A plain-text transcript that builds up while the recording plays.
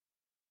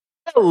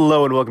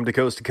Hello and welcome to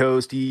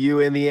Coast EU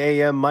in the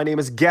AM. My name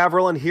is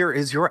Gavril and here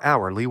is your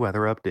hourly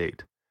weather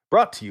update.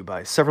 Brought to you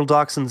by Several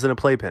Dachshunds in a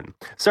Playpen.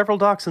 Several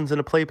Dachshunds in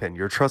a Playpen,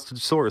 your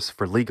trusted source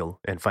for legal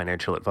and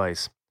financial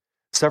advice.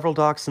 Several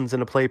Dachshunds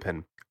in a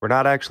Playpen. We're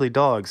not actually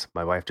dogs.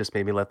 My wife just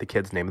made me let the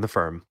kids name the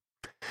firm.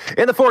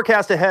 In the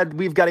forecast ahead,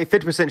 we've got a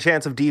 50%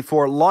 chance of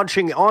D4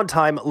 launching on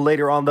time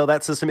later on, though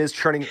that system is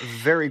churning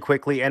very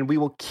quickly, and we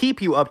will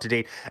keep you up to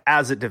date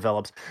as it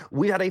develops.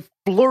 We had a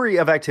flurry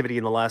of activity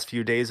in the last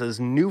few days as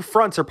new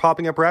fronts are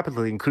popping up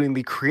rapidly, including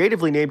the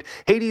creatively named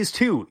Hades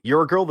 2,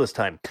 You're a Girl This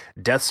Time,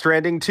 Death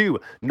Stranding 2,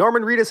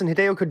 Norman Reedus and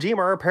Hideo Kojima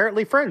are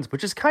apparently friends,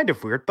 which is kind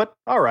of weird, but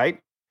alright.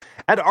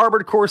 And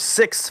Armored Core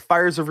 6,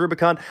 Fires of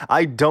Rubicon,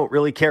 I don't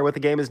really care what the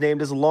game is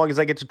named as long as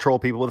I get to troll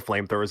people with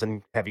flamethrowers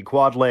and heavy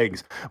quad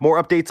legs.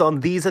 More updates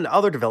on these and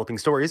other developing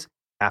stories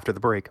after the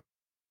break.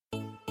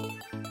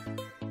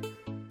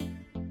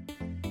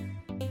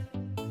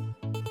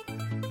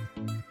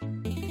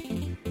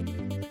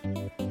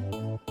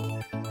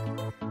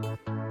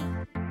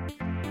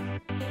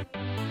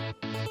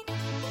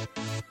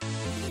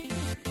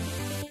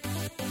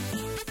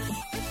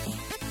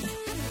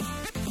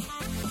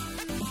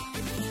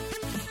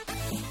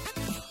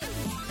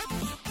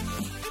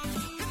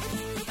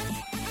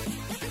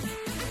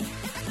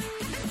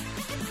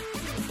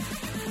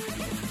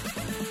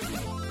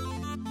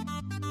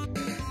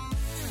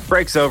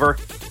 Break's over.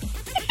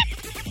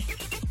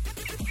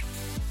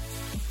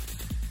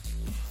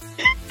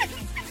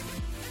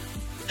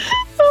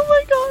 Oh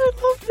my god, I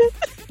loved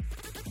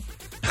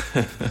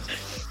it.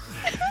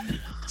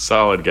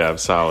 Solid, Gab,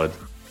 solid.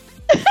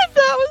 That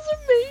was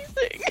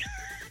amazing.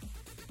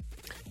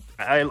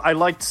 I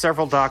liked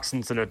Several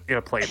Dachshunds in a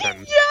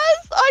playpen.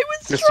 Yes, I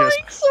was It's trying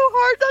so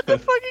hard not to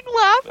fucking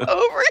laugh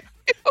over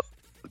you.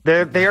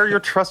 They are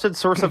your trusted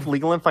source of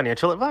legal and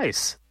financial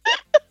advice.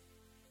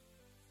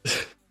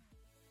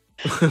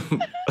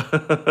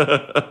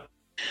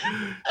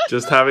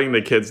 Just having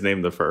the kids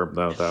name the firm,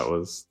 though,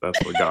 that's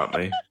what got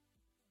me. Yeah,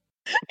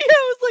 I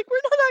was like,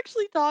 we're not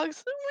actually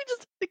dogs. We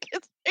just have the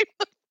kids name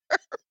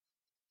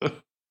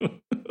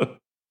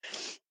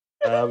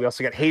them. We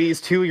also got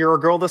Hades 2, You're a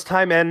Girl This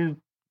Time, and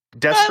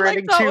Death I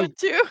Stranding like that 2. one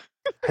too.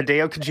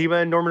 Hideo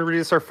Kojima and Norman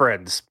Reedus are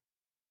friends.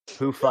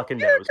 Who fucking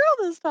You're a knows? girl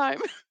this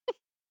time.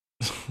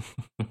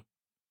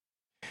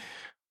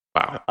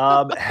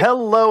 Wow.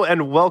 Hello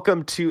and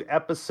welcome to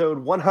episode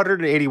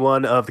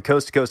 181 of the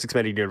Coast to Coast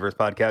Expanded Universe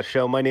podcast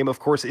show. My name, of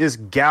course, is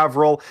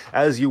Gavril,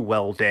 as you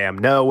well damn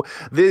know.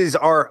 These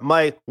are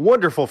my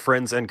wonderful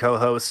friends and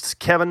co-hosts,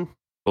 Kevin.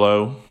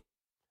 Hello.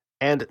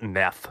 And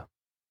Neth.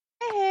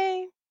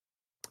 Hey.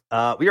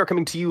 We are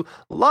coming to you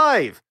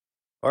live,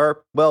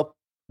 or, well,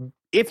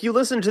 if you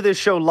listen to this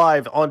show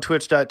live on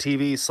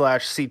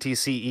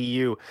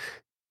twitch.tv/CTCEU,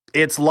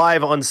 it's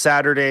live on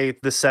Saturday,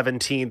 the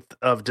 17th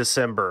of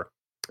December,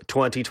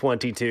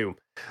 2022.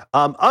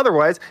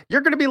 Otherwise,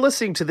 you're going to be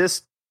listening to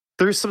this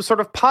through some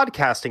sort of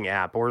podcasting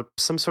app or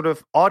some sort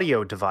of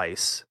audio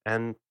device.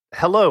 And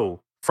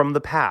hello from the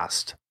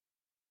past.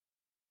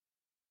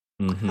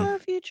 Mm-hmm. Hello,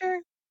 future.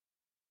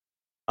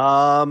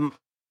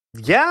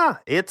 Yeah,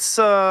 it's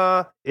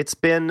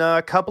been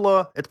a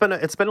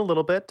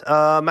little bit.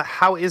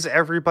 How is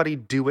everybody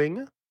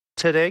doing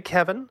today,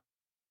 Kevin?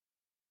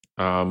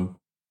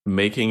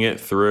 Making it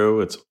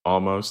through. It's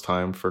almost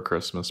time for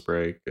Christmas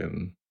break,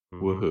 and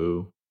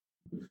woohoo.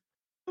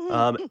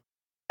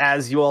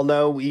 As you all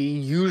know, we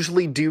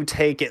usually do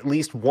take at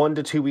least 1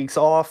 to 2 weeks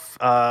off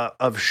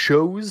of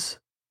shows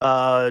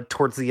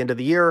towards the end of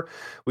the year.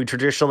 We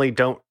traditionally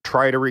don't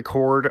try to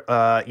record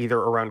either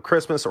around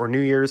Christmas or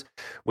New Year's.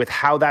 With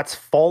how that's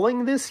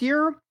falling this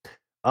year,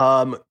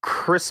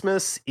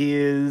 Christmas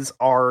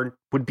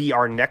would be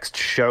our next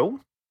show.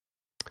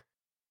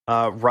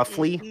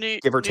 Roughly,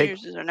 give or take. New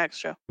Year's is our next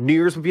show. New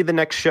Year's would be the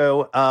next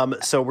show.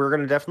 So we're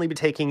going to definitely be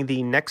taking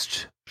the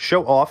next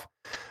show off.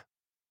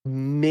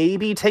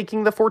 Maybe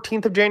taking the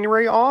 14th of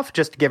January off,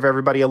 just to give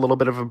everybody a little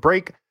bit of a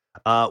break.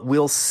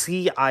 We'll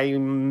see. I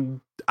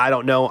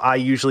don't know. I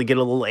usually get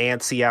a little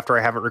antsy after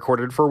I haven't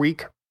recorded for a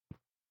week.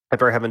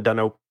 After I haven't done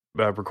a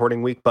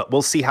recording week, but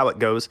we'll see how it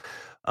goes.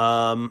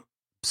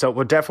 So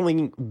we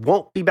definitely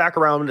won't be back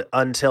around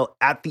until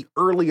at the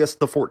earliest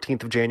the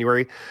 14th of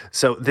January.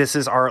 So this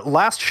is our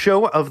last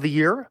show of the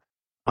year.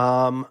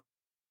 Glad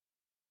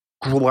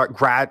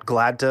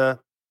to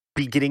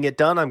be getting it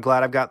done. I'm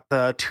glad I've got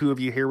the two of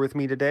you here with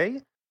me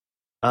today.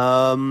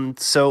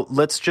 So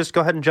let's just go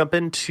ahead and jump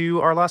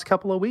into our last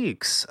couple of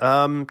weeks.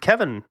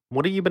 Kevin,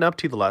 what have you been up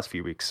to the last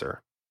few weeks,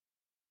 sir?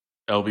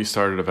 LB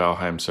started a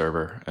Valheim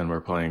server, and we're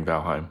playing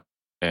Valheim.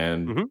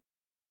 And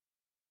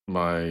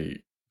my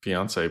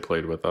fiance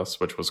played with us,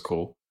 which was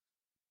cool.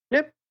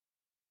 Yep.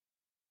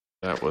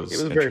 It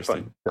was very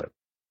fun.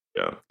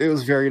 Yeah. It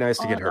was very nice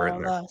to get her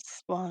in there.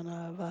 One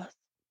of us.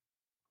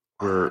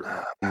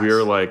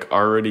 We're like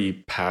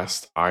already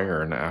past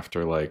iron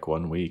after like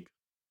 1 week.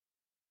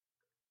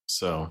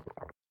 So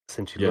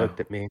since you looked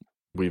at me,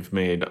 we've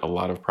made a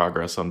lot of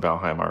progress on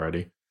Valheim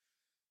already.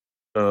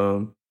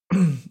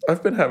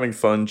 I've been having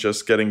fun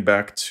just getting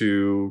back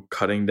to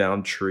cutting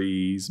down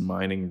trees,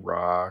 mining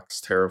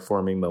rocks,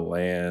 terraforming the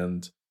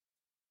land,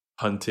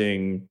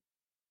 hunting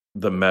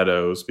the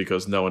meadows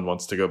because no one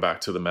wants to go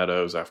back to the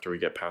meadows after we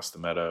get past the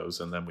meadows,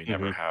 and then we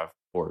never have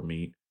boar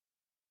meat.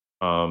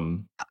 I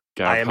am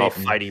a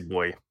fighty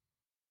boy.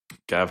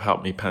 Gav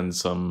helped me pen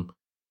some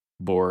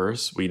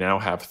boars. We now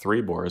have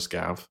 3 boars,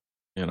 Gav,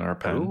 in our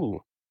pen.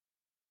 Ooh.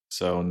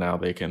 So now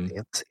they can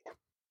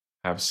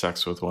have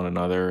sex with one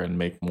another and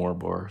make more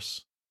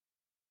boars.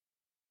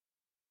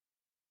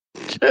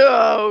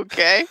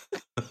 Okay.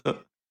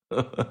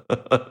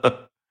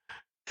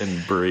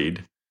 And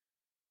breed.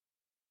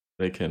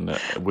 They can,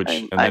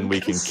 then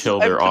we can kill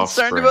their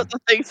offspring. I'm concerned about the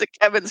things that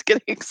Kevin's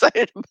getting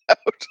excited about.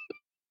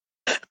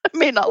 I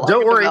may not like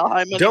Don't worry.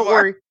 Valheim Don't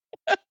worry.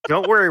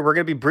 Don't worry. We're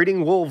going to be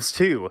breeding wolves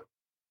too.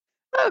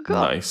 Oh, cool.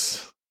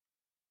 Nice.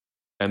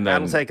 And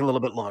then that'll take a little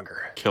bit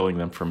longer. Killing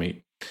them for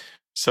meat.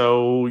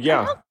 So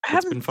yeah, I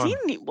haven't seen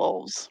any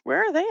wolves. Where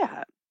are they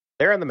at?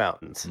 They're in the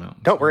mountains.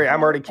 Don't worry.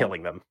 I'm already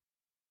killing them.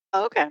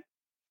 Oh, okay.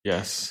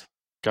 Yes.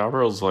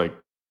 Gabriel's like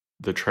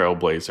the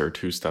trailblazer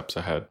 2 steps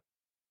ahead.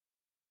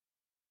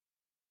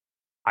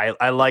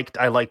 I like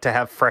to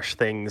have fresh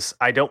things.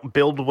 I don't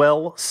build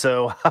well,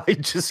 so I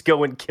just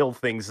go and kill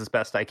things as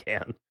best I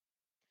can.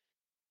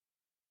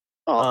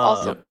 Well,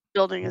 also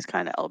building is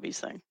kind of LB's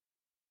thing.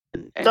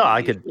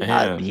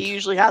 He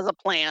usually has a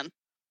plan.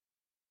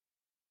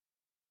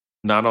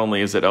 Not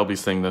only is it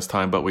LB's thing this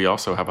time, but we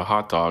also have a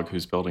hot dog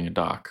who's building a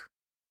dock.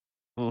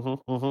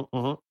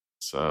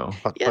 So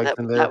yeah,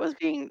 that was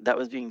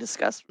being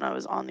discussed when I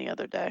was on the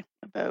other day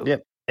about.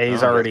 Yep,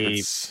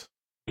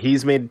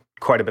 he's made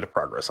quite a bit of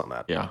progress on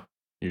that. Yeah,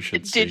 you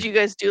should. Did you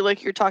guys do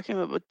like you're talking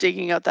about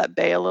digging out that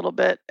bay a little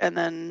bit and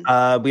then?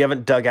 We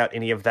haven't dug out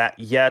any of that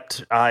yet.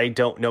 I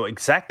don't know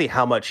exactly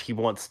how much he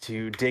wants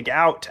to dig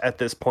out at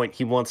this point.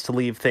 He wants to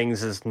leave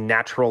things as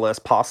natural as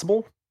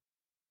possible.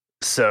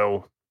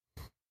 So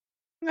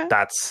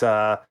that's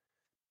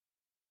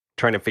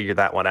trying to figure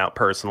that one out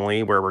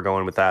personally, where we're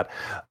going with that.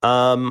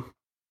 But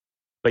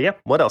yeah,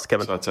 what else,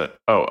 Kevin? So that's it.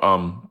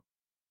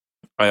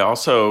 I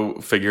also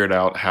figured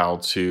out how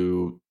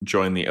to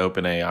join the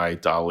OpenAI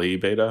DALL-E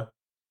beta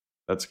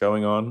that's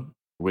going on,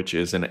 which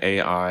is an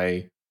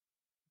AI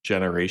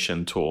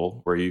generation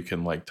tool where you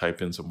can like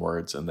type in some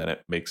words and then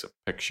it makes a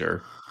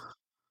picture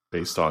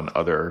based on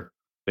other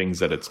things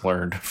that it's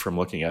learned from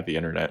looking at the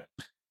internet.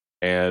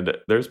 And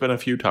there's been a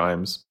few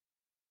times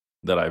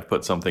that I've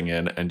put something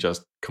in and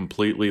just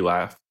completely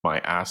laughed my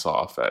ass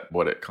off at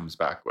what it comes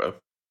back with.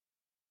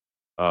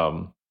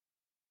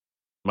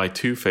 My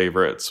 2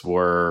 favorites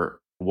were,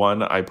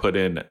 one, I put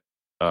in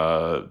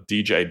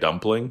DJ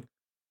Dumpling,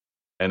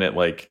 and it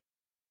like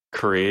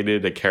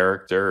created a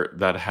character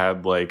that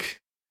had like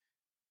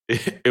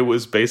it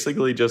was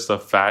basically just a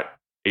fat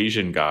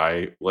Asian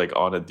guy like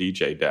on a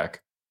DJ deck.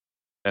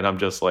 And I'm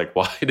just like,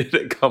 why did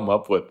it come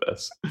up with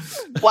this?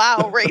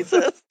 Wow,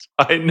 racist.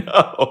 I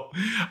know.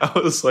 I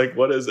was like,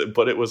 what is it?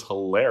 But it was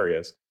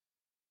hilarious.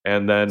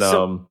 And then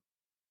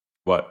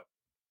what?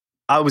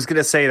 I was going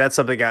to say that's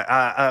something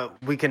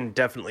we can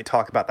definitely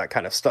talk about that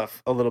kind of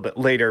stuff a little bit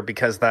later,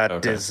 because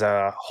that is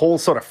a whole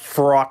sort of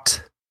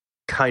fraught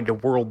kind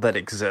of world that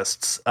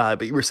exists.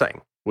 But you were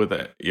saying with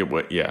it,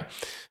 yeah.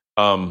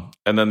 And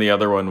then the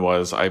other one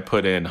was I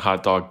put in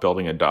hot dog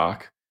building a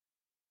dock,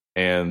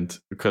 and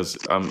because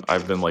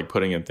I've been like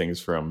putting in things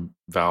from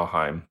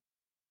Valheim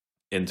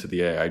into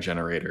the AI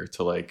generator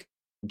to like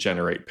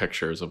generate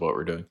pictures of what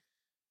we're doing,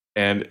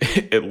 and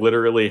it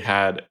literally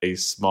had a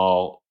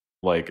small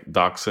like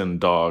dachshund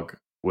dog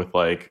with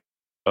like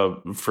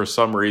for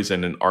some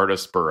reason an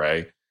artist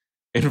beret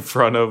in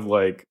front of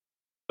like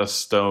a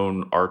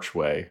stone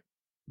archway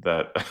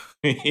that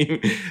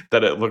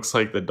that it looks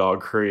like the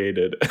dog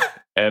created.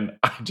 And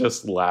I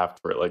just laughed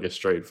for like a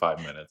straight 5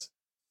 minutes.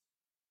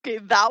 Okay,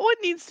 that one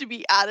needs to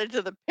be added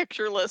to the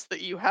picture list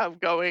that you have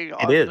going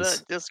on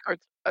the Discord.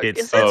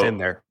 It's in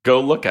there.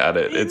 Go look at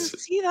it. It's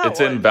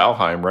in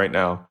Valheim right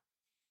now.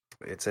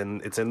 It's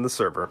in the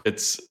server.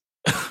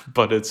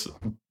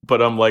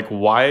 But I'm like,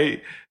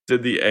 why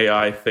did the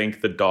AI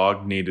think the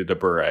dog needed a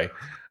beret?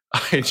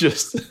 It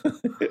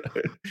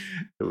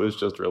was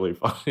just really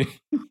funny.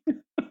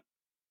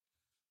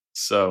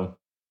 So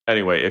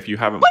anyway, if you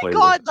haven't played,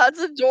 that's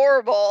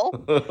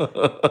adorable.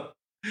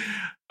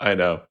 I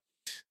know.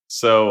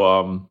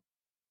 So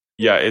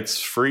yeah, it's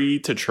free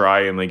to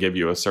try, and they give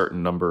you a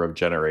certain number of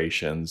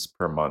generations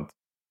per month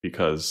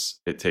because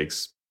it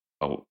takes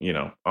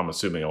I'm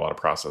assuming a lot of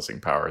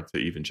processing power to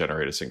even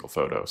generate a single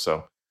photo.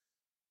 So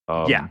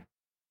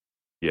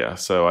yeah,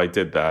 so I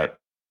did that.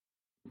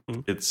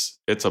 Mm-hmm.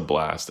 It's a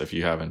blast if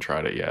you haven't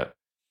tried it yet,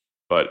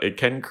 but it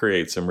can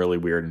create some really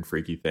weird and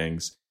freaky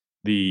things.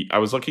 I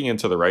was looking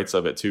into the rights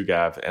of it too,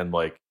 Gav, and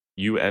like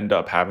you end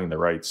up having the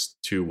rights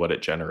to what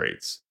it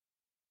generates.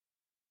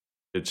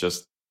 It's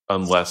just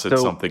unless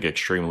it's something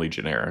extremely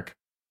generic.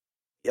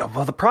 Yeah,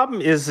 well, the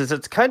problem is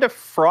it's kind of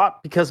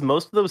fraught because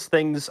most of those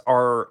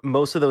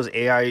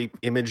AI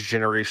image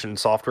generation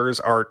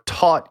softwares are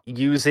taught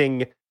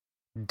using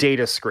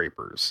data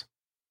scrapers.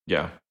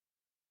 Yeah.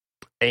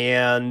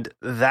 And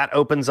that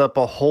opens up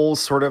a whole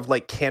sort of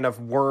like can of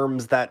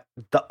worms that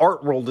the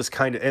art world is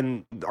kind of,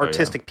 and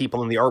artistic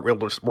people in the art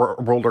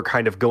world are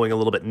kind of going a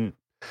little bit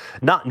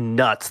not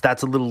nuts.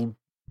 It's a little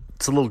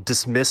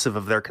dismissive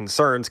of their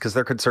concerns, because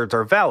their concerns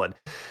are valid.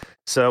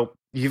 So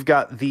you've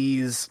got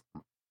these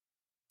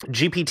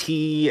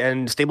GPT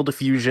and stable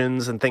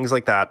diffusions and things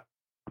like that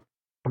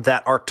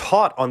are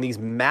taught on these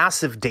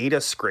massive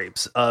data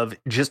scrapes of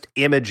just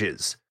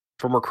images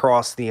from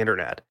across the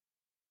internet.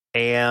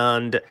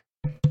 And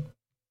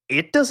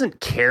it doesn't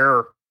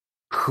care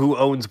who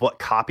owns what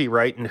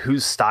copyright and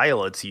whose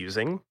style it's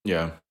using.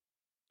 Yeah,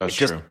 that's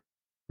true. Just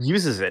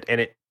uses it,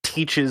 and it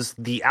teaches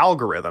the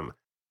algorithm.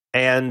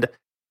 And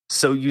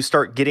so you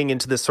start getting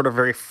into this sort of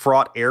very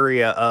fraught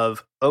area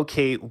of,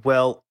 okay,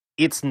 well,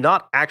 it's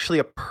not actually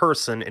a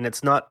person, and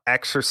it's not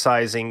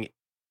exercising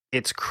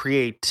its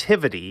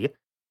creativity.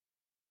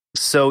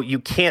 So you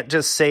can't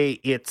just say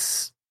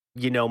it's,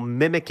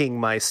 mimicking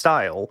my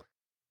style,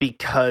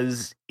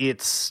 because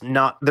it's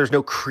not, there's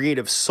no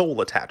creative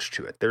soul attached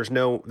to it. There's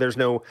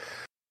no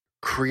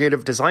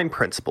creative design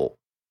principle.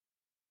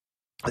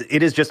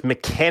 It is just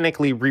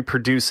mechanically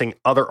reproducing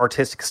other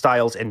artistic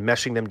styles and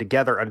meshing them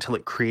together until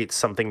it creates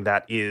something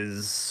that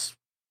is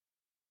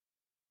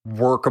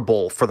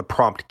workable for the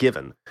prompt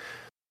given.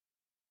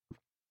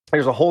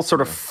 There's a whole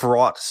sort of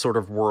fraught sort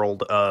of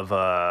world of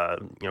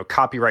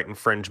copyright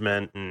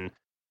infringement and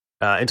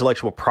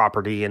intellectual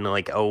property, and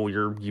like, oh,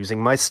 you're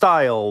using my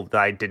style.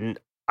 I didn't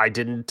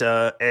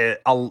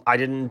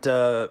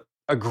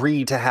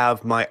agree to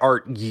have my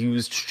art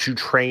used to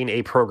train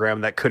a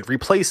program that could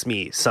replace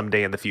me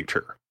someday in the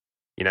future.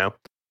 Yeah.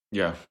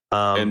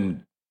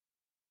 And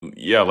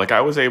yeah, like I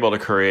was able to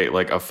create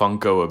like a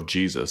Funko of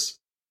Jesus,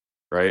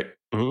 right?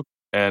 Mm-hmm.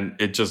 And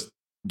it just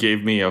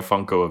gave me a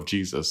Funko of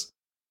Jesus.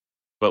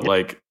 But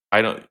like,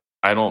 I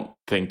don't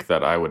think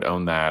that I would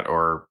own that,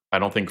 or I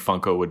don't think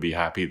Funko would be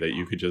happy that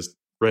you could just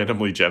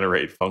randomly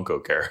generate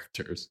Funko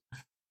characters.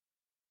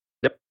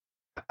 Yep.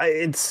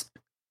 And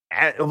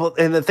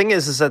the thing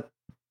is that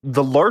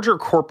the larger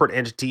corporate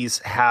entities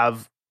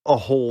have a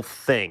whole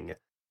thing.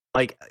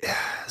 Like,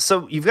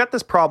 so you've got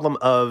this problem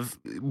of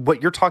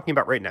what you're talking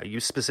about right now. You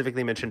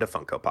specifically mentioned a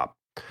Funko Pop.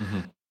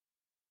 Mm-hmm.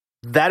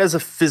 That is a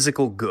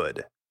physical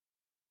good.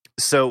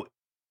 So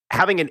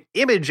having an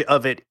image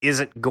of it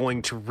isn't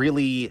going to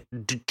really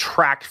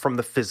detract from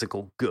the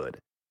physical good.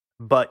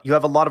 But you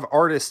have a lot of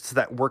artists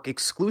that work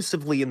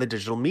exclusively in the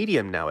digital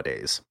medium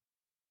nowadays.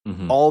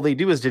 Mm-hmm. All they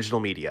do is digital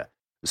media.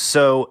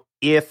 So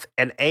if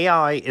an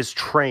AI is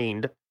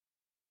trained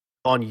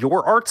on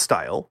your art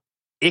style,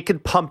 it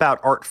could pump out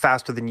art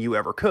faster than you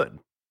ever could.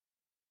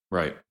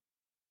 Right.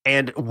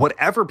 And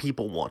whatever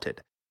people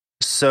wanted.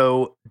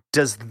 So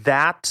does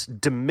that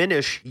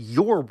diminish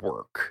your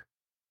work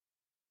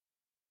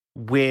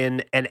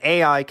when an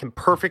AI can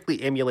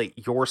perfectly emulate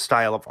your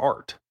style of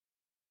art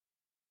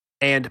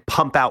and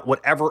pump out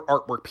whatever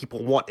artwork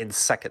people want in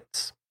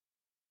seconds?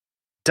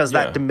 Does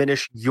that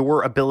diminish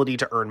your ability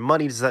to earn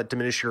money? Does that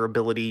diminish your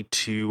ability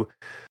to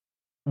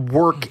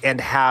work and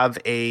have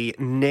a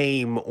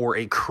name or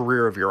a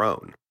career of your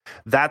own?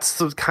 That's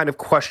the kind of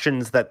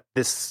questions that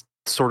this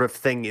sort of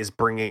thing is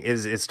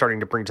starting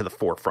to bring to the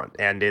forefront,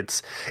 and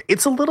it's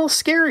a little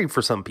scary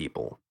for some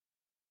people,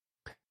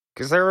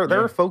 because there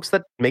are folks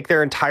that make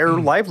their entire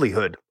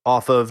livelihood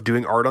off of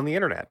doing art on the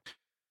internet.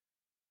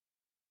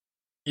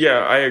 Yeah,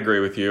 I agree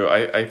with you.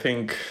 I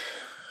think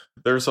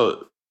there's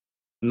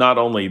not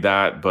only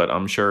that, but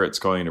I'm sure it's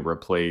going to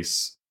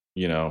replace,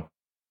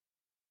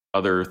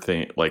 other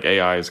things. Like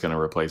AI is going to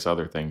replace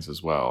other things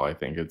as well. I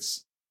think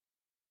it's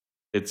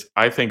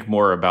I think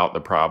more about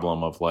the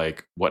problem of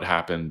like what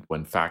happened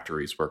when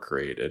factories were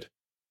created,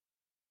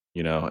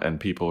 and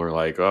people are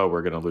like, oh,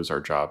 we're going to lose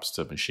our jobs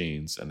to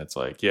machines. And it's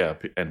like, yeah.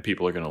 And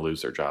people are going to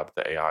lose their job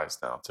to AIs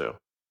now too,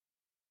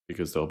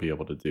 because they'll be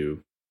able to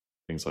do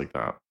things like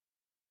that.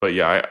 But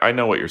yeah, I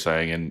know what you're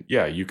saying. And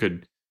yeah,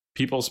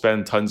 people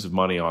spend tons of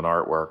money on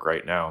artwork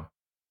right now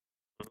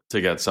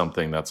to get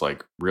something that's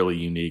like really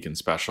unique and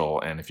special.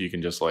 And if you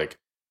can just like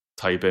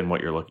type in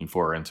what you're looking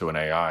for into an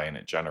AI and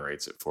it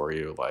generates it for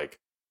you, like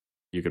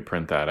you could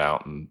print that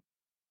out and,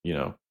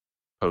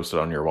 post it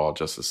on your wall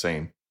just the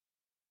same.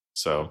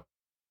 So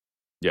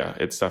yeah,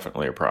 it's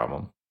definitely a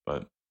problem.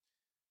 But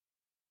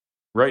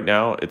right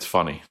now it's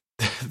funny.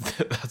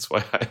 That's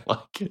why I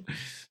like it.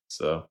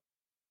 So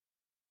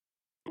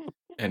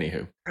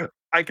anywho,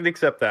 I can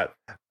accept that.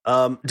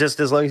 Just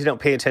as long as you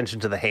don't pay attention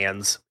to the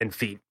hands and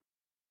feet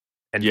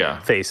and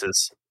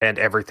faces and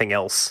everything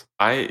else.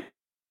 I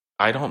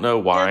don't know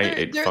why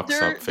it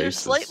fucks up faces. They're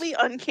slightly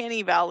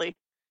uncanny valley.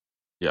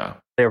 Yeah.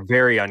 They're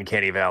very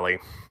uncanny valley.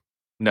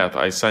 Neth,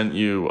 I sent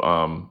you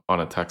on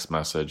a text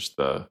message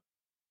the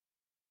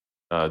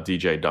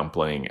DJ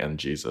Dumpling and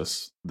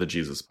the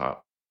Jesus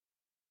Pop.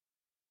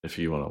 If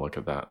you want to look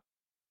at that.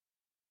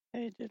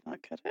 I did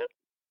not get it.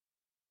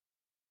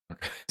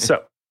 Okay.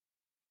 So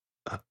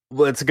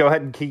let's go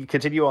ahead and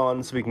continue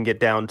on so we can get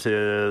down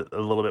to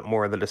a little bit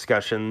more of the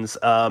discussions.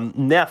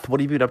 Neth, what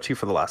have you been up to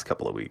for the last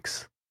couple of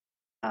weeks?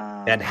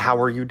 And how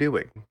are you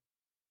doing?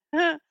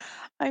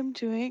 I'm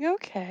doing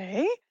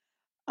okay.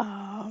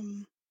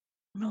 I'm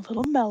a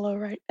little mellow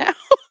right now.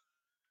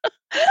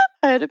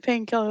 I had a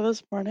painkiller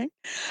this morning.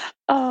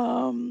 What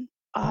have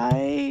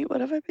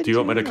I been doing? Do you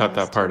want me to cut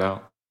that last part week?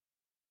 out?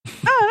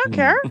 I don't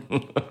care.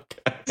 Okay.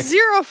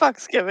 Zero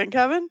fucks given,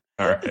 Kevin.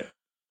 All right.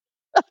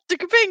 I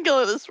took a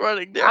painkiller this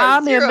morning. There are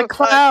I'm in the zero fucks.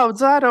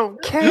 clouds. I don't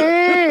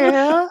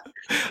care.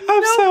 I'm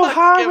No so fucks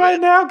high given.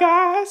 right now,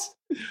 guys.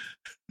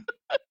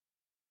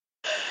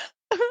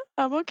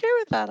 I'm okay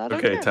with that. I don't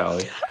Okay, care.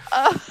 Tally.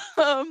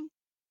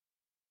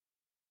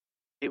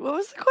 What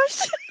was the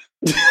question?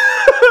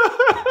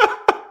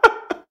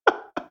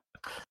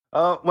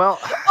 Well,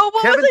 Oh,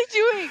 what Kevin, was I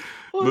doing?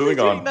 What was Moving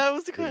I doing? on. That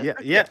was the question.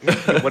 Yeah.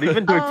 What have you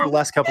been doing for the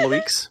last couple of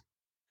weeks?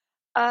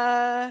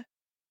 I'm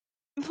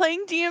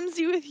playing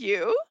DMZ with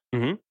you.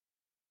 Mm-hmm.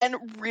 And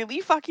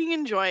really fucking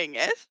enjoying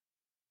it.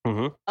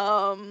 Mm-hmm.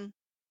 I'm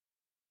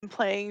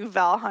playing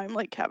Valheim,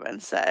 like Kevin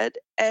said,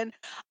 and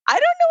I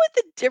don't know what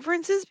the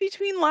difference is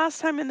between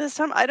last time and this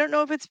time. I don't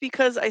know if it's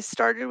because I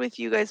started with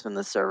you guys when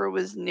the server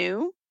was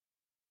new,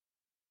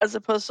 as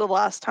opposed to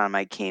last time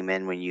I came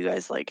in when you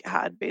guys like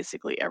had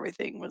basically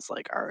everything was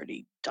like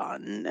already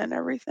done and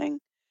everything.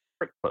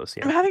 Pretty close,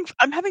 yeah.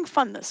 I'm having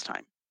fun this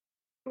time.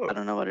 Oh. I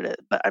don't know what it is,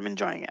 but I'm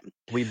enjoying it.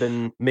 We've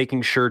been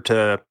making sure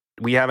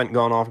we haven't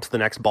gone off to the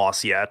next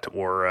boss yet,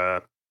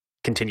 or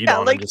continued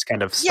on and just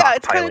kind of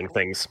stockpiling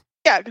things.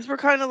 Yeah, because we're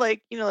kind of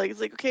like, like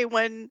it's like, okay,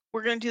 when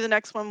we're gonna do the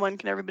next one, when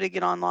can everybody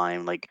get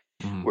online? Like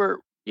we're,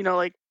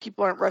 like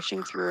people aren't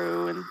rushing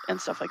through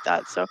and stuff like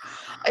that. So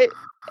I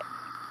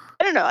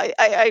don't know.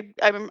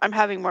 I'm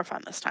having more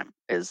fun this time.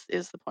 Is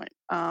the point?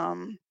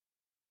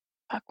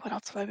 What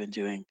else have I been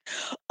doing?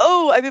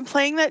 Oh, I've been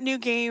playing that new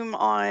game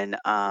on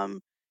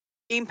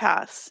Game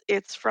Pass.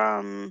 It's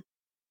from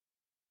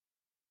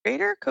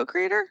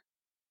co-creator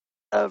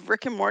of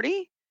Rick and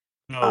Morty.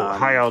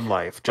 High on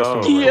Life.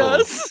 Just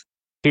yes.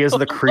 He is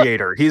the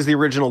creator. He's the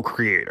original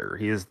creator.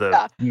 He is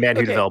the man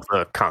who developed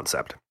the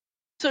concept.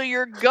 So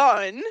your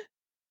gun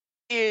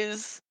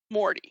is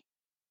Morty.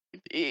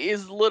 It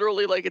is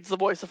literally like it's the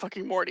voice of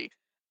fucking Morty.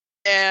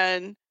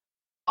 And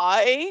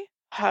I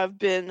have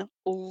been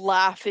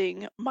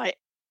laughing my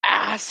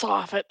ass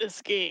off at this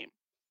game.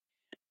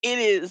 It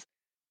is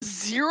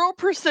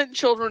 0%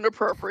 children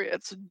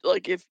appropriate. So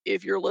like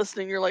if you're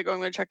listening, you're like, oh, I'm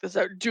gonna check this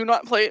out. Do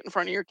not play it in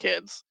front of your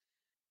kids.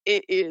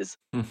 It is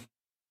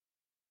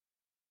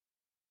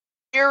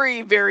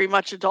very, very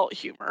much adult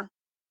humor.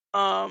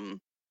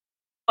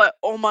 But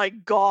oh my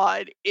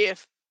god,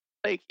 if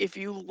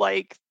you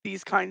like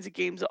these kinds of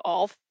games at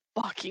all,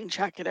 fucking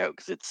check it out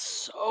because it's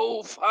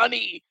so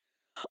funny.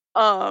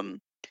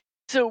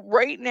 So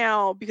right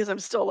now, because I'm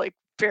still like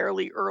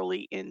fairly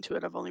early into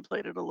it, I've only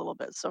played it a little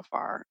bit so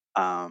far.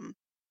 I'm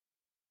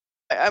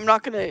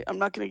not gonna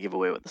give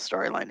away what the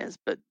storyline is,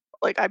 but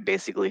like I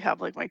basically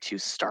have like my two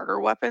starter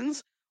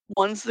weapons.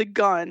 One's the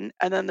gun,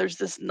 and then there's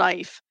this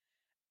knife,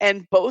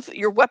 and both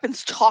your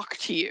weapons talk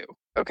to you.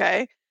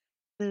 Okay.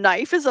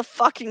 Knife is a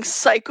fucking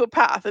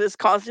psychopath and is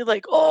constantly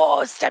like,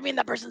 oh, stab me in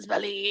that person's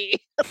belly.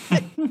 It's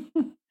like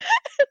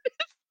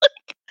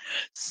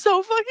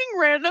so fucking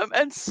random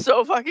and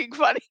so fucking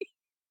funny.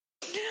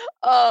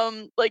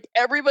 Like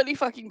everybody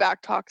fucking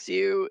backtalks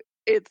you.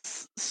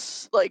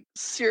 It's like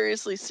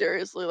seriously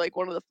like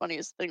one of the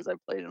funniest things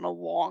I've played in a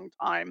long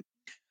time.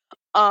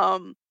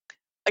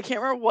 I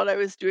can't remember what I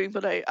was doing,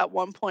 but at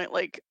one point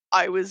like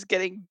I was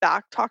getting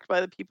backtalked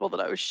by the people that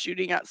I was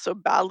shooting at so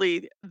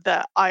badly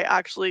that I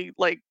actually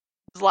like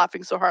was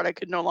laughing so hard I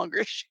could no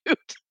longer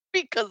shoot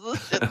because of the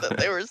shit that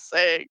they were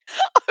saying.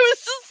 I was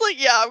just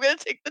like, yeah, I'm gonna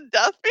take the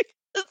death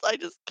because I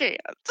just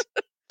can't.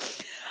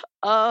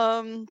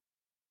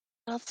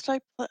 What else did I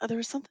play? There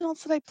was something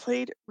else that I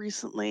played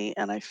recently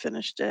and I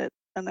finished it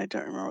and I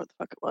don't remember what the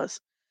fuck it was.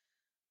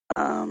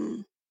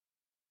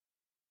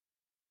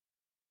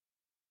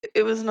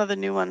 It was another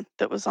new one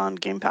that was on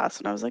Game Pass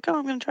and I was like, oh,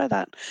 I'm gonna try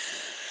that.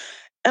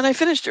 And I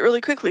finished it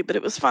really quickly, but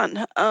it was fun.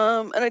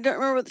 And I don't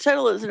remember what the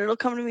title is, and it'll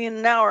come to me in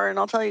an hour, and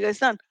I'll tell you guys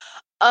then.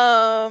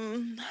 I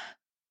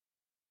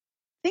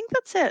think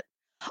that's it.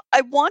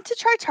 I want to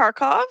try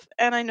Tarkov,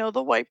 and I know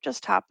the wipe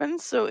just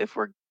happened, so if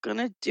we're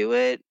gonna do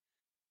it,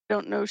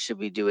 don't know, should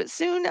we do it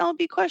soon,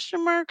 LB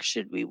question mark?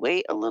 Should we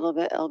wait a little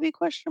bit, LB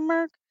question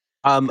mark?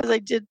 Because I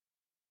did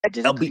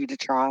agree to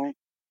try.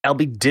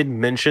 LB did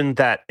mention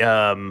that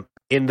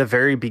in the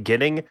very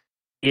beginning,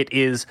 it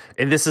is,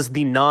 and this is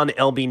the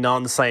non-LB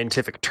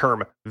non-scientific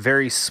term,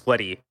 very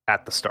sweaty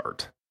at the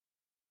start.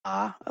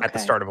 Okay. At the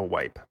start of a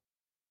wipe.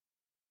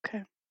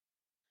 Okay.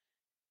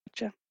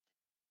 Gotcha.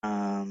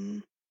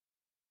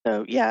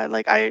 So yeah,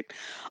 like I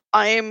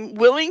am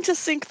willing to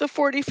sink the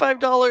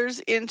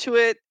 $45 into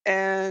it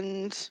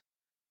and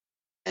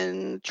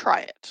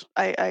try it.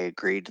 I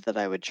agreed that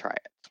I would try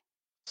it.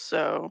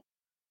 So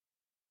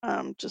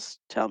just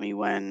tell me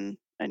when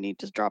I need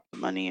to drop the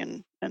money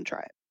and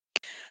try it.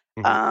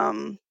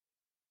 Mm-hmm.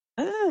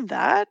 Other than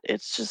that,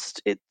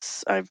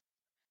 I'm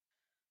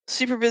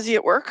super busy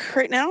at work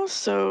right now,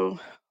 so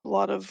a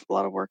lot of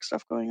work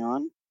stuff going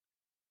on.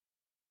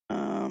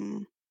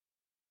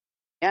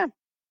 Yeah.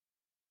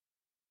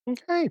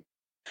 Okay.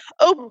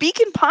 Oh,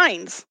 Beacon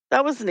Pines.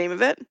 That was the name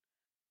of it.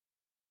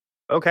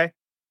 Okay.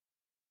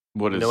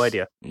 What is? No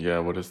idea. Yeah,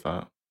 what is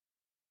that?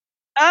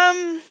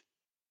 I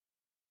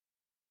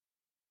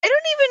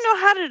don't even know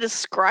how to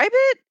describe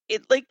it.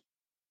 It like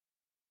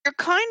you're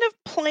kind of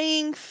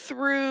playing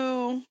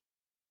through.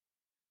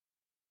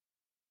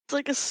 It's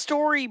like a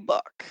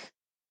storybook.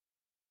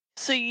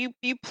 So you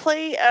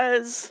play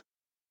as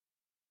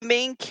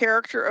main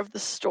character of the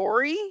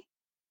story,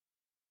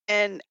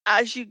 and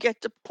as you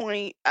get to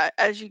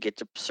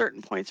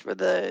certain points where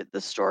the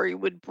story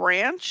would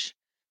branch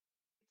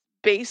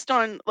based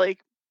on like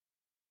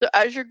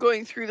as you're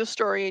going through the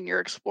story and you're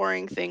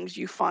exploring things,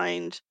 you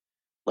find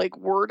like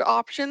word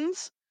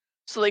options.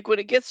 So like when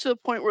it gets to the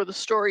point where the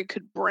story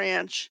could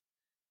branch,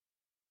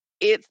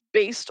 it's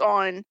based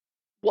on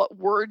what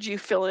words you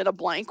fill in a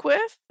blank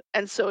with.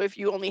 And so if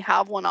you only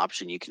have one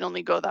option, you can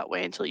only go that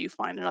way until you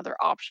find another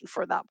option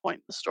for that point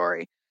in the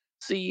story.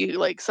 So you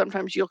like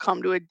sometimes you'll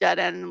come to a dead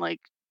end and like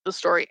the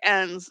story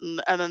ends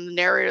and then the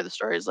narrator of the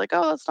story is like,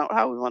 oh, that's not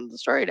how we wanted the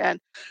story to end.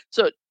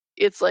 So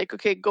it's like,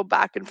 okay, go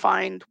back and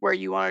find where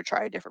you want to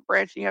try a different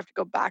branch, and you have to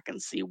go back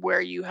and see where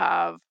you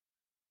have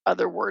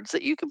other words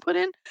that you can put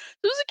in.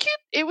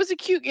 It was a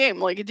cute game.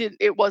 Like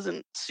it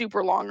wasn't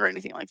super long or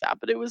anything like that,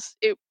 but it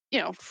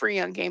free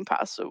on Game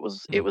Pass, so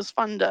it was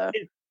fun to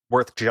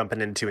Worth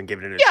jumping into and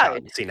giving it a Yeah. shot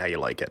and seeing how you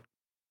like it.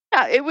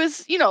 yeah, it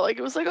was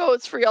like, oh,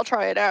 it's free, I'll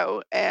try it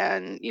out.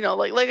 And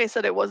like I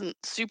said, it wasn't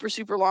super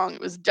super long.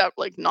 It was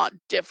like not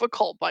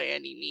difficult by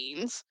any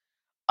means.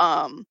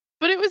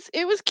 But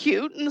it was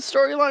cute, and the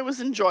storyline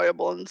was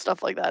enjoyable and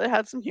stuff like that. It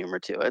had some humor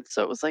to it,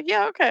 so it was like,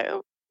 yeah, okay,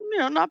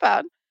 not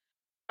bad.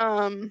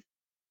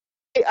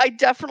 I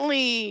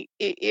definitely,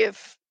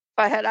 if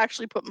I had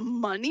actually put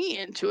money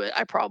into it,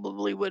 I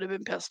probably would have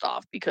been pissed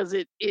off because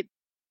it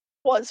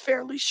was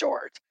fairly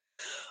short.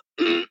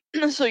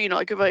 So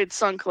like if I had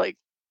sunk like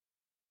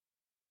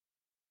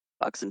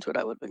bucks into it,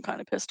 I would have been kind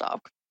of pissed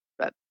off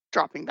at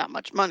dropping that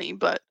much money.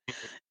 But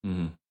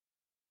Mm-hmm.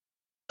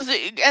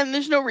 and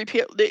there's no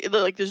repeat,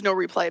 like there's no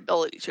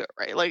replayability to it,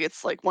 right? Like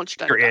it's like once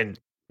you're done,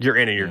 You're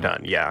in and you're Yeah.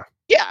 done. Yeah.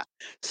 Yeah.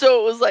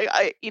 So it was like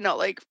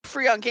like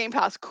free on Game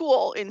Pass,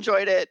 cool,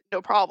 enjoyed it,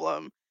 no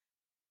problem.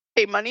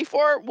 Pay money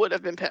for it, would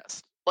have been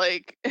pissed.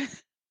 Like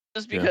just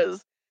Yeah.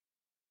 because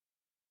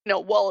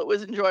while it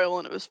was enjoyable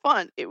and it was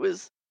fun, it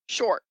was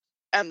short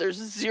and there's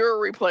zero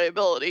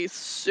replayability,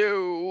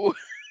 so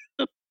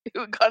it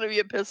would kind of be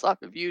a piss off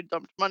if you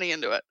dumped money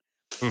into it.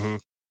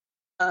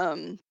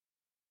 Mm-hmm.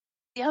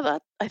 Yeah,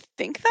 that I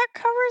think that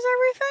covers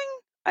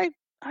everything.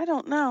 I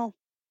don't know.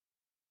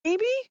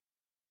 Maybe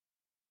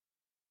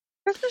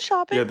Christmas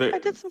shopping. Yeah, I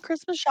did some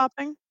Christmas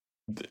shopping.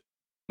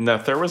 Now,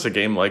 if there was a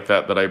game like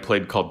that I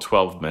played called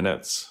 12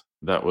 Minutes,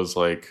 that was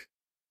like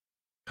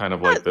kind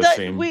of like the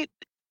same. Wait,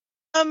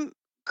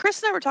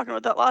 Chris and I were talking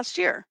about that last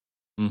year.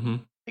 Mm-hmm.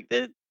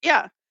 Like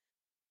yeah.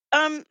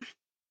 Kind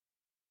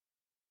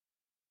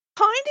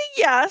of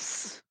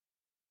yes.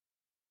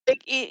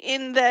 Like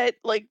in that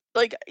like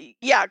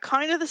yeah,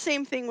 kind of the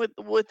same thing with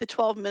the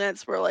 12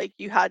 minutes where like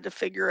you had to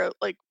figure out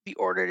like the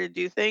order to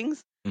do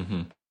things.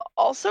 Mm-hmm.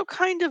 Also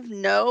kind of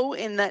no,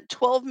 in that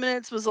 12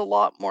 minutes was a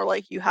lot more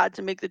like you had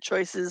to make the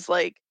choices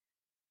like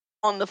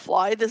on the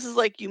fly. This is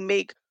like you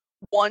make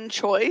one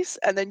choice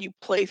and then you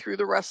play through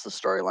the rest of the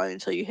storyline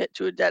until you hit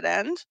to a dead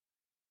end.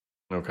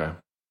 Okay.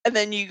 And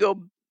then you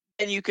go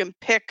and you can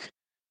pick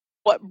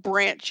what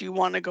branch you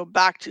want to go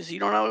back to. So you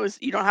don't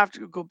have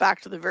to go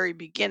back to the very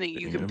beginning.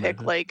 You can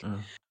pick like,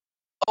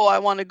 oh, I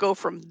want to go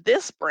from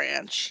this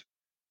branch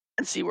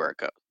and see where it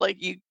goes.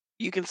 Like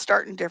you can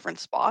start in different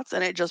spots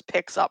and it just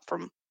picks up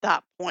from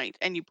that point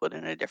and you put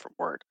in a different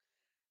word.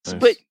 So,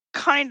 Nice. but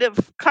kind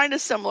of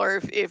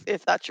similar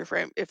if that's your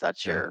frame, if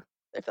that's your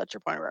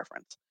point of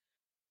reference.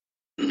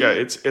 Yeah,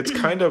 it's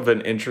kind of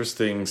an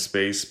interesting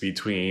space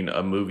between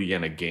a movie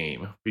and a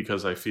game,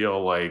 because I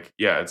feel like,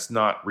 yeah, it's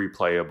not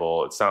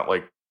replayable. It's not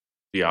like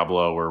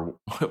Diablo or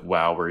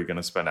WoW where you're going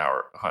to spend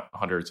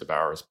hundreds of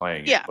hours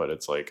playing it, but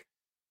it's like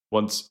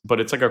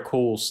it's like a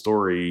cool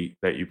story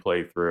that you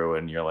play through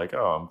and you're like,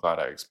 oh, I'm glad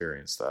I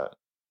experienced that.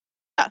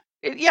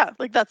 Yeah,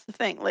 like that's the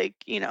thing, like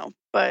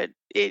but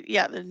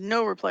there's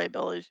no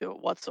replayability to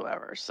it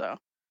whatsoever. So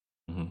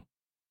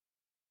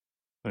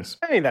Nice.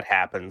 I mean, that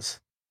happens.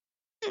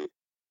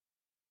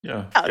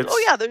 Yeah.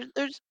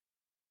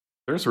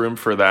 There's room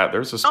for that.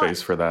 There's a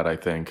space for that. I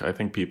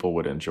think people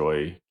would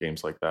enjoy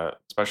games like that,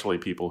 especially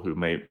people who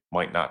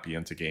might not be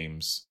into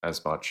games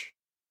as much.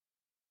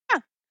 Yeah.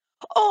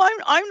 Oh,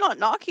 I'm not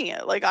knocking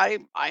it. Like I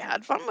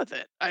had fun with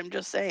it. I'm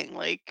just saying,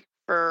 like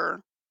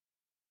for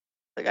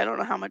like I don't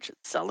know how much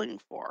it's selling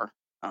for.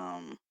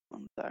 One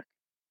sec.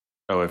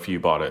 Oh, if you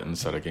bought it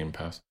instead of Game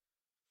Pass.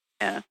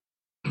 Yeah.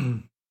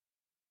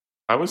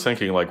 I was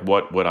thinking, like,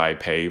 what would I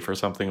pay for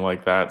something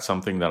like that?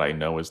 Something that I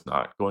know is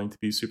not going to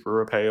be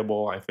super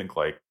repayable. I think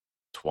like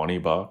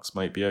 $20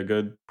 might be a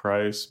good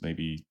price.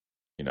 Maybe,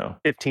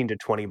 $15 to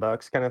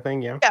 $20 kind of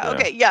thing. Yeah. Yeah.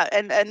 Okay. Yeah.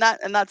 And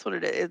that's what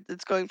it is.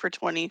 It's going for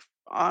 20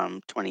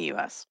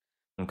 US.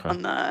 Okay.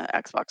 on the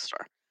Xbox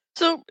store.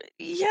 So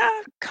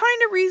yeah,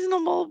 kind of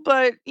reasonable,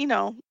 but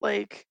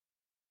like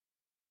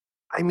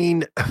I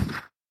mean,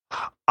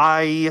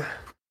 I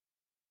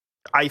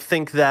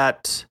think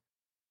that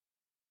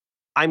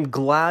I'm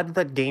glad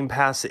that Game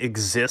Pass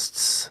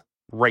exists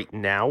right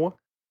now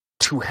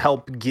to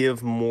help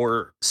give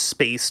more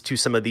space to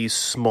some of these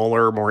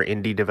smaller, more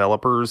indie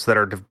developers that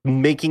are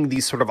making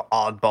these sort of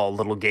oddball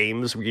little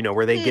games,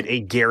 where they get a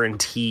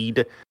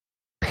guaranteed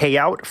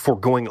payout for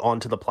going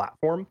onto the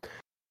platform.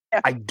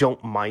 Yeah. I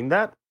don't mind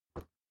that,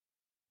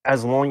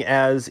 as long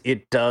as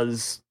it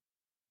does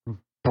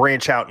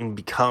branch out and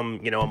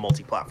become, a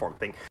multi-platform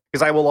thing.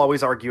 Because I will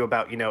always argue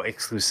about,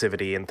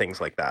 exclusivity and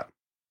things like that.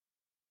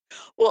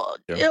 Well,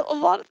 Yeah. a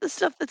lot of the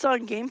stuff that's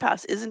on Game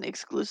Pass isn't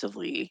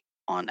exclusively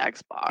on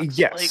Xbox.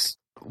 Yes. Like,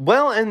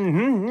 well,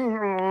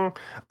 and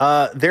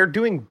they're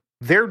doing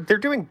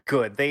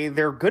good.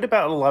 They're good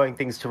about allowing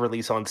things to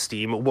release on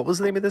Steam. What was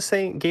the name of this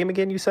game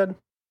again? You said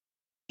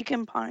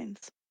Beacon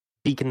Pines.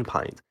 Beacon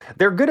Pines.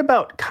 They're good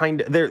about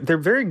they're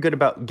very good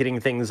about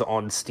getting things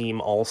on Steam.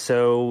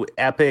 Also,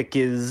 Epic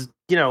is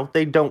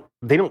they don't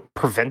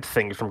prevent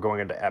things from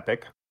going into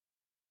Epic.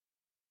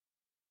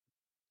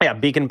 Yeah,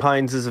 Beacon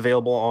Pines is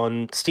available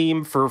on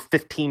Steam for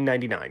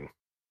 $15.99.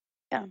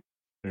 Yeah.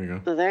 There you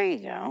go. So there you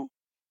go.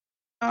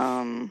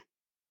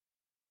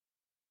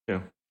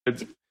 Yeah.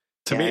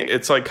 To me,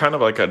 it's like kind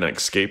of like an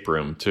escape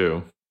room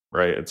too,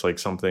 right? It's like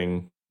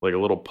something like a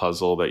little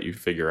puzzle that you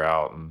figure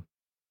out, and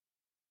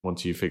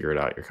once you figure it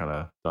out, you're kind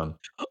of done.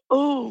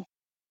 Oh,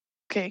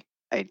 okay.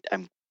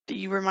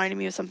 You reminded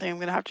me of something. I'm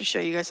gonna have to show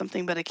you guys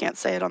something, but I can't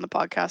say it on the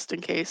podcast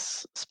in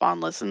case Spawn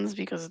listens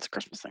because it's a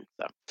Christmas thing.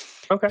 So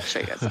Okay, I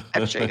have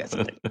to show you guys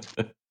something.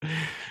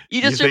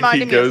 You just think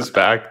reminded he me of goes something.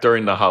 back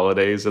during the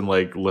holidays and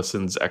like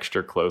listens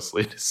extra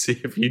closely to see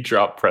if you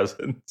drop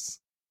presents?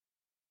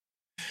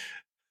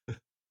 I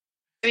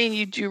mean,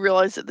 you do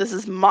realize that this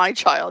is my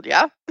child,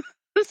 yeah?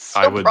 So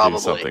I would probably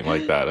do something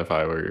like that if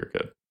I were your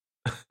kid.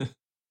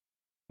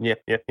 Yeah.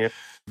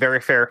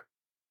 Very fair.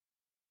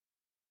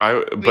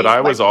 But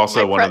I was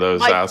also one of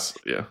those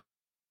yeah.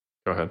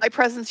 Go ahead. My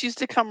presents used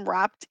to come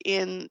wrapped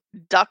in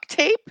duct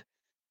tape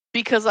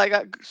because I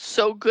got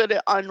so good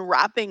at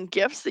unwrapping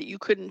gifts that you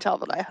couldn't tell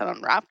that I had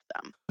unwrapped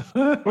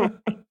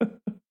them.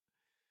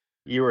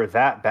 You were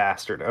that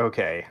bastard.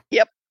 Okay.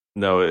 Yep.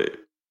 No,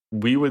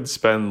 we would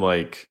spend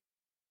like,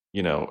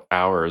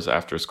 hours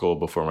after school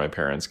before my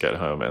parents get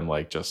home and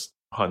like just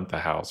hunt the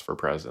house for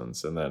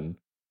presents. And then,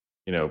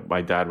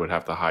 my dad would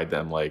have to hide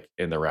them like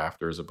in the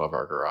rafters above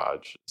our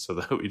garage so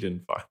that we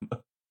didn't find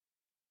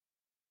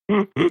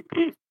them.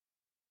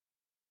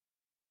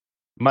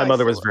 My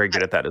mother was very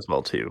good at that as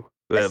well too.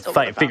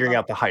 Figuring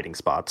out the hiding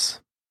spots.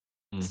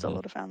 Still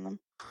would have found them.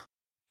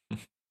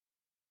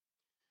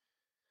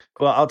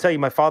 Well, I'll tell you,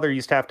 my father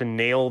used to have to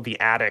nail the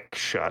attic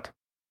shut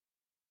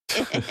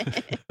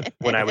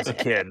when I was a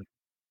kid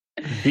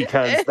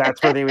because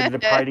that's where they would end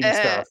up hiding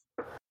stuff.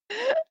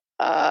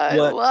 I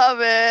love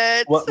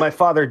it. What my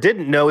father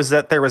didn't know is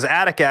that there was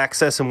attic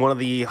access in one of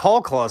the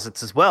hall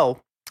closets as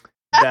well.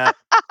 That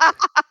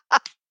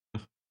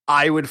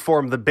I would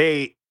form the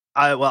bait.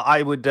 My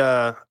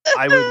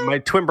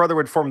twin brother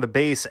would form the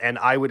base, and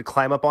I would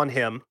climb up on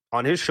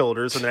his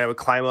shoulders, and then I would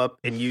climb up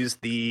and use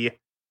the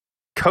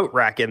coat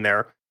rack in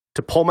there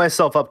to pull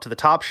myself up to the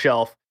top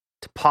shelf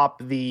to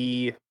pop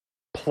the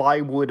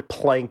plywood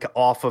plank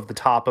off of the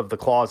top of the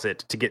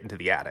closet to get into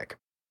the attic.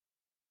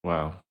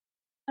 Wow.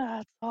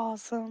 That's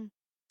awesome.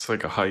 It's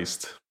like a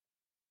heist.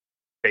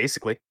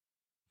 Basically.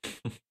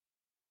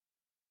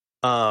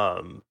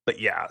 But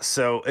yeah,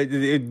 so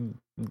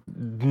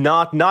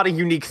not a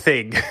unique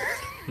thing.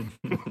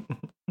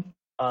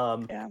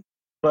 Yeah.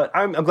 But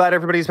I'm glad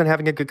everybody's been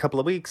having a good couple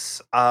of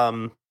weeks.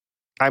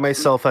 I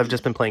myself have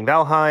just been playing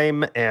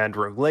Valheim and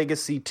Rogue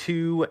Legacy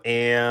 2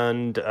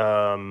 and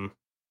DMZ.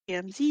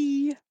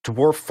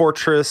 Dwarf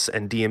Fortress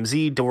and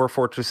DMZ. Dwarf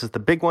Fortress is the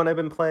big one I've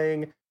been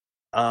playing.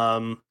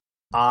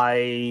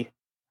 I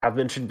have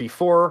mentioned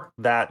before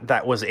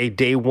that was a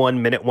day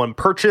 1, minute 1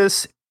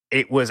 purchase.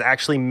 It was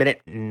actually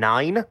minute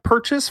 9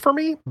 purchase for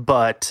me,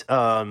 but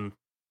I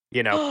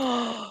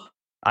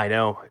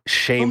know,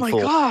 shameful.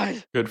 Oh my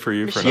god! Good for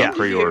you for not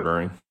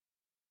pre-ordering.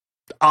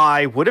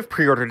 I would have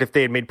pre-ordered if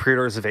they had made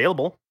pre-orders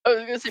available. I was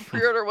going to say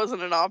pre-order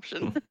wasn't an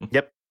option.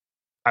 Yep.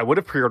 I would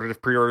have pre-ordered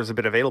if pre-orders had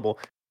been available.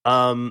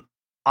 I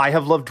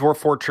have loved Dwarf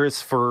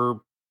Fortress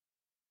for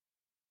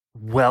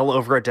well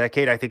over a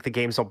decade. I think the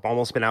game's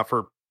almost been out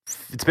for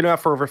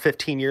over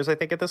 15 years, I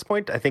think, at this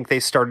point. I think they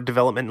started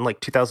development in like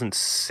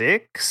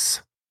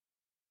 2006.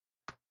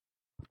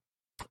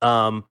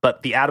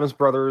 But the Addams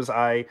Brothers,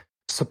 I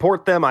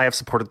support them. I have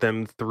supported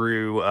them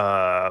through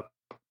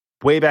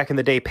way back in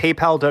the day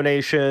PayPal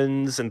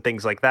donations and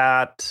things like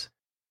that.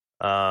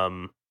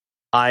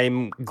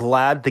 I'm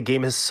glad the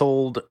game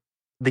sold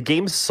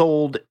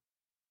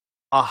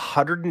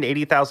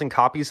 180,000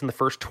 copies in the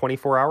first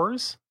 24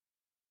 hours.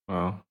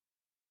 Wow.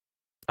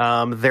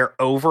 They're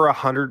over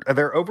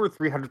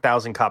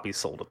 300,000 copies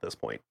sold at this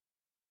point.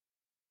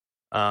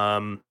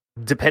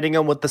 Depending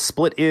on what the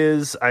split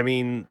is, I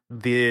mean,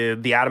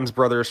 the Adams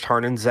brothers,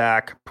 Tarn and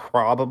Zach,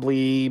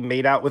 probably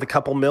made out with a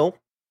couple mil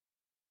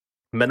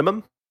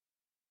minimum.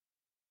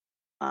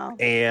 Wow.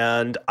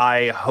 And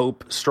I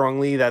hope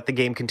strongly that the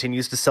game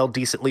continues to sell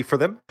decently for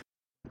them,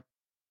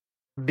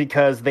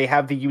 because they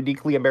have the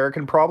uniquely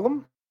American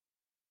problem.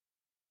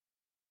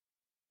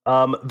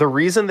 The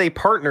reason they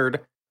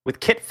partnered with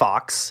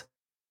KitFox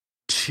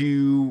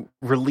to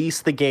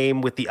release the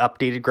game with the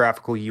updated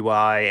graphical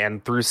UI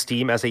and through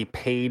Steam as a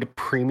paid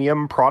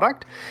premium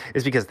product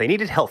is because they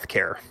needed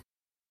healthcare.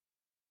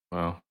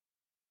 Wow.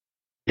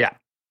 Yeah.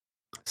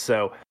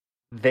 So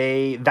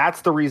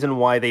that's the reason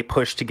why they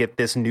pushed to get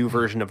this new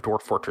version of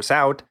Dwarf Fortress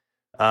out,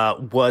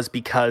 was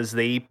because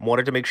they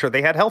wanted to make sure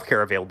they had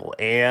healthcare available.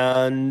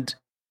 And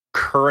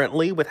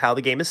currently, with how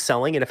the game is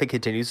selling, and if it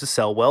continues to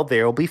sell well,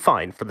 they'll be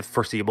fine for the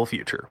foreseeable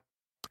future.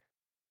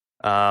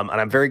 And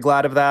I'm very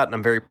glad of that, and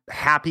I'm very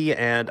happy,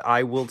 and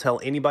I will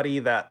tell anybody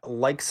that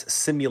likes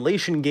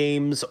simulation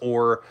games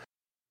or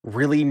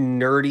really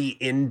nerdy,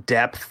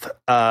 in-depth,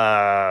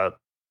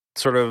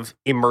 sort of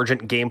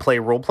emergent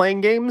gameplay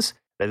role-playing games,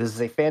 that this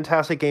is a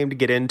fantastic game to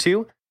get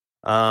into.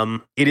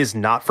 It is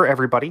not for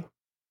everybody.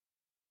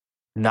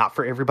 Not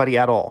for everybody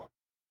at all.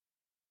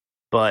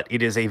 But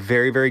it is a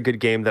very, very good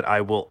game that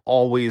I will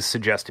always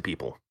suggest to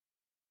people.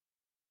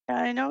 Yeah,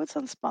 I know it's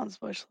on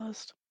Spawn's wish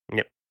list.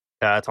 Yep.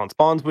 It's on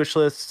Spawn's wish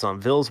list. It's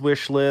on Ville's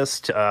wish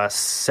list.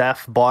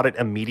 Seth bought it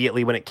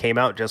immediately when it came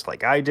out, just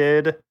like I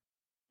did.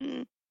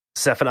 Mm.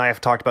 Seth and I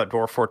have talked about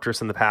Dwarf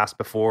Fortress in the past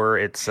before.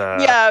 It's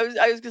yeah,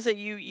 I was gonna say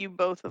you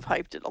both have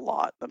hyped it a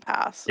lot in the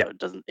past, so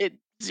Yep. it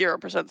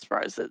 0%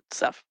 surprised that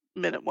Seth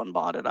minute one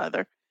bought it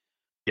either.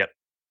 Yep.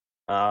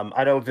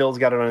 I know Ville's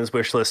got it on his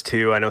wish list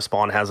too. I know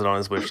Spawn has it on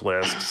his wish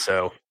list.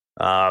 So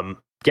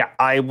yeah,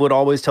 I would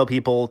always tell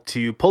people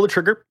to pull the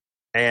trigger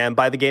and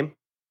buy the game.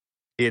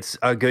 It's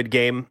a good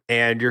game,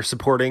 and you're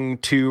supporting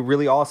two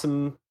really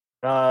awesome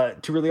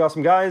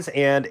guys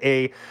and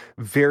a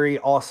very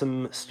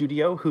awesome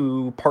studio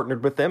who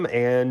partnered with them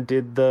and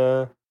did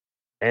the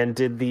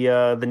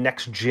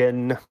next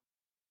gen,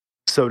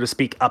 so to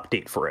speak,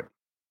 update for it.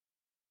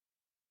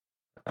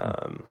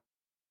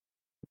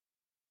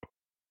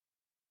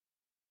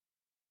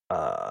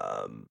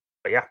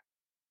 But yeah,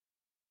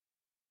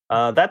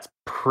 that's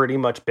pretty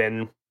much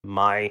been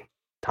my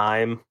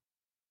time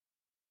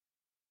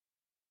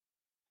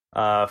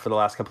for the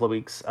last couple of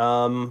weeks.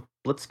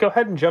 Let's go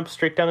ahead and jump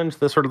straight down into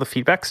the sort of the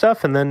feedback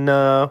stuff, and then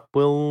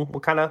we'll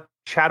kind of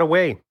chat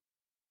away.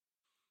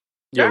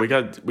 Yeah, we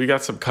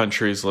got some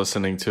countries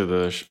listening to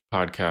the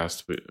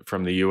podcast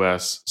from the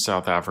U.S.,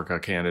 South Africa,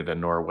 Canada,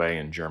 Norway,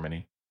 and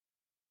Germany.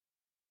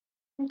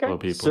 Okay. Hello,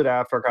 people. South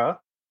Africa,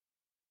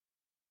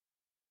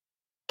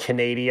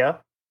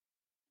 Canada,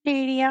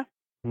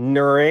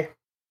 Nuri,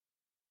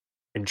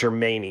 and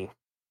Germany.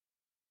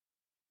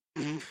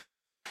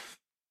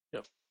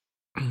 Yep.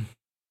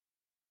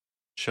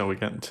 Shall we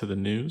get into the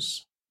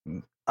news?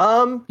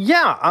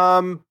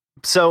 Yeah.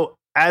 So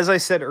as I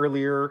said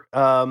earlier,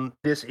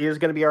 this is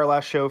going to be our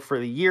last show for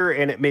the year,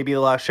 and it may be the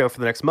last show for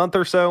the next month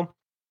or so.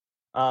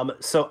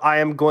 So I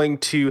am going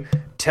to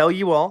tell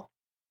you all,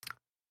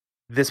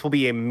 this will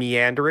be a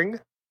meandering,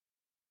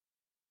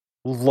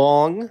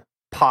 long,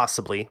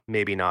 possibly,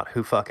 maybe not,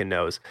 who fucking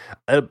knows,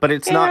 but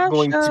it's not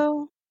going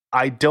to.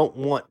 I don't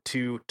want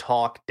to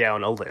talk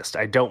down a list.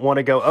 I don't want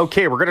to go,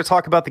 okay, we're going to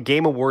talk about the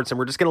Game Awards, and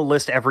we're just going to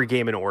list every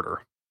game in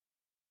order.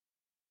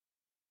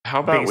 How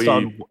about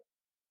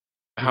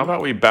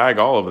we bag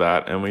all of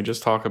that and we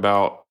just talk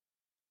about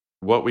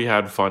what we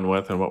had fun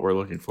with and what we're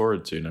looking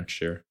forward to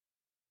next year?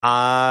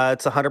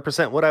 It's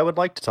 100% what I would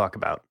like to talk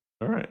about.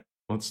 All right,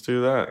 let's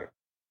do that.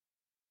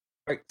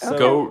 All right,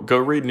 so go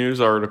read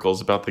news articles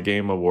about the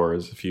Game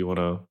Awards if you want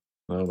to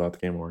know about the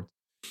Game Awards.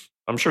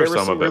 I'm sure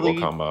some of it will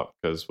come up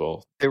because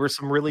there were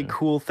some really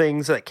cool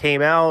things that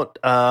came out.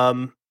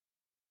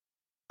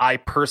 I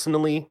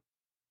personally,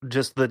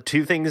 just the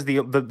two things,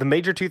 the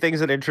major two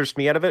things that interest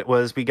me out of it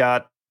was we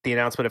got the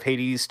announcement of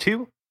Hades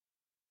 2,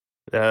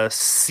 a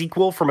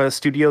sequel from a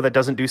studio that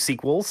doesn't do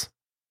sequels.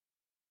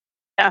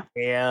 Yeah.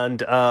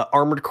 And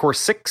Armored Core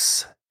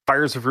 6,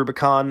 Fires of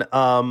Rubicon.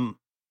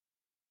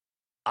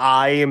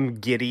 I am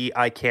giddy.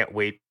 I can't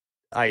wait.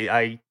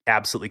 I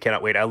absolutely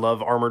cannot wait. I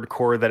love Armored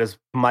Core. That is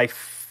my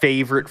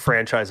favorite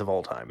franchise of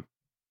all time.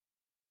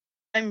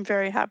 I'm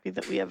very happy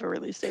that we have a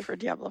release date for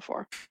Diablo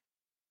 4.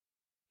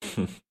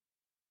 Do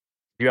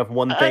you have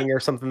one thing or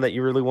something that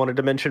you really wanted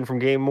to mention from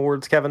Game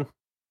Awards, Kevin?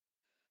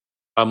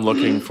 I'm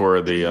looking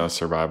for the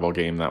survival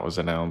game that was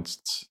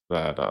announced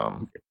that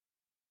I'm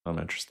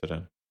interested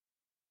in.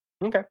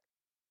 Okay.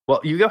 Well,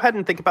 you go ahead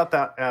and think about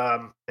that,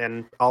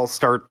 and I'll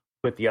start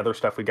with the other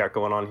stuff we got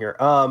going on here.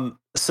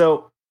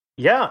 So,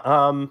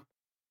 yeah,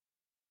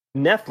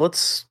 Neff,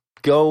 let's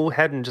go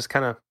ahead and just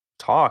kind of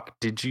talk.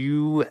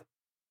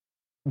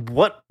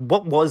 What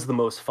was the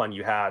most fun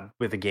you had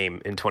with a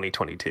game in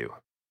 2022?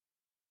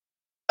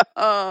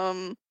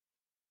 I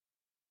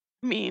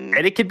mean,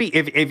 and it could be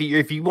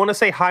if you want to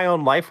say high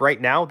on life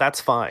right now,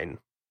 that's fine.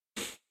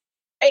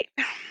 I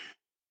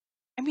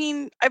I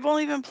mean, I've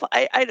only been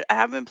I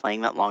haven't been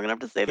playing that long enough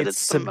to say that It's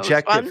it's the most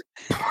fun.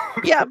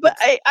 subjective. Yeah, but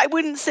I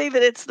wouldn't say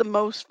that it's the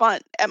most fun.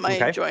 Am I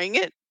Okay. enjoying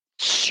it?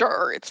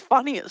 Sure, it's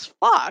funny as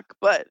fuck,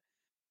 but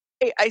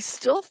I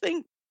still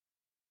think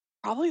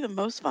probably the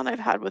most fun I've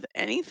had with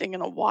anything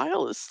in a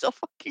while is still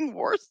fucking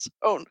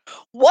Warzone.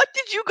 What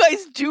did you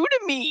guys do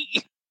to me?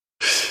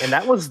 And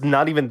that was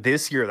not even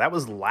this year. That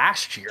was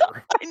last year.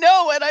 I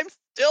know, and I'm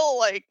still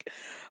like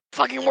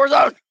fucking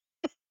Warzone.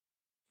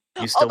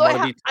 You still Although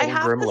want to be I total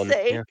have to gremlin.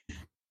 say,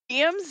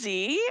 Yeah.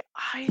 DMZ,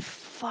 I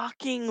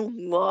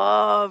fucking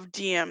love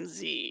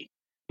DMZ.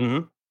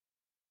 Mhm.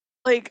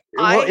 Like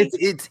Well,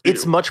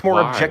 it's much more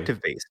Why?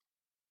 objective based.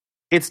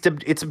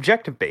 It's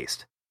objective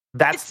based.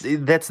 That's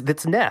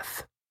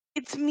Neth.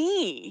 it's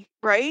me,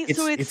 right?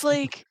 So It's- it's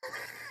like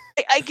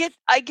I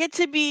get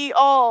to be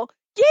all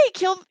yay,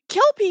 kill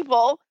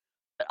people,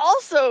 but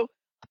also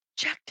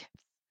objective.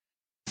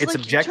 It's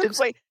like objectives.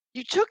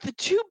 you took the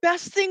two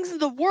best things in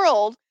the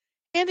world,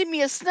 handed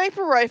me a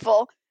sniper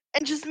rifle,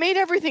 and just made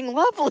everything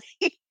lovely.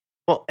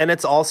 Well, and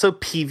it's also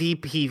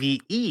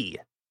PvPvE.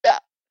 Yeah.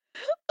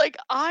 Like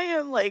I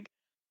am like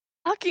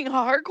fucking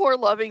hardcore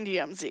loving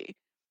DMZ.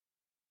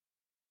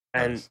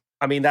 And Nice.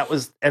 I mean that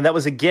was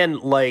again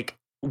like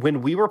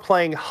when we were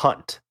playing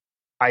Hunt.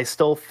 I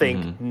still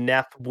think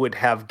Neth would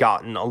have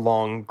gotten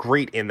along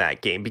great in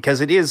that game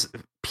because it is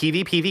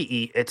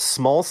PvPvE. It's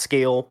small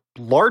scale,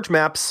 large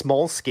maps,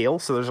 small scale.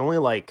 So there's only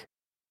like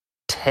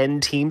 10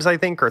 teams, I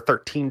think, or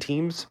 13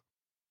 teams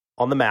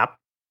on the map,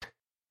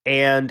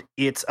 and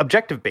it's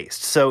objective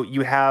based. So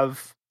you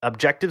have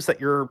objectives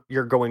that you're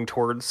going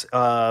towards,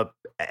 or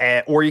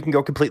you can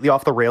go completely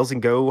off the rails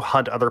and go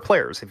hunt other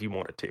players if you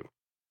wanted to.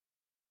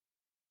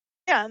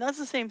 Yeah, and that's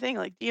the same thing.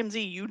 Like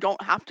DMZ, you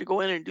don't have to go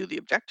in and do the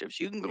objectives.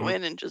 You can go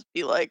in and just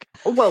be like,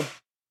 well,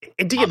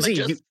 in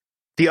DMZ, just...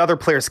 the other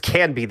players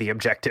can be the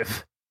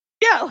objective.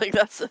 Yeah, like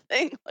that's the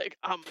thing. Like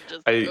I'm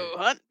just go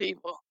hunt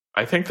people.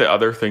 I think the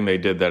other thing they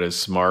did that is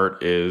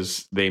smart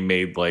is they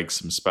made like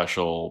some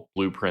special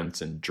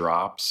blueprints and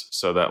drops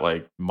so that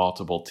like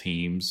multiple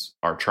teams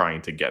are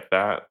trying to get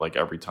that like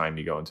every time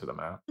you go into the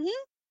map. Mm-hmm.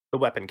 The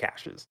weapon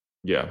caches.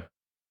 Yeah.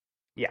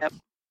 Yep.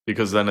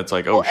 Because then it's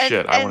like, oh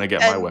shit, I want to get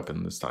my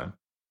weapon this time.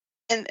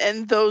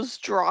 And those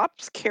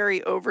drops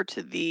carry over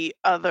to the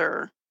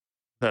other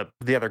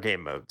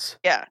game modes.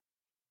 Yeah.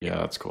 Yeah,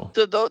 that's cool.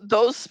 So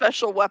those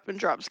special weapon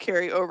drops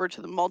carry over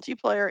to the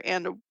multiplayer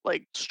and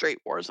like straight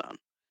Warzone.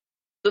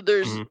 So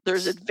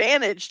there's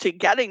advantage to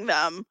getting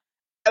them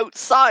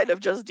outside of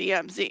just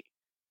DMZ.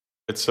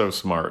 It's so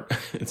smart.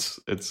 It's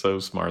so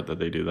smart that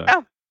they do that.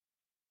 Yeah.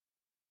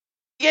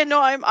 Yeah,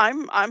 no,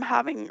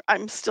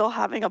 I'm still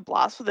having a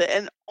blast with it.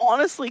 And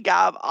honestly,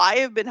 Gab, I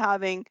have been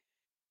having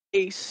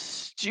a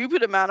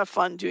stupid amount of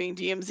fun doing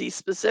DMZ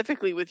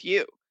specifically with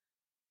you.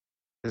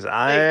 Because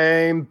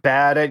I'm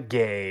bad at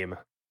game.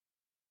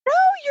 No,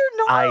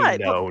 you're not. I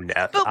know,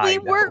 Neth. But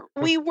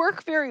we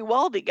work very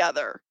well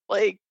together.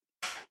 Like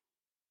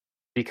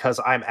because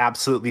I'm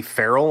absolutely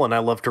feral and I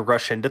love to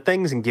rush into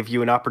things and give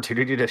you an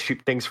opportunity to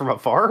shoot things from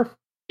afar.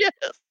 Yes.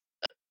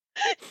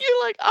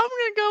 You're like, I'm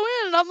gonna go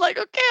in, and I'm like,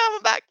 okay,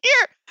 I'm back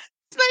here,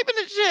 sniping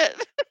and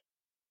shit.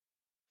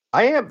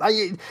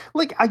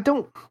 I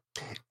don't,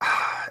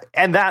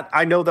 and that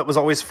I know that was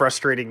always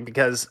frustrating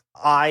because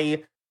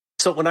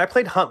so when I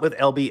played Hunt with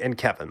LB and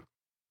Kevin,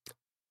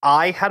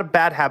 I had a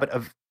bad habit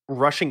of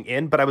rushing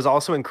in, but I was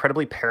also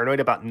incredibly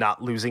paranoid about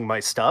not losing my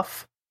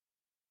stuff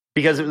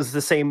because it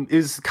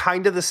was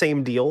kind of the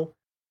same deal.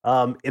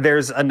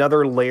 There's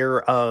another layer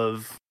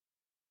of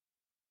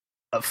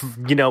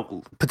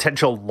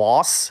potential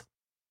loss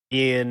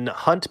in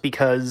Hunt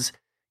because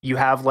you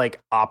have like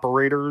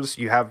operators,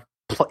 you have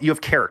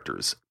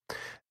characters,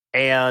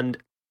 and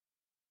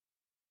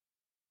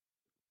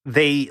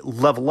they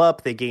level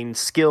up, they gain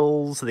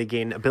skills, they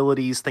gain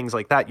abilities, things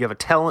like that. You have a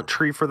talent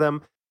tree for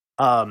them.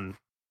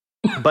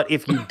 But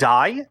if you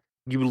die,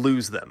 you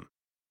lose them.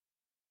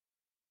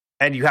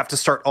 And you have to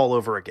start all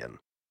over again.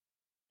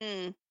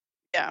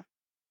 Yeah.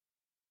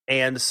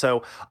 And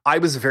so I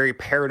was very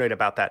paranoid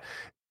about that.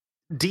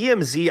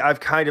 DMZ, I've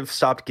kind of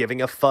stopped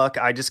giving a fuck.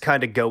 I just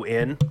kind of go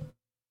in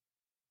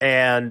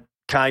and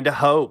kind of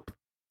hope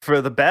for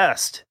the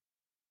best.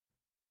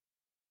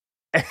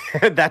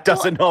 And that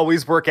doesn't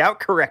always work out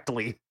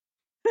correctly.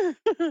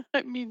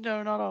 I mean,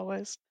 no, not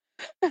always.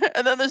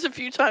 And then there's a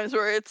few times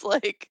where it's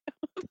like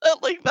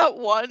that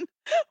one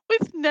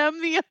with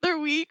Nem the other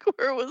week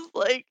where it was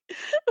like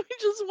we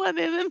just went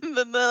in and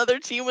then the other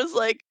team was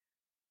like,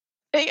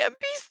 hey,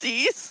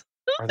 NPCs.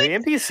 Are they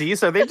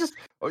NPCs? Are they just?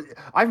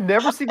 I've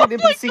never seen an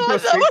NPC go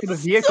straight to the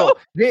vehicle.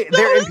 They're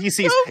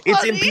NPCs. So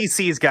it's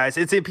NPCs, guys.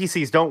 It's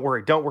NPCs. Don't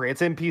worry.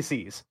 It's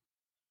NPCs.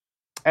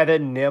 And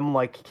then Nim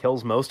like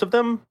kills most of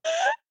them.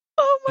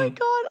 Oh my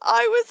god!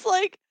 I was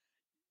like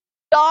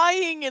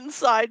dying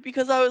inside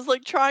because I was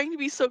like trying to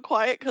be so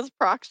quiet because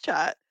prox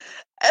chat,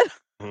 and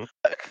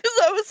because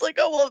I was like,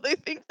 oh well,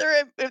 if they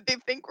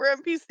think we're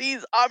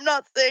NPCs, I'm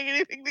not saying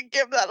anything to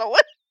give that away.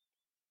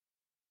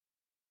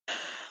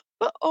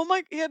 But oh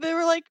my, yeah,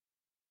 they're like,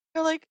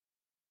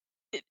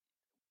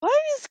 what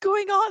is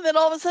going on? Then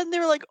all of a sudden they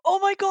were like, oh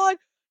my god,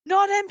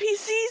 not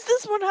NPCs.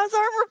 This one has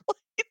armor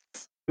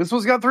plates. This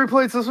one's got 3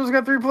 plates. This one's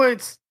got 3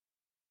 plates.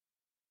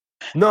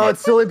 No,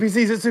 it's still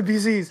NPCs. It's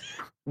NPCs.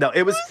 No,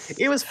 it was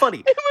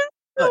funny. It was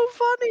so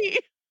funny.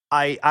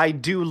 I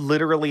do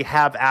literally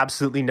have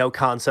absolutely no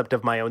concept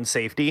of my own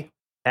safety,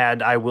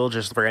 and I will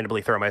just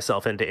randomly throw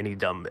myself into any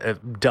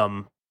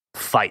dumb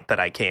fight that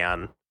I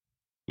can.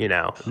 You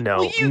know,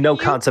 no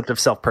concept of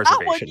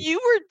self-preservation. You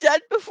were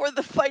dead before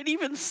the fight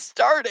even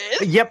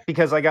started. Yep,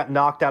 because I got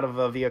knocked out of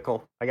a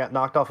vehicle. I got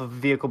knocked off of a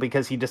vehicle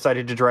because he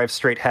decided to drive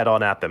straight head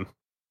on at them.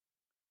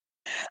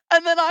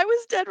 And then I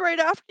was dead right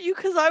after you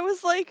because I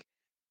was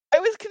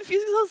confused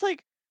because I was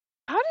like,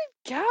 how did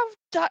Gav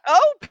die?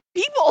 Oh,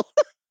 people!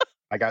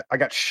 I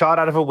got shot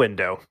out of a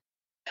window.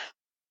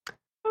 I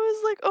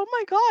was like, oh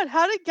my god,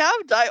 how did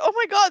Gav die? Oh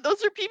my god,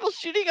 those are people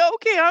shooting.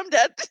 Okay, I'm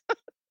dead.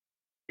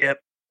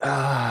 Yep.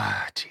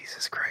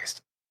 Jesus Christ.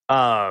 It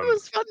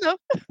was fun though.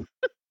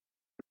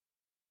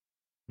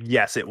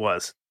 Yes, it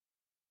was.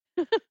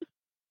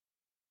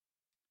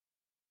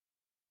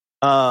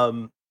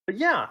 But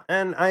yeah,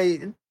 and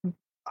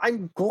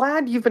I'm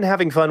glad you've been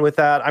having fun with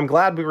that. I'm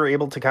glad we were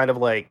able to kind of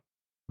like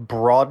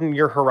broaden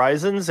your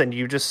horizons and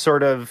you just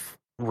sort of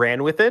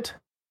ran with it.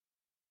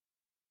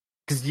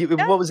 Because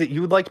what was it?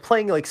 You liked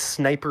playing like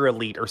Sniper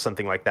Elite or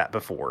something like that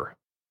before.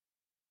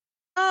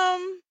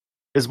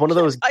 Is one of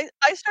those? I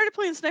started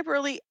playing Sniper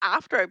Elite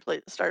after I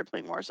started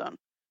playing Warzone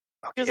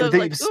because I was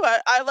like, ooh,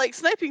 I like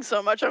sniping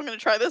so much. I'm going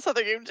to try this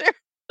other game too.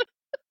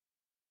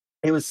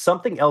 It was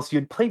something else.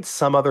 You'd played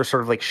some other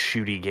sort of like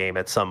shooty game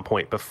at some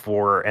point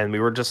before, and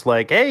we were just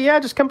like, hey, yeah,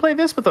 just come play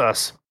this with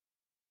us.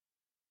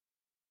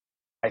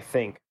 I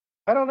think.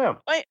 I don't know.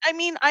 I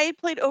mean, I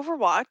played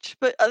Overwatch,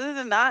 but other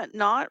than that,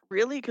 not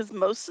really, because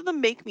most of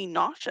them make me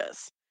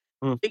nauseous.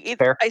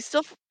 Fair. I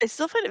still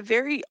find it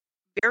very,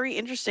 very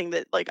interesting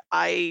that like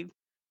I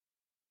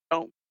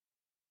don't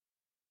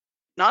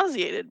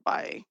nauseated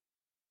by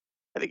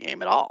the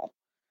game at all.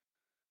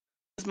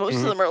 Because most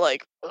of them are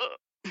like, ugh.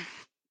 I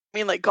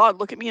mean, like, God,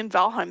 look at me in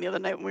Valheim the other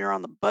night when we were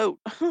on the boat.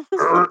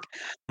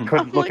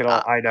 Couldn't look at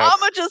all. I know.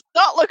 I'ma just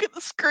not look at the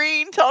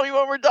screen. Tell me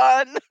when we're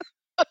done.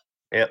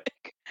 Yep.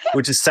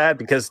 Which is sad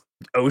because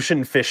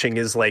ocean fishing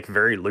is like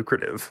very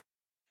lucrative.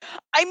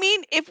 I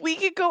mean, if we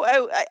could go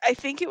out, I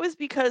think it was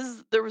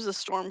because there was a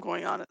storm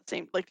going on at the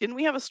same. Like, didn't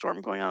we have a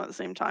storm going on at the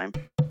same time?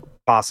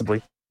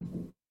 Possibly.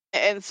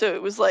 And so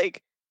it was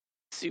like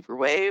super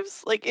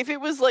waves. Like, if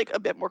it was like a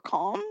bit more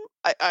calm,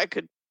 I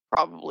could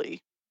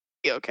probably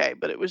be okay.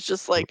 But it was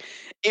just like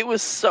it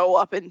was so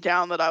up and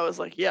down that I was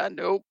like, yeah,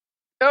 nope.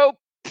 I'm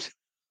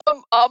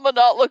gonna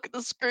not look at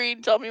the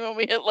screen. Tell me when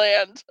we hit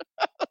land.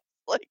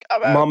 Like,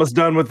 I'm out. Mama's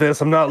done with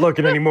this. I'm not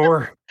looking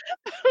anymore.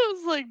 I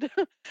was like,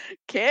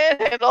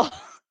 can't handle.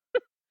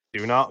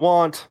 Do not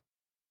want.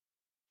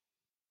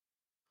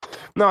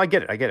 No, I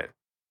get it.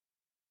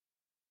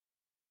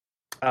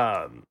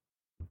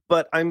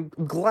 But I'm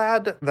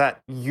glad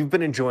that you've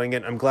been enjoying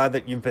it. I'm glad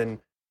that you've been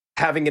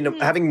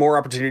having more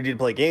opportunity to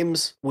play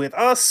games with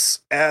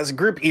us as a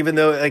group, even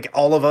though like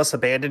all of us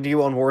abandoned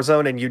you on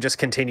Warzone and you just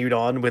continued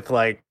on with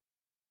like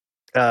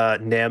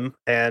Nem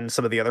and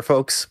some of the other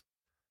folks.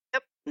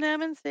 Yep,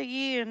 Nem and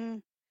Siggy,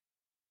 and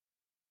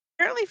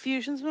apparently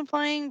Fusion's been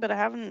playing, but I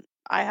haven't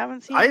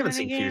seen. I haven't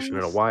seen Fusion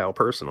in a while,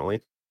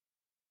 personally.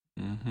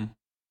 Mm-hmm.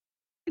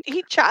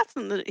 He chats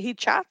in the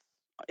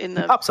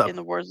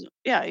Warzone.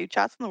 Yeah, he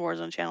chats in the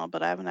Warzone channel,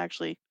 but I haven't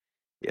actually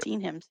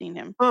seen him.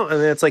 Oh,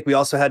 and it's like we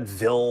also had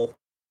Vil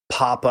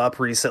pop up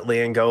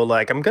recently and go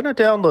like, I'm gonna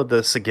download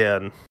this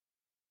again,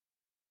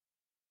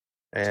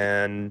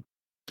 and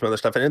some other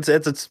stuff. And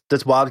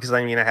it's wild because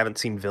I mean I haven't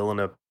seen Vil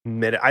in a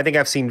minute. I think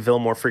I've seen Vil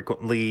more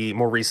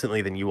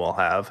recently than you all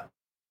have.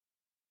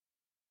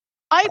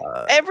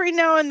 Every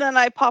now and then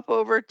I pop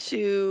over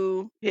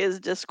to his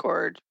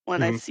Discord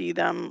when I see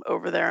them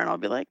over there, and I'll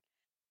be like,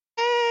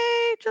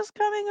 "Hey, just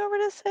coming over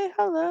to say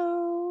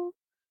hello,"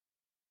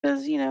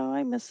 because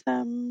I miss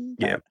them.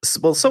 Yeah,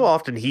 well, so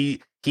often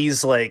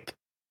he's like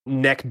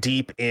neck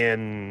deep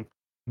in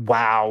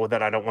WoW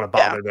that I don't want to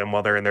bother them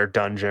while they're in their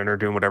dungeon or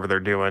doing whatever they're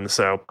doing.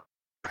 So,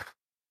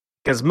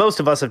 because most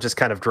of us have just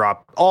kind of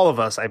dropped, all of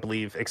us, I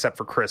believe, except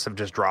for Chris, have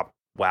just dropped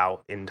WoW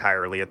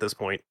entirely at this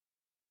point.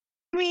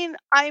 I mean,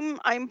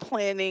 I'm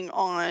planning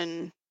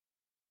on.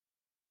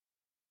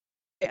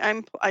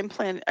 I'm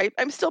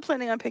still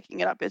planning on picking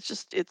it up. It's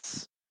just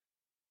it's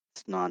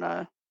not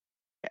a.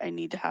 I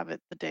need to have it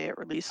the day it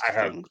released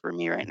thing for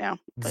me right now.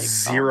 Like,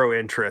 zero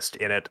interest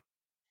in it.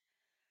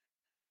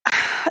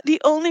 The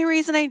only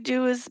reason I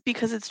do is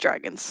because it's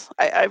dragons.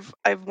 I've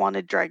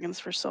wanted dragons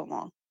for so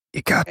long.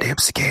 You goddamn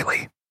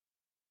scaly.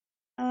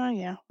 Oh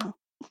yeah. Well,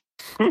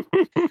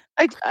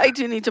 I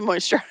do need to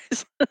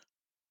moisturize.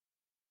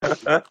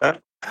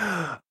 But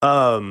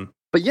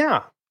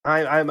yeah,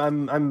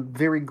 I'm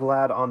very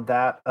glad on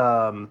that.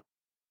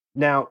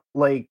 Now,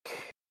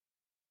 like,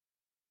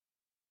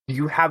 do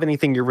you have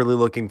anything you're really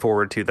looking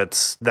forward to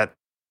that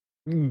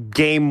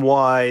game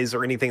wise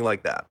or anything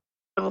like that?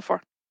 Halo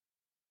 4.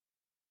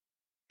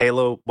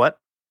 Halo what?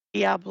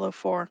 Diablo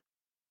 4.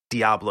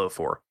 Diablo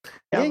 4.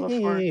 Diablo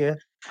 4. Yeah.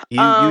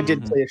 You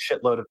did play a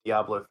shitload of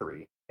Diablo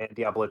 3 and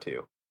Diablo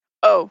 2.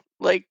 Oh,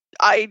 like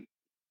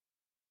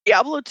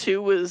Diablo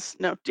 2 was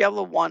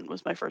Diablo 1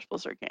 was my first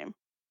Blizzard game.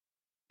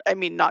 I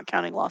mean, not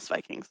counting Lost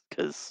Vikings,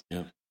 because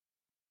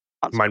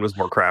mine was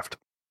Warcraft.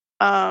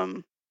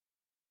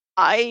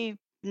 I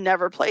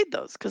never played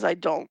those because I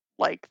don't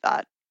like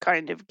that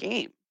kind of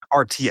game.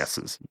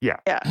 RTSs, yeah,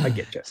 I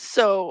get you.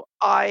 So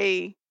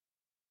I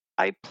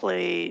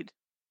played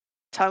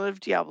a ton of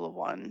Diablo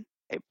 1.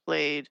 I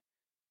played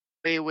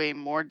way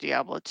more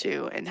Diablo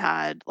 2 and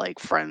had like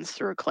friends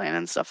through a clan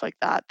and stuff like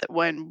that. That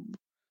when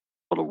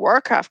World of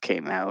Warcraft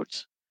came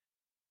out,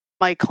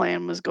 my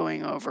clan was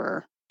going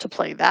over to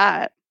play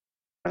that,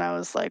 and I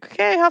was like,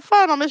 "Okay, have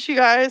fun. I'll miss you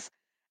guys."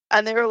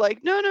 And they were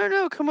like,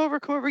 "No, come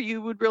over.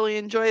 You would really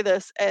enjoy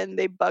this." And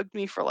they bugged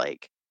me for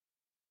like,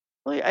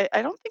 really,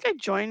 I don't think I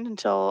joined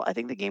until I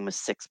think the game was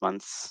 6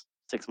 months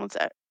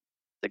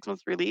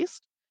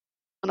released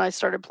when I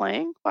started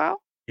playing WoW.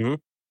 Mhm.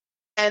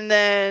 And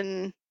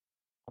then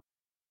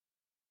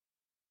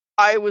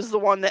I was the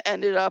one that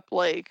ended up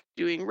like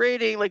doing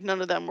raiding. Like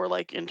none of them were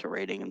like into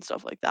raiding and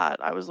stuff like that.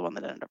 I was the one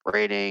that ended up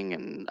raiding,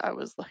 and I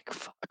was like,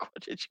 "Fuck,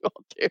 what did you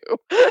all do?"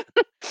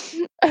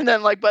 And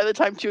then like by the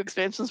time 2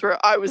 expansions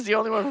were, I was the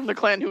only one from the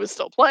clan who was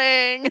still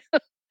playing.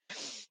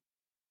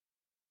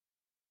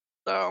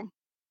 So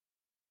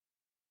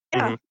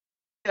yeah,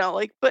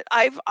 like, but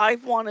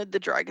I've wanted the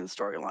dragon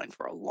storyline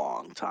for a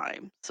long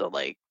time. So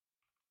like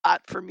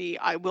that for me,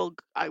 I will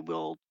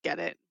get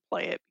it,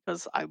 play it,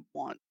 because I've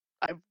wanted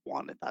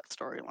that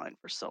storyline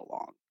for so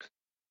long.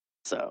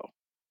 So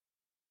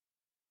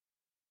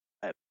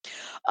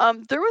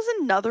there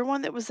was another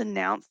one that was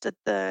announced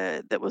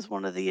that was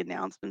one of the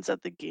announcements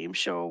at the Game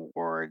Show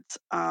Awards.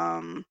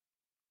 One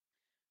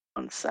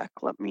sec,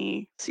 let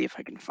me see if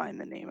I can find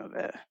the name of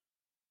it.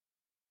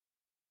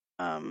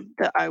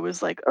 That I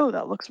was like, oh,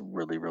 that looks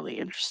really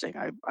interesting.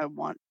 I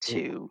want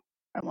to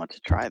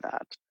try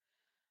that.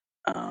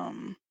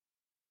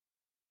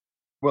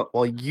 Well,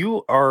 while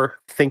you are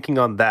thinking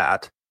on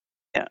that,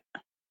 Yeah.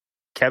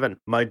 Kevin,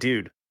 my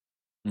dude.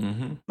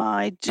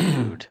 My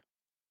dude.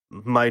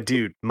 My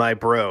dude, my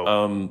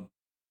bro.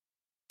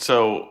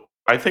 So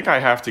I think I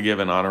have to give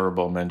an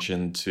honorable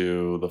mention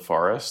to The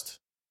Forest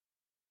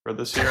for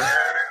this year.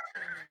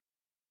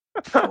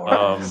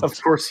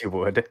 Of course you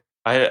would.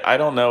 I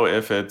don't know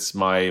if it's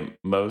my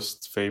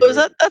most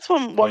favorite. That's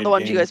one of the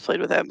ones game. you guys played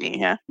without me,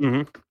 yeah?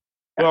 Mm-hmm.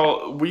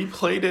 Well, we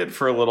played it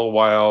for a little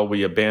while,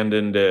 we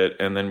abandoned it,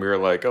 and then we were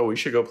like, oh, we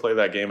should go play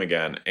that game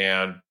again.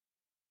 And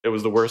it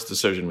was the worst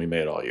decision we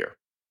made all year.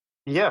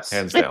 Yes.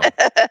 Hands down.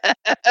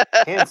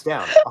 Hands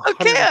down.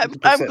 Okay,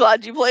 I'm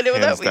glad you played it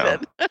without me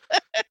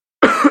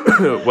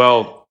then.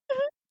 Well,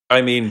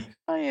 I mean,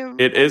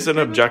 it is an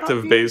okay with not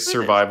objective-based being finished.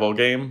 survival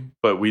game,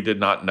 but we did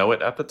not know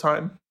it at the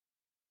time.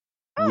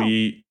 Oh.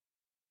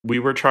 We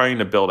were trying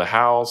to build a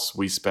house.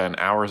 We spent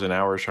hours and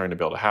hours trying to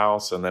build a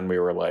house, and then we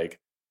were like,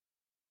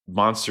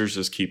 monsters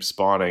just keep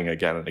spawning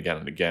again and again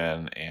and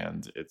again,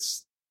 and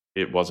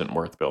it wasn't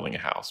worth building a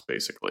house,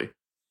 basically.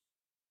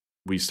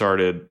 We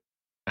started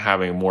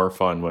having more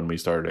fun when we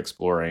started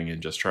exploring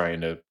and just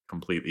trying to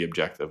complete the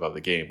objective of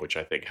the game, which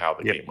I think how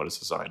the game was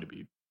designed to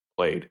be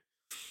played.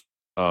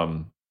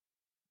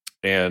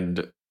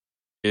 And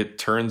it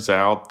turns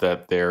out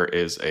that there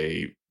is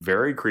a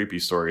very creepy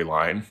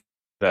storyline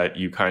that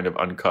you kind of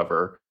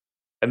uncover.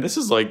 And this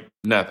is like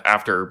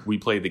after we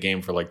played the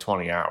game for like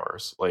 20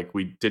 hours. Like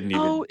we didn't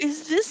even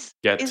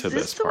get to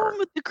this the part. one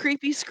with the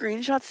creepy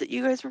screenshots that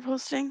you guys were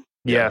posting?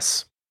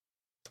 Yes.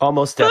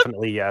 Almost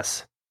definitely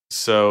yes.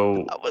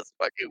 So that was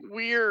fucking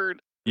weird.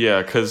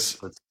 Yeah, let's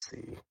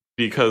see.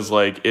 Because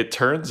like it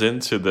turns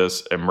into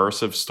this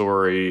immersive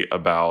story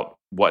about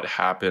what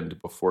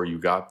happened before you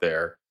got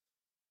there.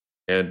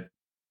 And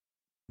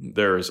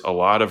there's a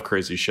lot of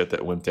crazy shit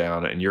that went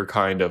down, and you're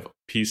kind of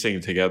piecing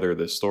together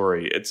this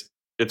story.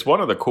 It's one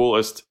of the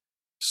coolest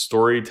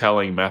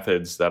storytelling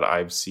methods that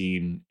I've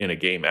seen in a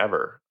game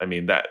ever. I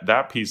mean,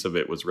 that piece of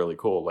it was really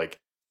cool. Like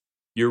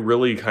you're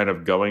really kind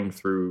of going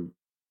through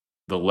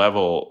the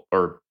level,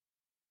 or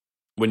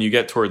when you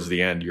get towards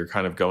the end, you're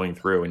kind of going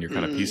through and you're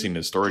kind of piecing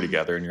the story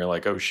together, and you're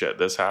like, oh shit,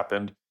 this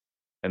happened.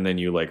 And then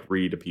you like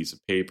read a piece of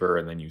paper,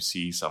 and then you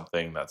see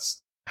something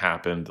that's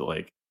happened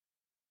like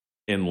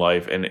in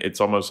life, and it's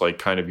almost like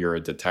kind of you're a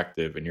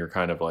detective, and you're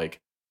kind of like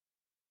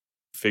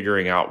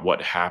figuring out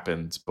what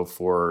happened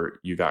before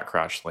you got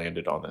crash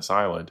landed on this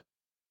island.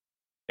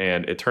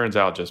 And it turns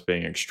out just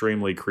being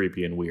extremely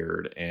creepy and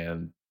weird,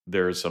 and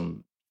there's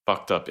some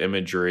fucked up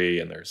imagery,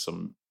 and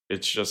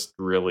it's just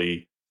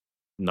really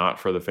not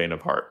for the faint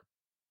of heart.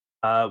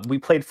 We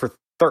played for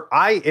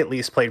I at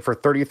least played for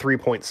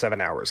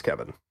 33.7 hours,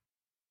 Kevin.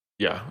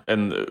 Yeah,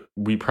 and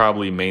we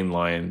probably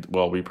mainlined,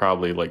 we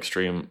probably like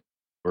stream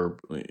or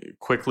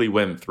quickly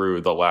went through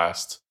the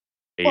last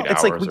 8 hours.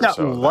 It's like we got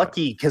so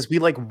lucky because we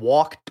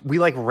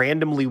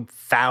randomly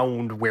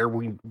found where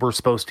we were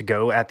supposed to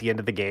go at the end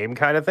of the game,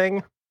 kind of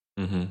thing.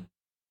 Mm-hmm.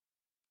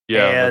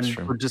 Yeah, and that's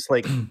true. We're just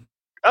like,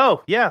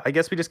 oh yeah, I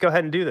guess we just go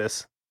ahead and do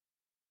this.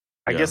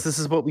 I guess this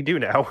is what we do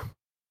now.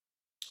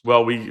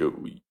 Well,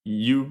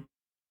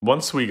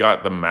 once we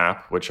got the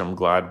map, which I'm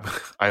glad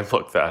I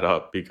looked that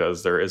up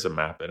because there is a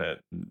map in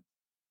it.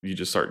 You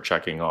just start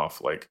checking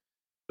off like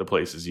the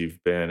places you've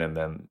been, and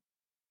then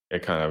you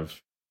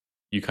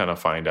kind of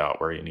find out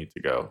where you need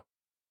to go,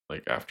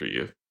 like after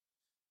you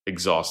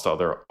exhaust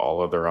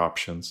all other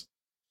options.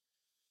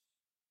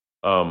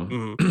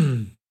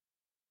 But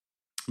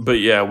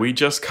yeah, we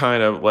just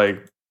kind of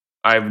like,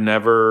 I've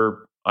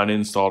never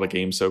uninstalled a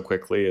game so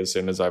quickly as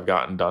soon as I've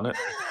done it.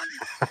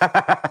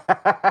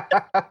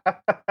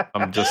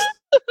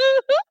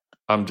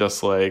 I'm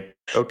just like,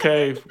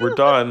 okay, we're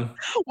done.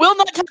 Will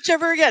not touch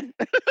ever again.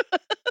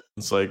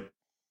 It's like,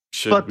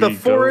 should but we the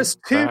Forest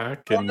go 2,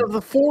 back Son of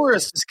the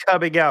Forest is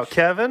coming out,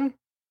 Kevin.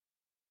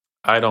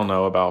 I don't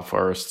know about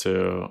Forest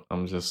 2.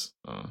 I'm just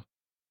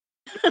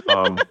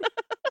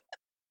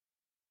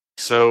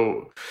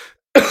so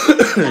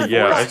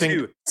yeah, I think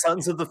 2,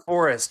 Sons of the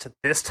Forest.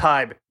 This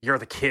time you're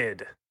the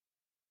kid.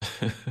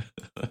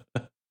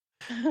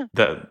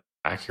 that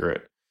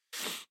accurate.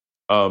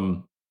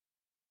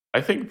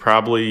 I think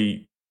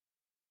probably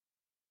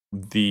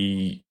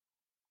the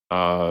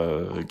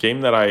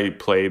game that I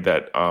played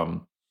that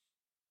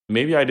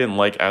maybe I didn't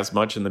like as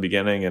much in the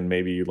beginning and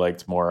maybe you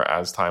liked more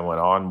as time went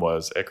on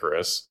was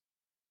Icarus,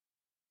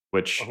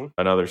 which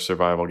another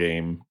survival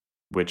game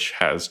which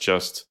has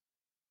just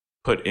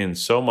put in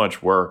so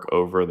much work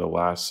over the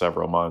last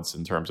several months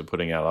in terms of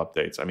putting out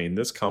updates. I mean,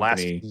 this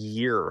company... Last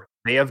year.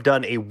 They have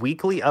done a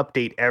weekly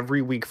update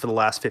every week for the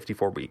last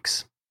 54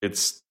 weeks.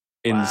 It's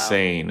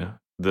insane.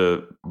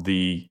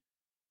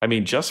 I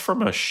mean, just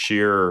from a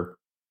sheer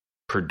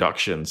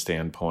production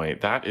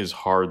standpoint, that is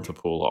hard to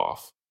pull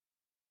off.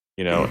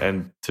 You know,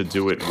 and to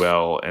do it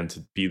well and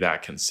to be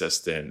that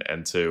consistent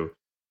and to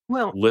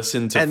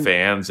listen to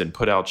fans and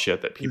put out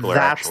shit that people are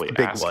actually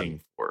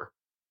asking for.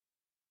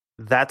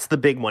 That's the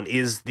big one,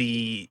 is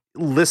the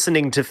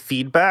listening to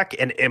feedback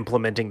and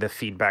implementing the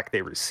feedback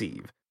they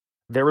receive.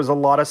 There was a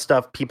lot of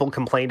stuff people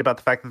complained about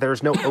the fact that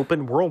there's no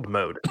open world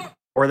mode,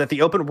 or that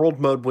the open world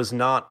mode was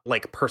not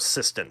like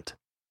persistent.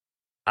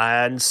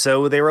 And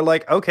so they were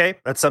like, okay,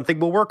 that's something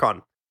we'll work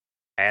on.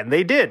 And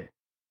they did.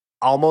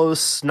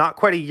 Almost not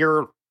quite a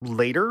year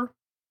later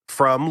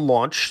from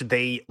launch,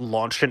 they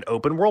launched an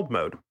open world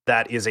mode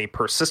that is a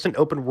persistent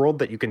open world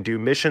that you can do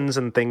missions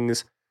and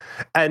things.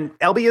 And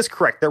LB is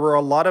correct. There were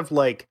a lot of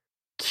like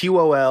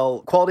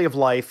QOL, quality of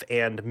life,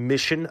 and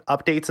mission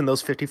updates in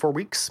those 54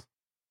 weeks.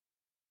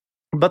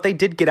 But they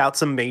did get out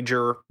some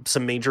major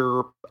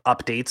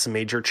updates, some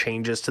major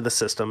changes to the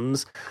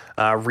systems,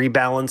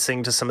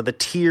 rebalancing to some of the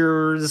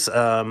tiers,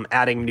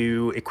 adding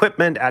new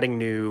equipment, adding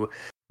new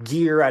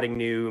gear, adding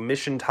new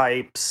mission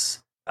types,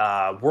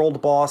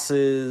 world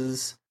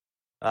bosses,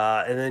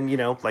 and then, you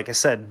know, like I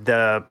said,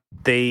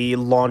 they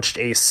launched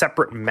a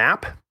separate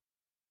map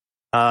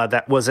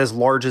that was as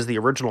large as the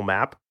original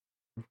map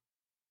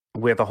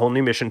with a whole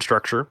new mission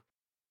structure.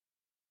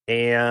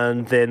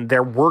 And then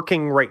they're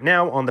working right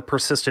now on the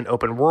persistent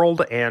open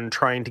world and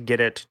trying to get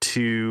it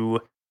to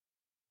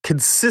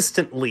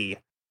consistently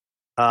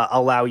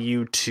allow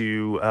you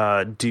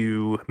to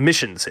do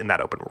missions in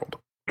that open world.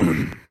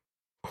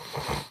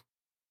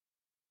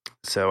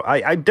 So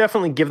I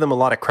definitely give them a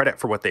lot of credit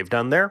for what they've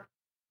done there.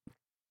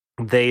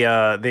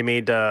 They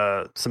made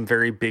some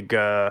very big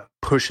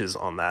pushes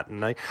on that,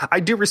 and I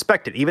do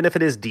respect it, even if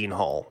it is Dean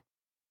Hall.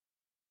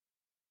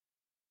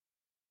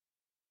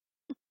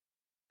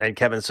 And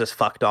Kevin's just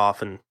fucked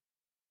off and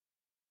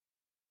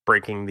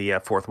breaking the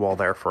fourth wall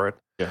there for it.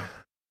 Yeah.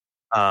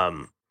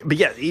 But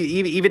yeah,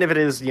 even if it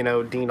is, you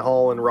know, Dean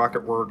Hall and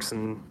Rocket Works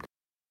and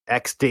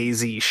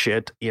X-Daisy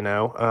shit, you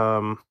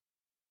know,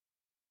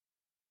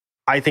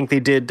 I think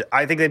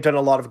they've done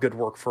a lot of good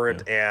work for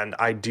it, and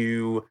I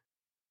do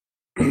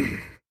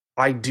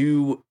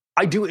enjoy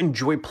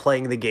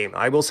playing the game.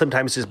 I will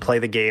sometimes just play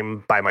the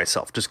game by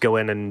myself, just go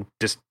in and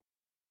just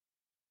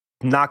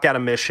knock out a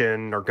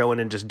mission or go in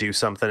and just do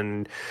something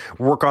and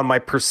work on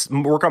my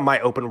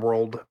open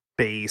world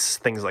base,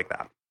 things like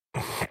that.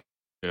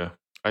 Yeah.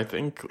 I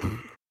think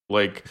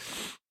like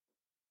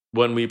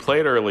when we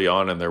played early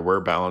on and there were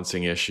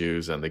balancing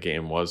issues and the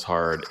game was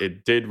hard,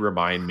 it did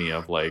remind me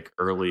of like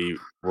early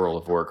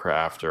World of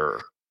Warcraft or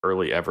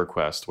early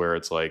EverQuest, where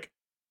it's like,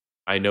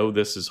 I know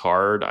this is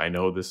hard, I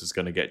know this is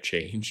going to get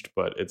changed,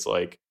 but it's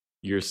like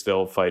you're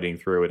still fighting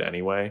through it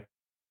anyway.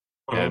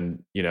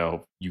 And you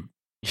know,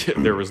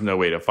 there was no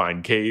way to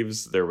find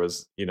caves. There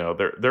was, you know,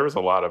 there was a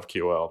lot of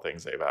QL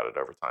things they've added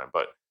over time,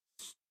 but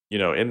you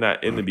know, in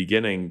the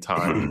beginning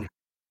time,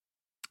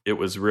 it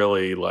was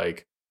really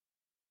like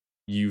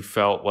you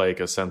felt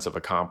like a sense of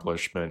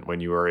accomplishment when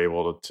you were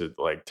able to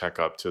like tech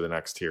up to the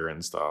next tier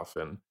and stuff.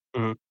 And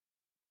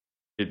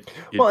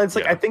it's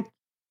like I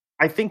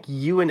think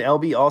you and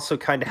LB also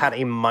kind of had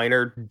a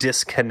minor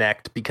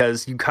disconnect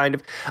because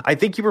I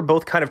think you were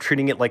both kind of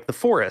treating it like The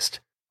Forest,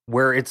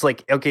 where it's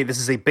like, okay, this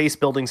is a base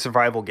building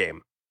survival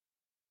game.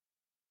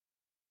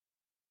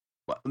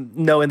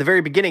 No, in the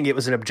very beginning, it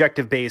was an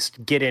objective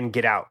based get in,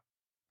 get out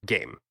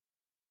game.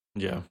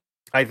 Yeah.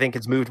 I think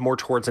it's moved more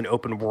towards an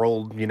open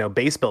world,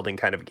 base building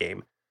kind of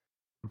game.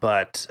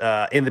 But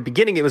in the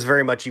beginning, it was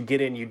very much you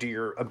get in, you do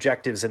your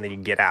objectives, and then you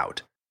get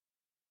out.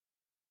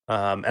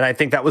 And I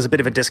think that was a bit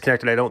of a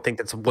disconnect, and I don't think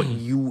that's what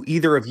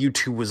either of you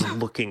two was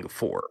looking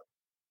for.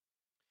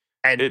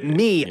 And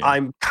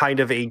I'm kind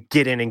of a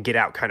get in and get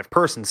out kind of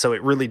person, so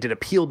it really did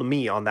appeal to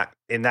me on that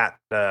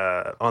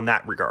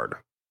regard.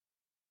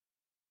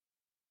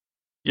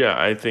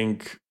 Yeah, I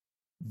think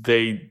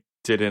they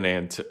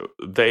didn't.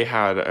 They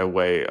had a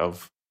way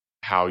of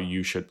how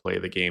you should play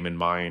the game in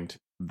mind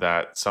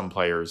that some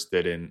players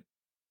didn't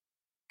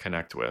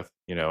connect with,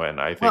 and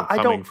I think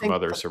coming from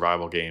other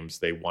survival games,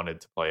 they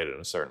wanted to play it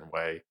in a certain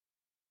way,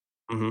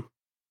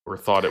 or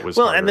thought it was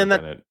harder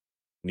than it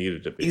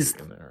needed to be. Is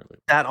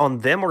that on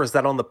them, or is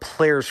that on the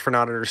players for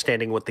not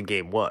understanding what the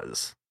game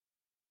was?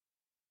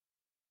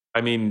 I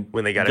mean,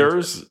 when they got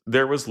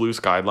there was loose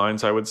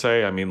guidelines, I would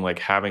say. I mean, like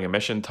having a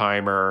mission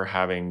timer,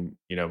 having,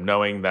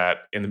 knowing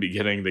that in the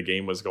beginning the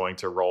game was going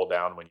to roll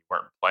down when you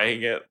weren't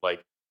playing it.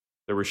 Like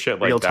there was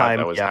shit like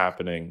that was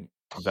happening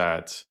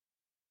that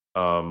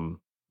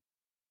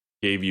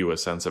gave you a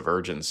sense of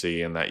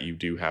urgency and that you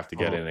do have to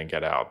get in and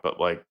get out. But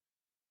like,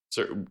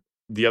 so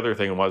the other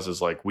thing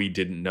is like, we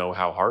didn't know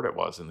how hard it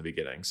was in the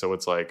beginning. So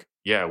it's like,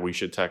 yeah, we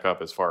should tech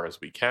up as far as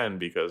we can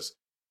because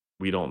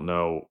we don't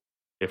know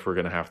if we're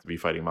going to have to be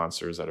fighting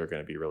monsters that are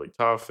going to be really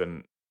tough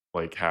and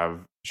like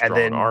have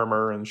strong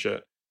armor and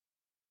shit.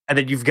 And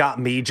then you've got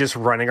me just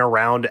running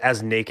around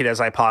as naked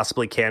as I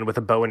possibly can with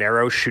a bow and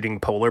arrow shooting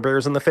polar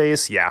bears in the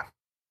face. Yeah.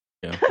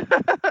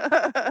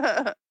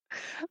 That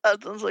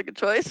sounds like a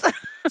choice.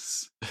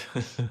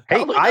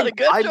 Hey, not a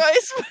good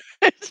choice.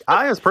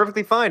 I was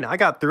perfectly fine. I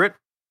got through it.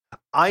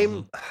 I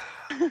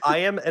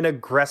am an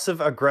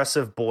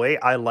aggressive boy.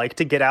 I like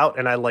to get out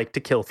and I like to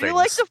kill things. You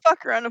like to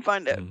fuck around and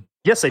find out.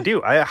 Yes, I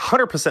do. I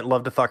 100%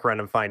 love to fuck around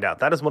and find out.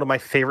 That is one of my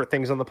favorite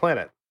things on the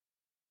planet.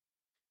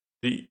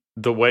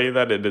 The way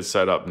that it is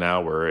set up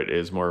now, where it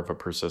is more of a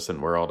persistent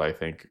world, I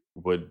think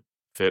would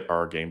fit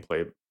our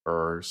gameplay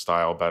or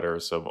style better.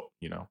 So,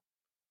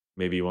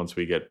 maybe once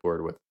we get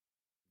bored with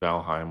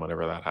Valheim,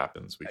 whenever that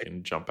happens, we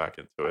can jump back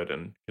into it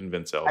and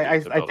convince LB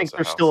to build I think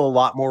there's still a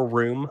lot more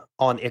room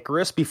on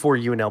Icarus before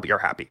you and LB are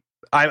happy.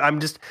 I'm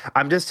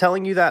just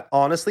telling you that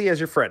honestly as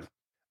your friend.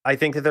 I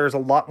think that there's a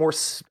lot more.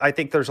 I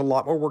think there's a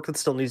lot more work that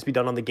still needs to be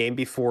done on the game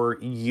before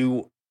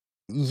you're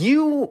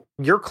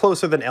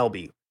closer than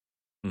LB,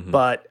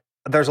 but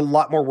there's a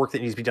lot more work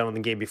that needs to be done on the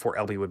game before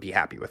LB would be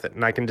happy with it,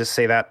 and I can just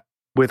say that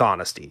with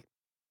honesty.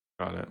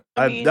 Got it.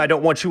 I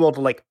don't want you all to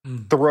like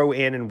throw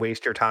in and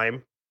waste your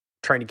time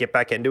trying to get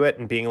back into it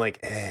and being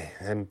like,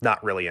 I'm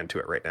not really into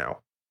it right now.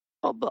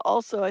 Well, but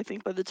also I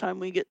think by the time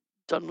we get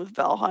done with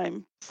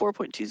Valheim,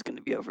 4.2 is going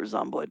to be over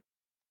Zomboid.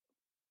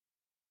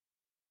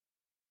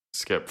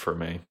 Skip for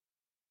me.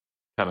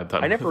 Kind of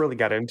done. I never really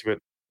got into it.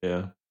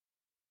 Yeah.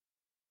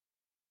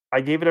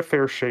 I gave it a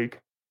fair shake.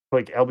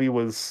 Like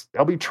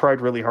LB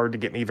tried really hard to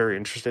get me very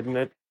interested in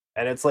it.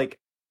 And it's like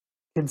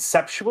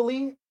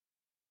conceptually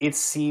it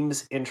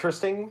seems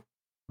interesting,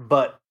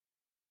 but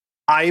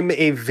I'm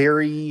a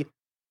very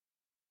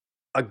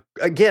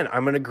again,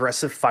 I'm an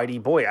aggressive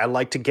fighty boy. I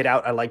like to get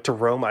out, I like to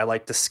roam, I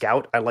like to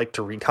scout, I like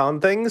to recon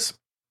things.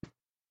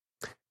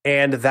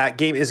 And that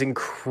game is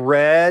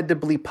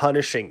incredibly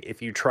punishing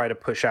if you try to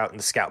push out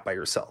and scout by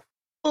yourself.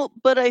 Well,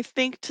 but I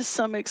think to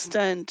some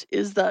extent,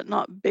 is that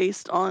not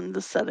based on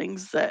the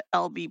settings that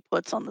LB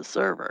puts on the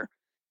server?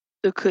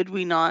 So could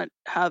we not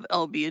have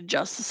LB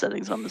adjust the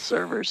settings on the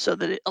server so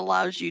that it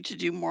allows you to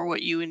do more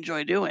what you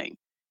enjoy doing?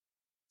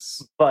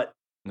 But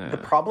the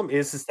problem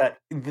is that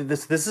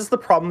this is the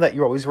problem that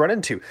you always run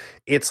into.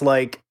 It's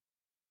like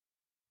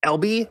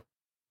LB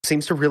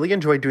seems to really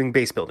enjoy doing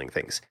base building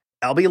things.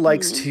 LB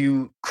likes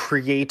to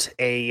create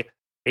a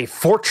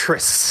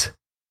fortress.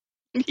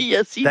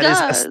 Yes, he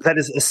does. That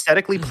is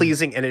aesthetically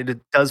pleasing, and it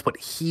does what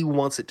he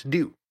wants it to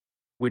do,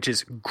 which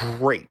is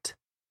great.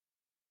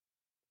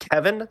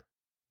 Kevin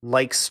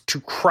likes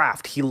to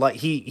craft.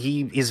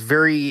 He is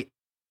very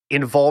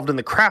involved in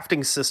the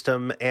crafting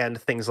system and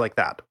things like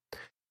that.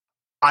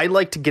 I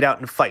like to get out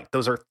and fight.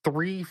 Those are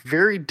three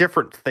very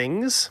different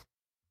things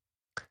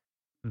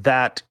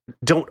that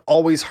don't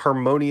always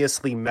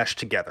harmoniously mesh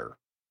together.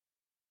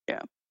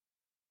 Yeah.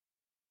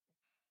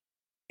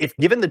 If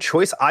given the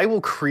choice, I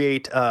will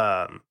create.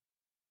 Given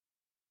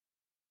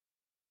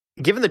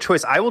the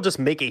choice, I will just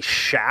make a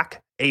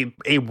shack, a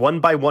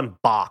 1x1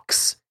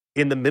 box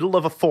in the middle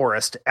of a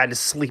forest, and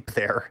sleep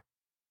there,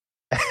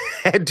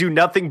 and do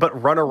nothing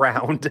but run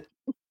around.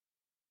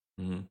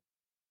 Mm-hmm.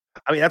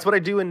 I mean, that's what I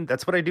do in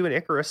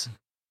Icarus.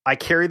 I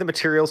carry the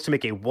materials to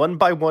make a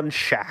 1x1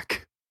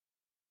 shack,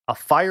 a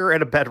fire,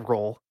 and a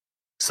bedroll,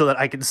 so that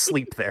I can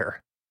sleep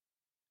there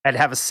and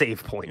have a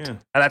save point. Yeah. And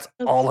that's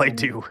all I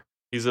do.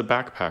 He's a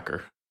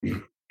backpacker.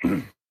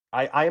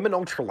 I am an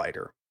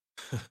ultralighter.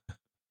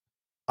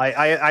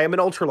 I am an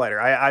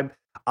ultralighter.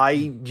 I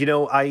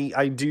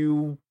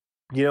do,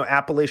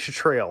 Appalachia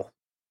Trail,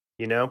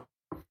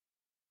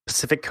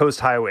 Pacific Coast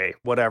Highway,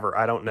 whatever.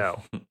 I don't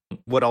know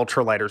what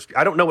ultralighters.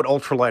 I don't know what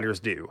ultralighers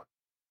do.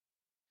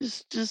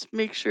 Just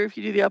make sure if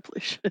you do the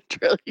appellation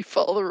trail, you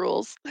follow the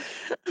rules.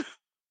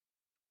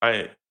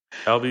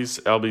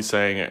 LB's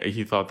saying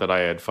he thought that I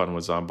had fun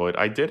with Zomboid.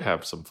 I did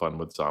have some fun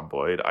with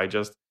Zomboid. I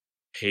just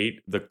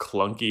hate the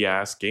clunky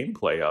ass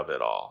gameplay of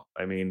it all.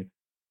 I mean,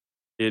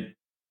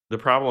 the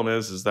problem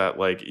is that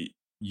like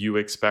you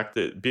expect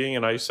it being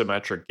an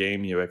isometric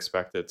game, you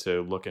expect it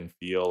to look and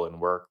feel and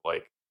work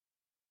like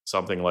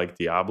something like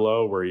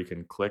Diablo, where you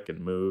can click and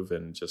move,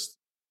 and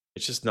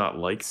it's just not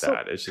like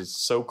that. It's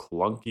just so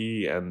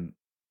clunky, and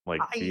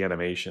like the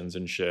animations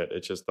and shit,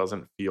 it just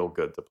doesn't feel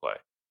good to play.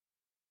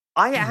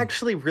 I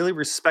actually really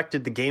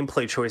respected the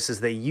gameplay choices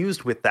they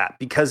used with that,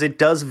 because it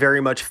does very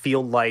much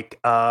feel like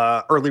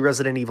early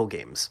Resident Evil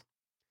games,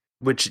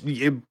 which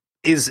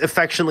is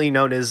affectionately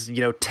known as,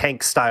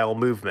 tank style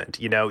movement.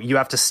 You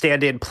have to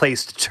stand in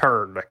place to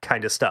turn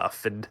kind of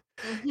stuff, and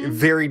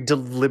very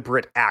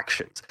deliberate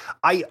actions.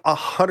 I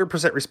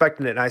 100%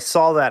 respected it, and I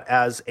saw that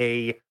as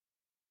a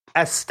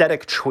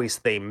aesthetic choice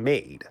they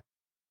made.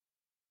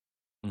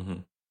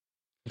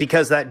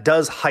 Because that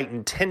does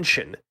heighten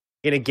tension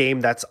in a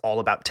game that's all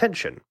about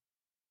tension.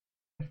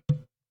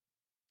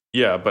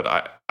 Yeah,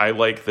 but I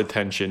like the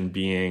tension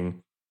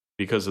being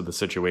because of the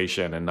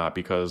situation and not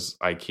because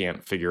I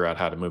can't figure out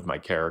how to move my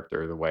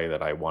character the way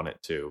that I want it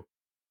to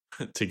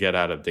get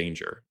out of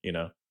danger,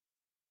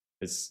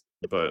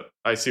 But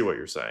I see what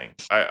you're saying.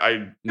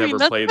 I never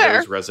played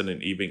those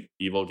Resident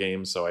Evil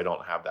games, so I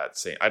don't have that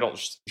same. I don't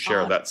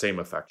share that same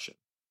affection.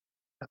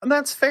 And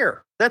that's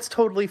fair. That's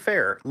totally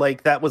fair.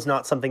 Like, that was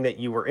not something that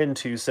you were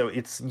into, so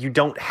you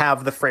don't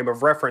have the frame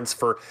of reference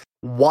for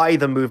why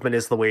the movement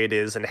is the way it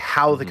is and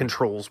how the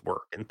controls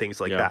work and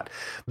things like that.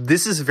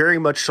 This is very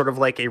much sort of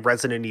like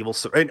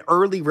an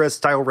early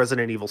style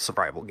Resident Evil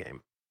survival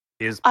game.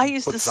 I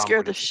used to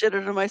scare the shit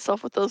out of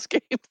myself with those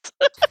games.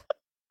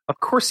 Of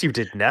course you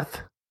did,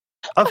 Neth.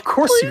 Of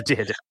course you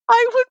did.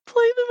 I would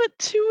play them at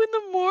 2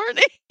 a.m.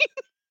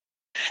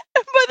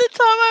 And by the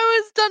time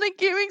I was done a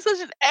gaming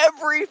session,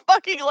 every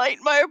fucking light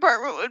in my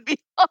apartment would be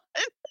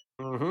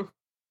on.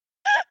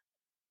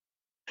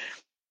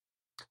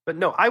 But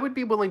no, I would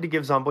be willing to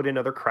give Zomboid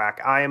another crack.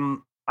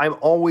 I'm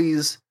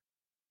always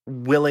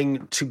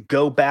willing to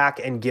go back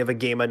and give a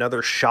game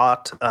another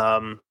shot.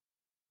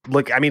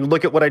 Look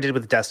at what I did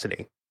with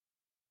Destiny.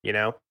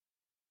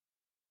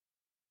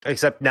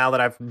 Except now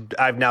that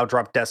I've now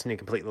dropped Destiny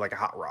completely like a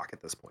hot rock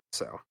at this point.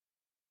 So,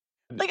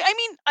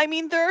 I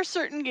mean, there are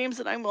certain games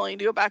that I'm willing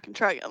to go back and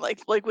try again.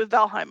 Like with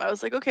Valheim, I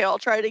was like, okay, I'll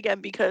try it again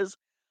because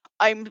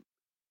I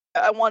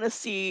want to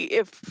see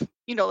if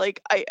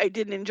I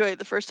didn't enjoy it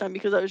the first time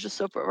because I was just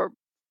so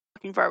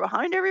fucking far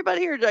behind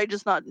everybody, or did I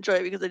just not enjoy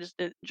it because I just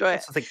didn't enjoy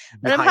it?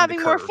 And I'm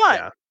having more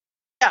fun.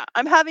 Yeah,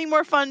 I'm having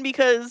more fun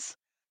because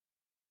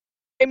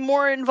I'm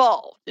more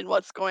involved in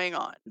what's going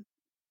on.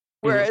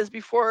 Whereas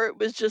before it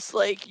was just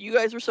like, you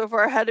guys were so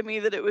far ahead of me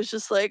that it was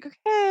just like,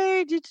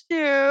 okay,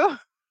 do?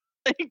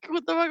 Like,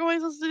 what the fuck am I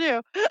supposed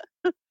to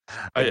do?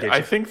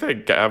 I think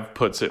that Gav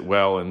puts it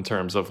well in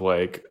terms of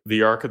like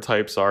the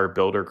archetypes are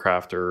builder,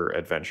 crafter,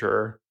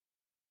 adventurer,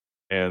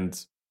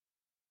 and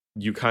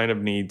you kind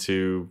of need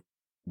to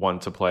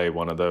want to play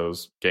one of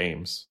those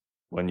games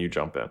when you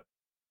jump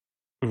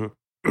in.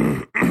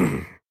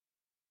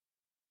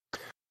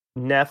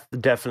 Neth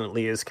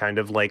definitely is kind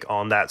of like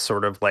on that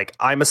sort of like,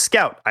 I'm a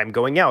scout, I'm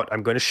going out,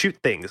 I'm going to shoot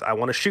things, I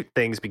want to shoot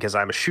things because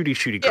I'm a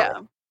shooty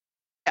girl.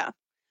 Yeah.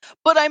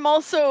 But I'm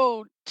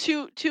also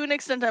to an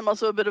extent, I'm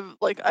also a bit of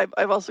like,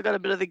 I've also got a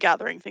bit of the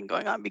gathering thing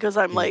going on because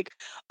I'm like,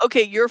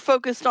 okay, you're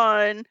focused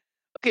on,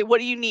 okay, what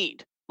do you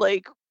need?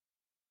 Like,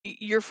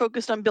 you're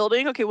focused on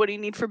building. Okay, what do you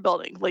need for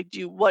building? Like,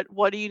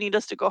 what do you need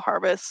us to go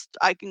harvest?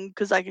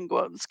 Because I can go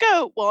out and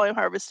scout while I'm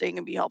harvesting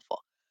and be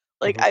helpful.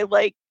 Like, I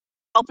like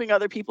helping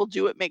other people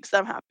do what makes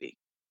them happy.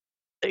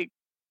 Like,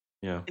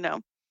 yeah,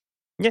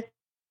 yeah,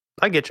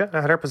 I get you.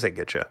 100%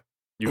 get you.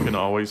 You can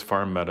always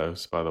farm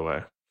meadows, by the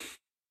way.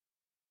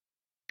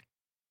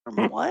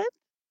 Farm what?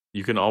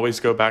 You can always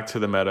go back to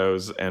the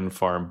meadows and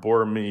farm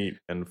boar meat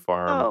and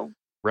farm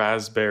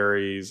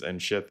raspberries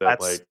and shit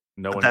that like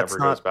no one ever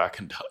goes back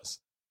and does.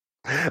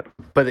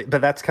 But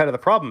that's kind of the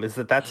problem, is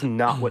that that's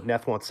not what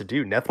Neth wants to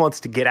do. Neth wants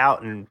to get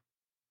out and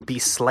be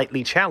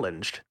slightly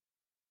challenged.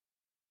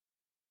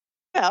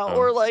 Yeah,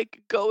 or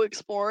like go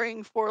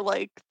exploring for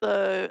like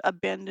the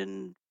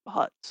abandoned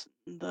huts.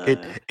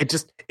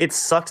 It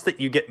sucks that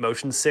you get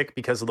motion sick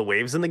because of the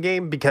waves in the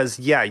game, because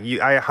I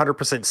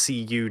 100%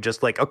 see you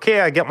just like,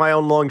 okay, I get my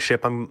own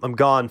longship, I'm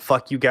gone,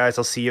 fuck you guys,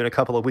 I'll see you in a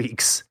couple of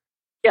weeks.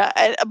 Yeah,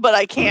 but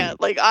I can't.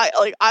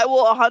 I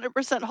will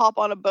 100% hop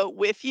on a boat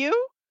with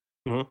you.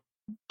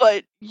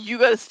 But you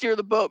got to steer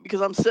the boat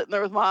because I'm sitting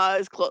there with my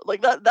eyes closed.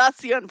 Like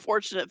that's the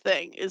unfortunate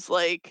thing, is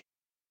like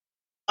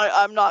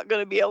I'm not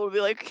going to be able to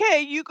be like, okay,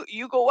 you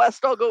go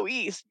west, I'll go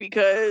east,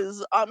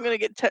 because I'm going to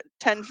get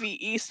 10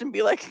 feet east and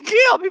be like, okay,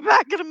 I'll be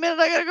back in a minute,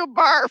 I got to go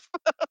barf.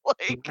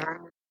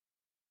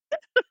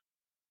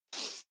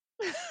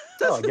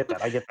 No, I get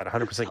that.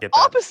 100% get that.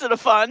 Opposite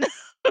of fun.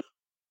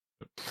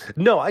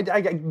 No, I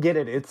get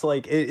it. It's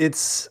like,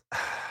 it's...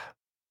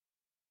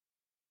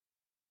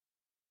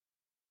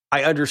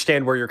 I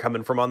understand where you're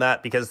coming from on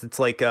that, because it's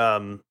like,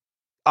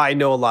 I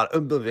know a lot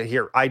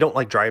here. I don't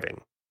like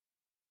driving.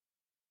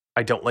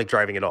 I don't like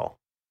driving at all.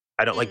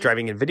 I don't like Mm.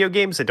 driving in video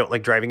games. I don't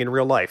like driving in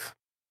real life.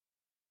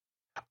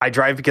 I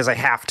drive because I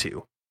have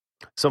to.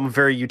 So I'm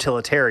very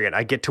utilitarian.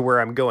 I get to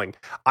where I'm going.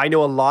 I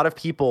know a lot of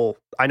people.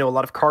 I know a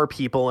lot of car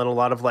people, and a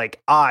lot of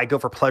like, I go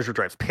for pleasure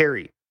drives.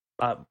 Perry,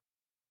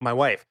 my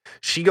wife,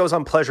 she goes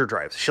on pleasure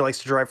drives. She likes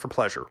to drive for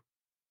pleasure.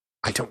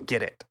 I don't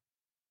get it.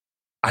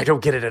 I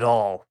don't get it at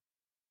all.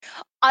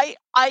 I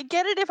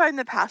get it if I'm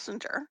the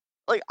passenger.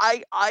 Like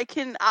I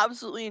can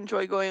absolutely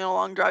enjoy going on a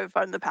long drive if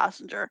I'm the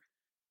passenger,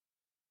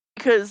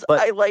 because But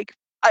I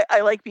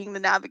like being the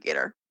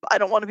navigator. I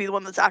don't want to be the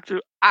one that's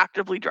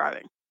actively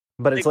driving.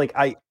 but it's like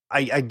I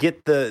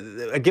get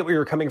I get where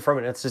you're coming from,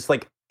 and it's just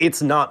like,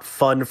 it's not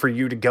fun for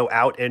you to go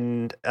out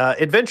and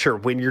adventure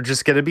when you're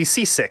just going to be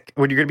seasick,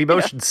 when you're going to be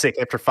motion sick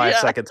after 5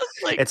 seconds.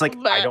 It's like,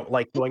 I don't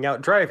like going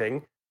out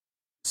driving,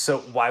 so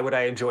why would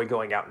I enjoy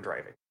going out and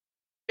driving?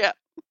 Yeah.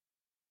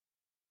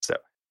 So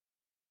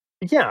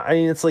yeah, I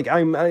mean, it's like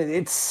I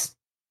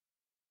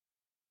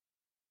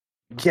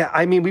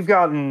mean, we've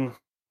gotten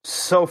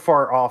so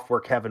far off where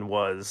Kevin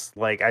was.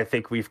 Like, I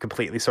think we've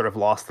completely sort of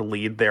lost the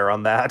lead there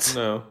on that.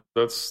 No,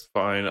 that's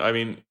fine. I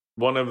mean,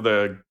 one of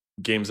the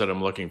games that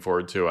I'm looking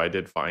forward to, I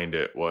did find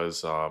it,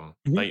 was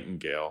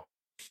Nightingale.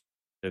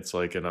 It's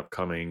like an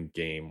upcoming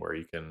game where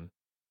you can,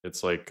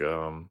 it's like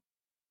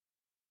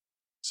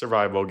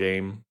survival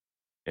game,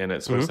 and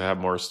it's supposed to have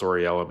more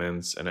story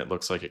elements, and it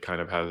looks like it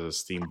kind of has a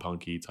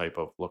steampunky type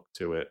of look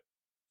to it.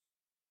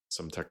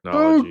 Some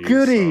technology. Oh,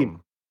 goody.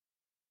 Some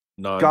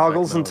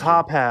Goggles and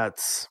top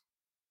hats.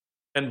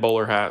 And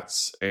bowler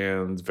hats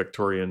and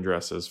Victorian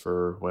dresses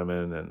for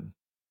women, and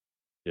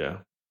yeah.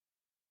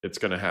 It's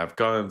gonna have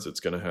guns,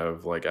 it's gonna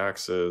have like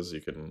axes,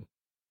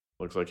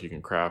 looks like you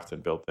can craft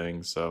and build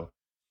things, so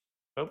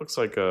that looks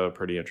like a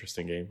pretty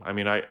interesting game. I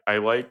mean, I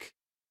like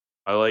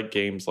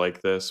games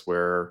like this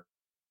where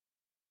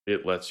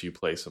it lets you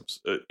play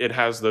it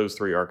has those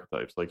three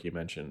archetypes like you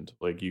mentioned.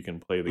 Like, you can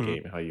play the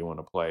game how you want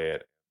to play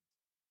it.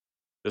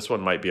 This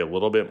one might be a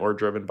little bit more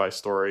driven by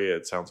story.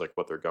 It sounds like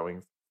what they're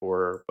going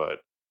for, but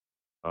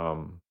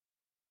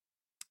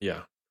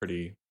yeah,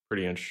 pretty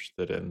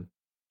interested in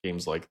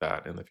games like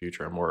that in the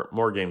future, and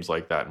more games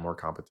like that, and more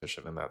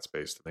competition in that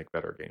space to make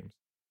better games.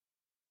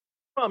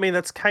 Well, I mean,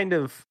 that's kind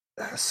of,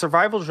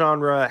 survival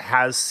genre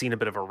has seen a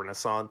bit of a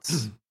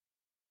renaissance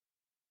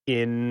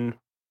in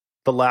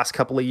the last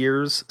couple of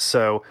years.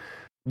 So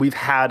we've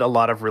had a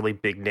lot of really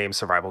big name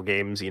survival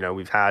games. You know,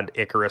 we've had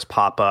Icarus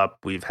pop up.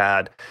 We've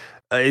had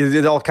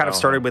it all kind of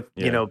started with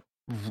it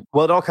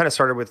all kind of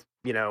started with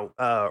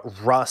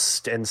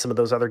Rust and some of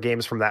those other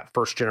games from that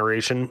first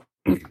generation.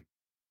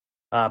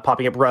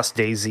 Popping up, Rust,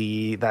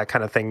 Daisy, that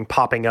kind of thing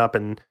popping up,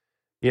 and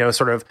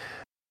sort of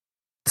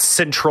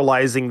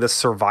centralizing the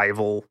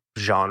survival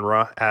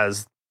genre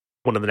as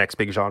one of the next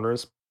big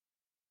genres.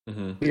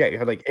 Yeah, you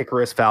had like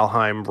Icarus,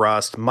 Valheim,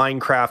 Rust,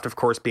 Minecraft, of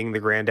course, being the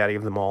granddaddy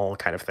of them all,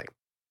 kind of thing.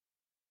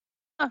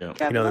 Yeah.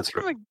 Kevin, that's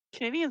from a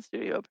Canadian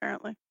studio,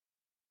 apparently.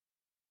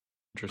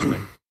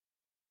 Interesting.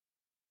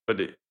 But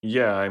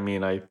yeah, I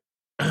mean,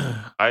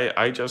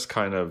 I just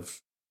kind of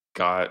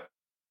got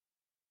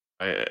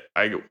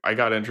I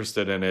got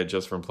interested in it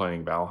just from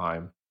playing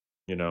Valheim,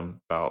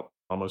 about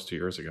almost 2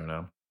 years ago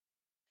now.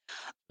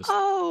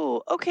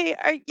 Oh, okay.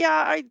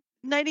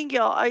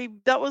 Nightingale.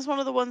 That was one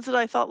of the ones that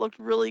I thought looked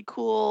really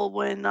cool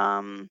when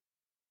it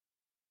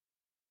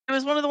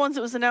was one of the ones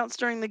that was announced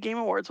during the Game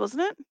Awards,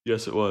 wasn't it?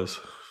 Yes, it was.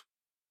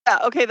 Yeah,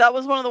 okay, that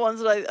was one of the ones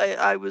that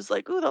I was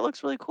like, ooh, that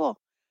looks really cool.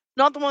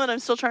 Not the one that I'm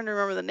still trying to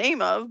remember the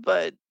name of,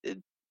 but this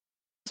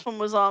one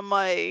was on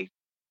my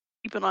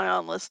keep an eye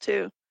on list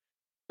too.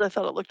 I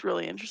thought it looked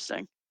really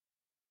interesting.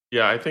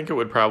 Yeah, I think it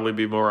would probably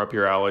be more up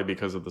your alley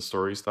because of the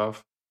story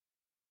stuff.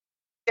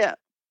 Yeah.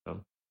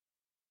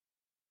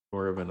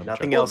 More of an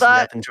nothing else.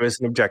 Math enjoys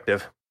an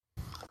objective.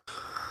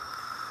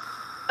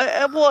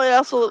 I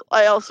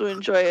also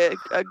enjoy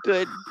a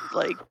good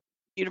like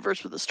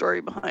universe with a story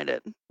behind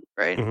it,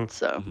 right?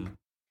 So.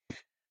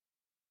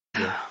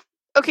 Yeah.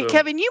 Okay,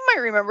 Kevin, you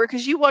might remember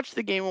because you watched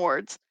the Game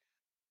Awards.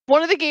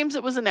 One of the games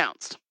that was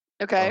announced,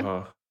 okay?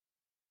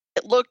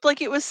 It looked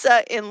like it was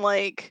set in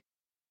like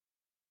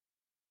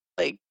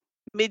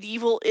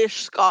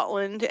medieval-ish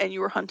Scotland, and you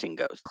were hunting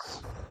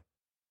ghosts.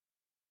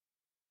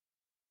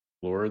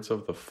 Lords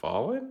of the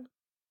Fallen?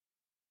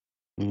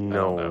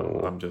 No. I don't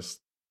know. I'm just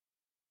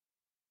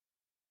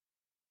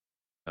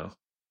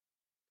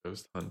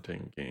ghost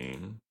hunting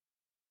game.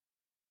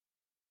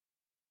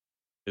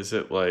 Is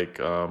it like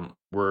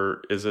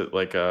is it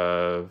like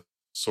a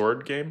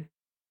sword game?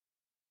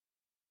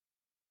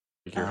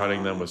 Like you're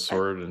hunting them with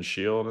sword and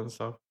shield and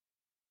stuff?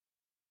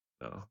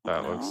 No,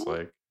 that looks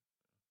like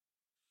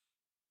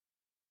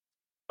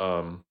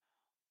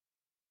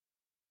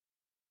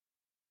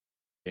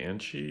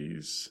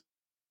Banshees?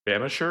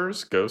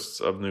 Banishers? Ghosts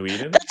of New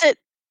Eden? That's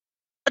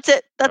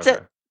it.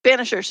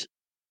 Banishers.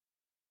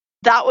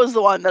 That was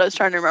the one that I was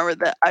trying to remember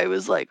that I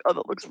was like, oh,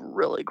 that looks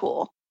really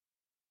cool.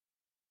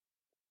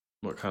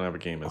 What kind of a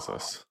game is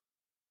this?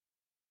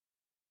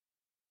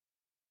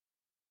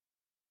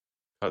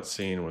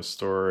 cutscene with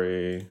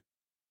story,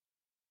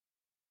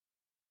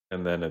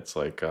 and then it's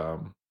like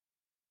kind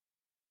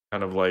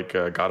of like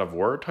a God of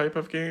War type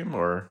of game,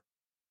 or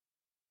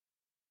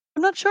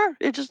I'm not sure.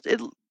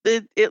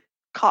 It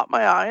caught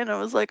my eye, and I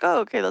was like, oh,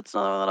 okay, that's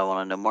another one that I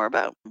want to know more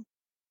about.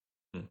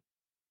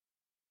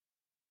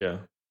 yeah,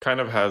 kind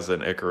of has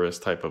an Icarus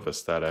type of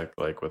aesthetic,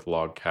 like with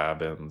log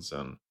cabins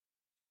and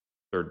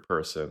third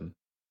person.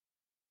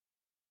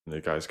 And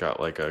the guy's got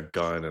like a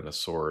gun and a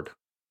sword.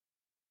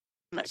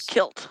 And a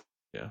kilt.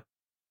 Yeah.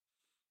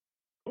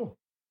 Cool.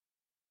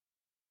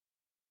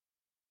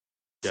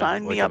 Yeah,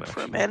 Sign like me an up for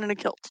a action. man in a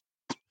kilt.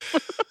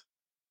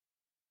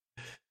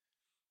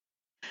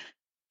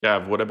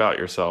 Yeah, what about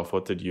yourself?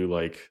 What did you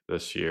like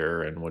this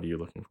year, and what are you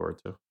looking forward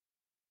to?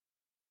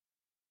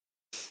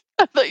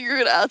 I thought you were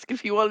going to ask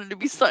if you wanted to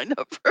be signed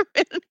up for a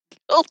man in a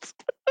kilt.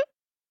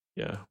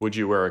 Yeah, would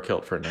you wear a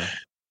kilt for now?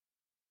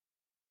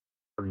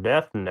 For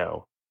death,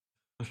 no.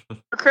 For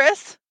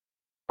Chris?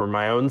 For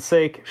my own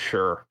sake,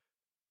 sure.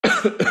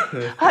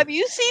 Have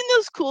you seen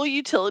those cool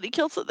utility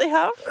kilts that they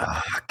have?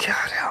 Oh,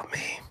 God help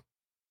me.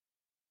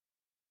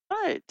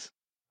 Right.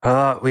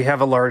 We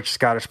have a large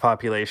Scottish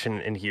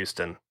population in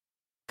Houston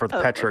for the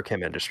Okay.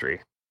 petrochem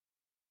industry.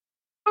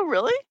 Oh,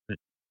 really?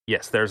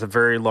 Yes, there's a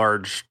very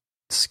large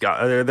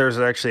there's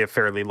actually a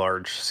fairly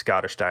large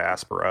Scottish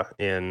diaspora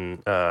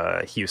in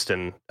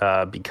Houston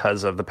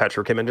because of the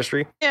petrochem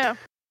industry. Yeah.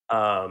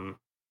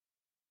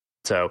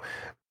 So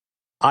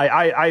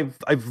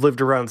I've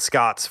lived around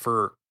Scots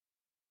for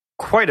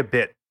quite a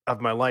bit of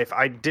my life.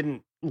 I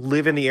didn't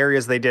live in the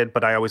areas they did,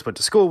 but I always went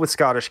to school with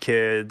Scottish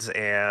kids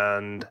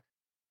and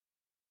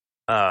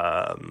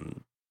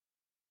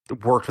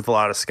worked with a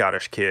lot of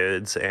Scottish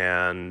kids,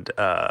 and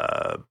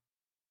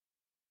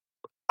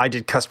I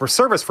did customer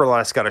service for a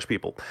lot of Scottish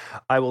people.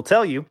 I will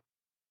tell you,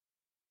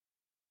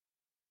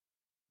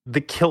 the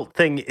kilt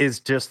thing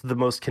is just the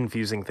most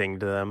confusing thing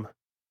to them,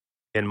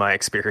 in my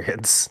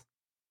experience.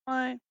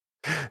 Why?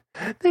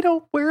 They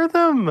don't wear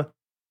them.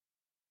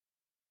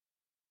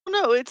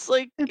 No, it's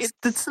like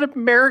It's an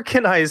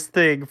Americanized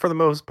thing for the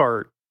most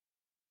part.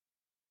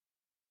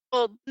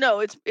 well, no,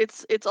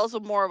 it's also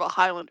more of a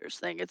Highlanders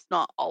thing. It's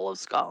not all of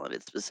Scotland.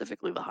 It's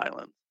specifically the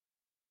Highlands.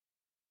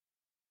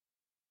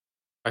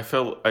 I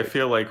feel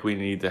like we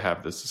need to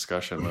have this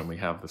discussion when we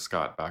have the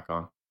Scott back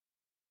on.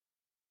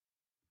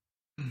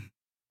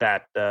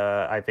 That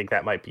I think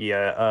that might be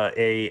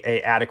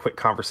a adequate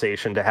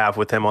conversation to have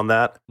with him on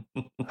that.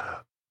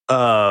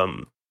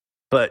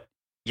 But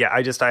yeah,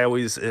 I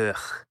always the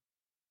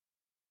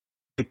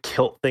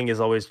kilt thing is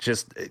always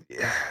just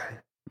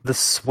the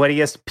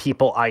sweatiest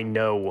people I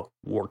know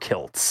wore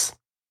kilts.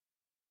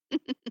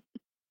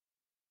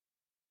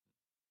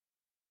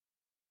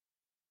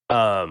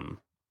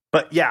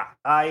 But yeah,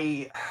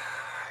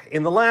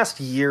 in the last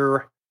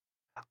year,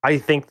 I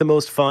think the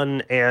most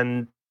fun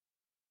and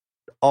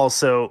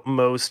also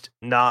most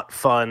not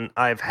fun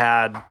I've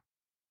had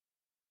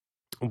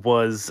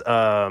was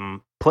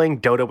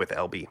playing Dota with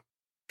LB.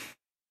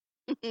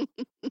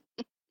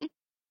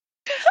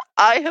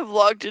 I have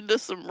logged into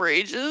some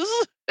rages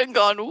and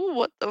gone, ooh,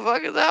 what the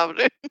fuck is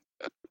happening?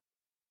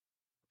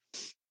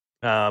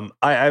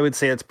 I would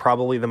say it's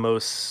probably the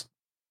most.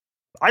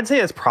 I'd say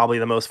it's probably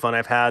the most fun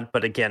I've had,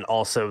 but again,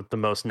 also the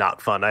most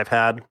not fun I've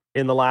had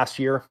in the last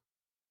year.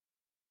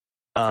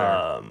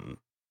 Fair.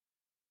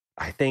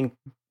 I think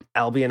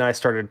Albie and I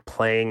started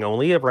playing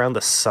only around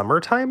the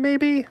summertime,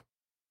 maybe. I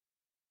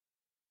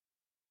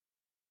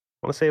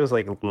want to say it was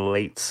like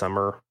late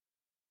summer,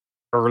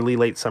 early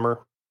late summer.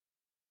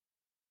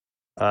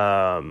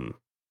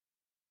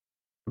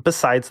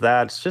 Besides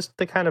that, it's just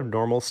the kind of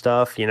normal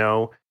stuff, you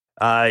know.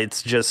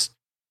 It's just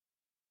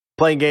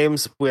playing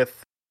games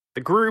with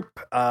the group,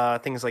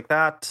 things like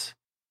that.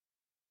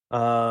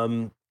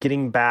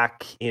 Getting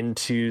back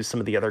into some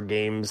of the other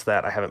games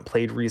that I haven't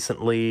played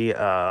recently.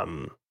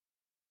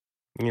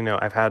 You know,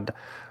 I've had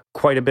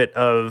quite a bit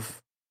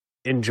of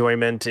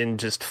enjoyment in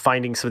just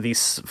finding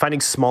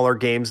smaller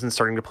games and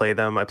starting to play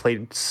them. I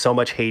played so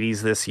much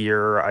Hades this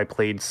year. I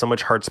played so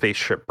much Hardspace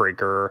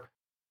Shipbreaker,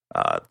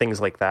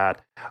 things like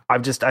that.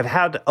 I've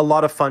had a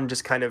lot of fun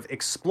just kind of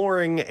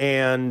exploring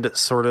and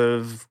sort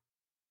of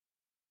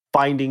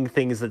finding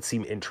things that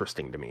seem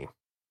interesting to me.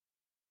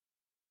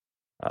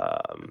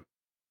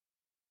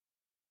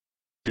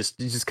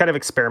 Just kind of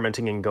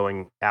experimenting and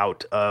going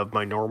out of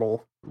my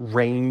normal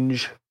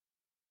range.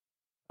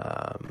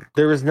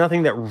 There was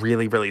nothing that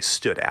really, really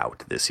stood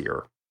out this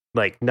year.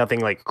 Like nothing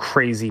like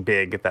crazy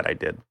big that I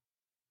did.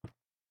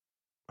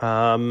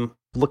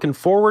 Looking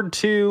forward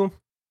to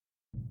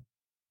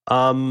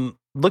trying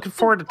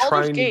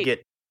to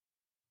get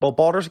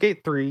Baldur's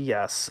Gate 3,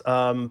 yes.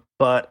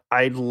 But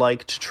I'd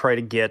like to try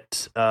to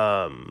get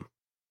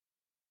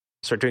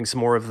start doing some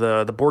more of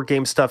the board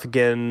game stuff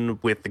again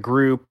with the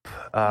group,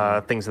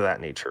 things of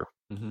that nature.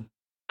 Mm-hmm.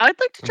 I'd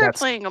like to try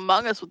playing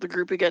Among Us with the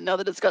group again now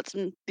that it's got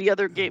the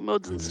other game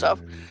modes and stuff.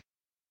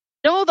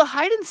 No, the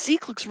hide and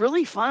seek looks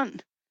really fun.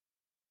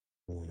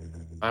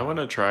 I want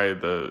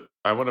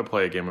to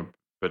play a game of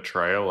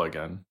Betrayal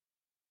again.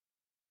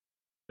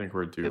 think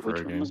we're due Wait, for a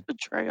which one game. was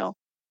Betrayal?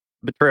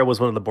 Betrayal was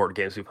one of the board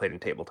games we played in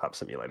Tabletop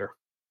Simulator.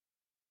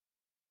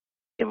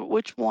 Yeah, but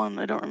which one?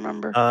 I don't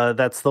remember.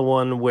 That's the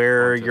one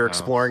where Haunted you're house.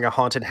 exploring a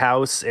haunted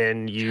house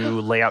and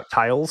you lay out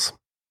tiles.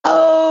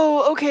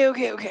 Oh, okay.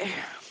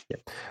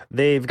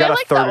 They've I got a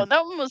like that third. one.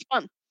 That one was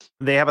fun.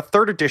 They have a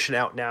third edition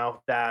out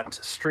now that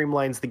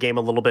streamlines the game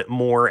a little bit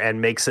more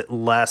and makes it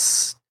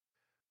less.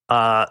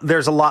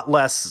 There's a lot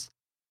less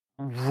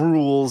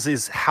rules.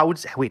 How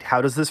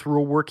does this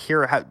rule work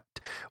here? How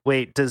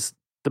does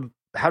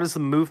the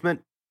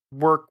movement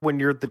work when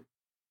you're the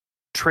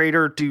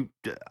trader?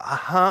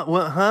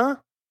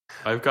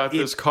 I've got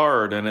this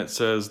card and it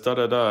says da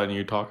da da, and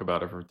you talk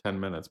about it for 10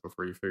 minutes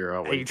before you figure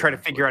out what you try to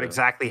figure out do.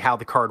 exactly how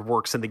the card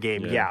works in the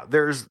game. Yeah.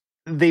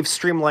 They've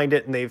streamlined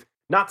it and they've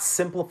not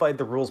simplified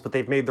the rules, but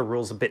they've made the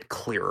rules a bit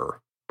clearer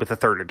with the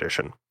third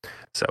edition.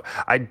 So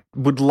I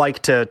would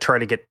like to try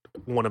to get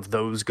one of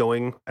those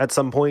going at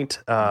some point,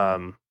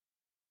 and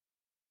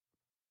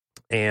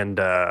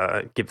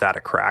give that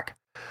a crack.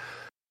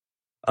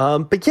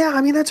 But yeah,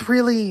 I mean, that's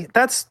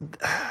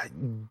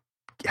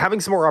having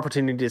some more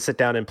opportunity to sit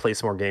down and play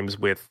some more games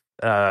with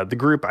the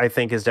group, I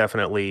think, is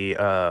definitely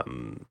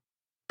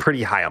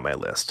pretty high on my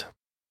list.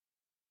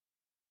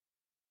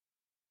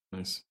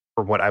 Nice.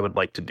 For what I would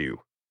like to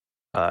do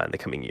in the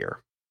coming year.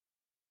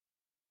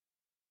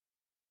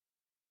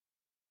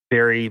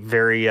 Very,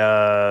 very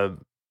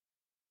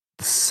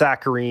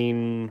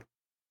saccharine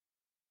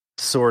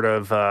sort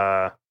of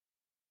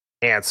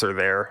answer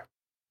there.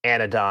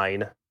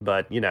 Anodyne,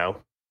 but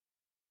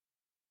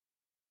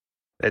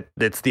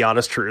it's the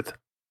honest truth.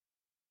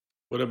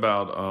 What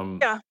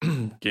about Yeah.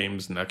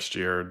 games next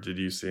year? Did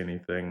you see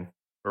anything,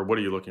 or what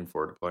are you looking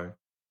forward to playing?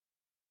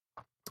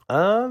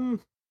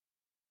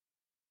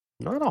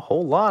 Not a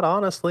whole lot,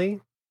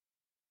 honestly.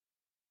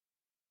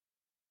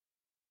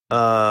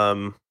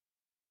 I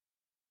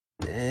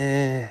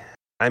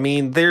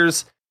mean,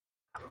 there's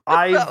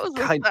That was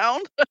a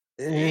sound.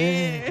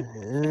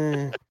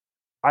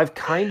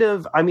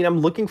 I'm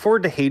looking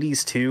forward to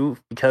Hades 2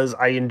 because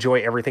I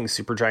enjoy everything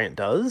Supergiant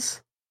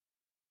does,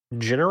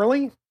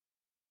 generally.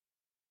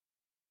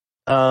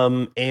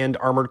 And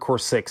Armored Core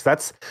 6.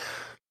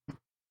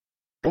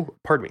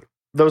 Pardon me.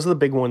 Those are the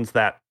big ones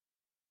that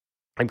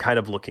I'm kind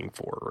of looking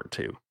forward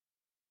to.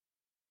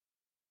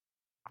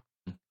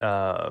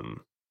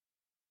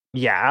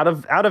 Yeah, out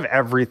of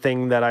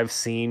everything that I've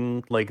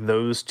seen, like,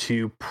 those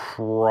two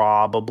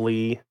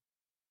probably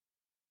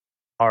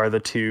are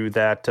the two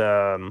that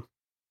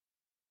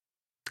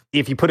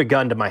if you put a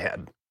gun to my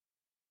head,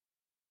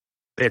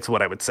 it's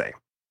what I would say.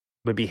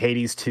 Would be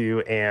Hades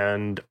 2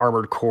 and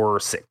Armored Core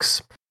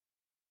 6.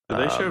 Did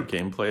they show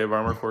gameplay of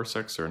Armored Core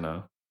 6 or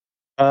no?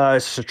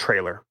 It's just a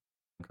trailer.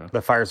 Okay.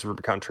 The Fires of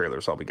Rubicon trailer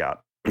is all we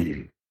got.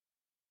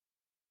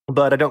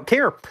 But I don't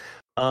care.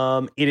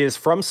 It is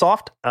from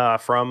Soft.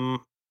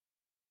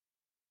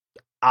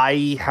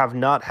 I have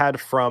not had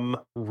From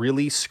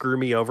really screw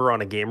me over on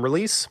a game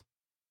release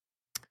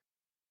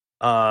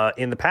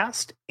in the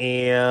past,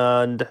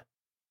 and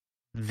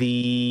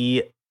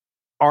the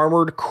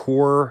Armored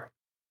Core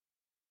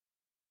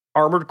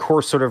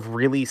sort of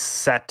really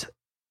set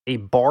a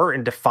bar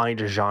and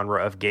defined a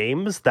genre of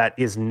games that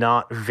is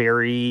not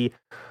very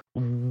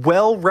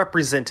well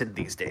represented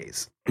these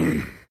days.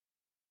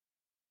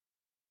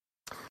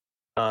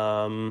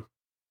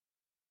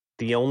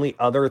 The only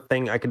other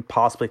thing I could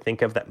possibly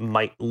think of that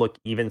might look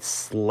even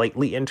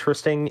slightly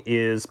interesting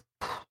is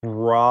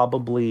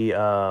probably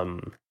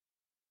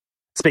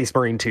Space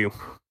Marine 2.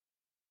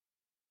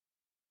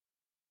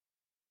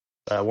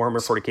 Warhammer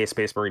 40k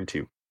Space Marine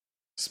 2.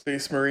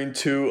 Space Marine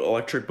 2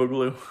 Electric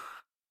Boogaloo?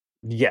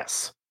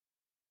 Yes.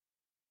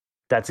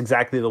 That's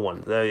exactly the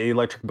one. The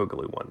Electric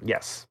Boogaloo one.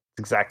 Yes.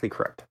 Exactly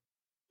correct.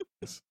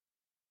 Yes.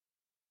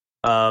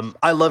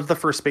 I loved the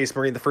first Space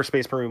Marine. The first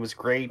Space Marine was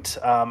great.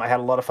 I had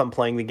a lot of fun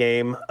playing the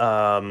game.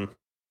 Can't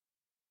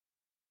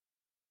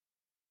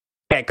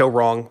go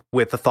wrong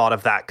with the thought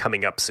of that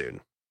coming up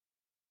soon.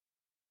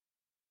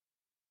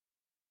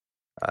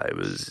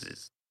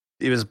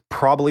 It was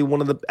probably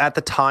one of the, at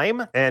the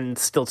time, and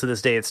still to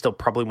this day, it's still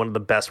probably one of the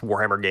best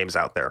Warhammer games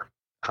out there.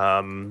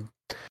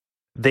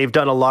 They've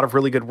done a lot of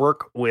really good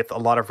work with a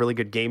lot of really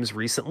good games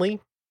recently.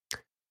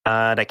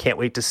 And I can't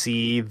wait to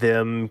see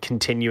them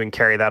continue and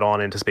carry that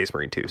on into Space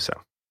Marine 2. So,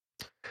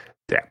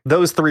 yeah,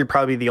 those three are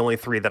probably the only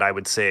three that I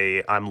would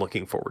say I'm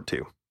looking forward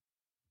to.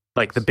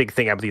 Like the big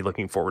thing I would be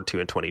looking forward to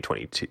in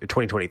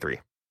 2023.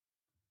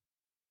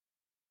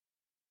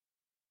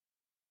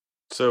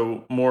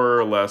 So, more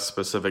or less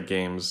specific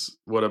games.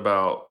 What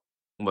about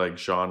like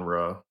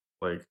genre?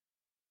 Like,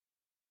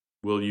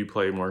 will you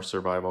play more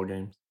survival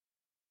games?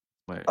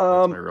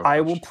 I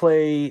will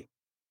play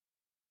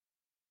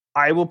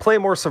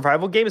more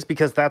survival games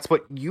because that's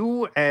what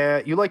you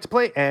like to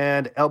play,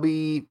 and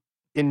LB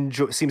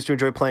seems to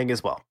enjoy playing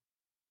as well.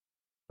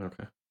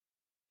 Okay.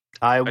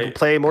 I will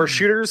play more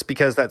shooters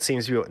because that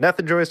seems to be what Neth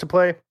enjoys to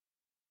play.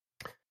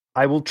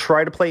 I will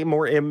try to play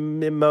more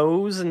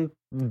MMOs and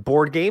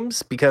board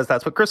games because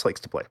that's what Chris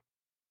likes to play.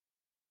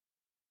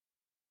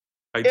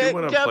 I do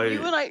want to Gab, play.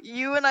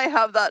 you and I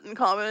have that in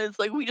common. It's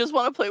like we just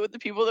want to play with the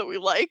people that we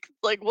like.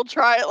 Like we'll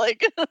try it.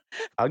 Like,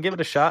 I'll give it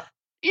a shot.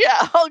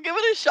 yeah, I'll give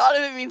it a shot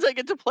if it means I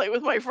get to play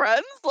with my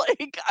friends.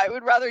 Like I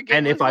would rather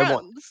game with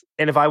friends.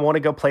 If I want to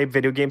go play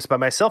video games by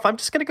myself, I'm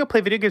just gonna go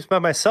play video games by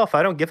myself.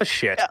 I don't give a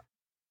shit. Yeah.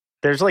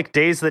 There's like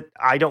days that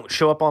I don't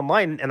show up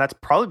online, and that's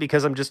probably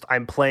because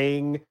I'm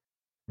playing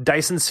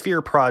Dyson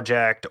Sphere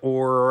Project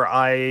or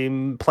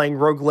I'm playing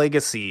Rogue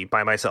Legacy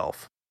by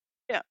myself.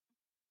 Yeah.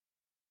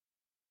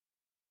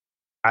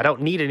 I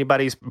don't need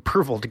anybody's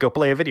approval to go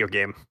play a video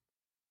game.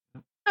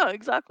 No,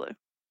 exactly.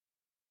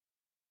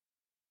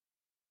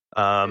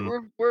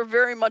 We're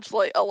very much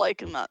like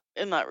alike in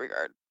that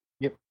regard.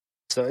 Yep.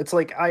 So it's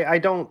like I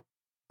don't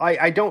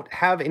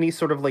have any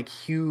sort of like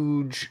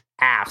huge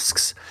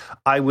asks.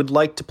 I would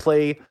like to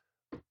play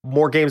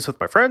more games with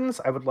my friends.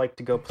 I would like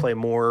to go play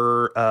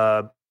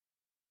more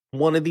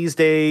one of these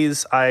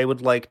days. I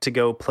would like to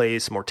go play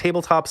some more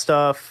tabletop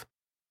stuff,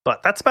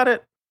 but that's about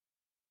it.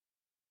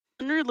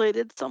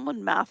 Unrelated,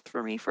 someone mathed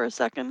for me for a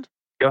second.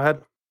 Go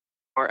ahead.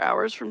 4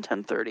 hours from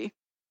 10:30.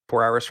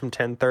 4 hours from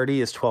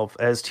 10:30 is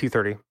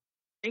 2:30.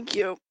 Thank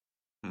you.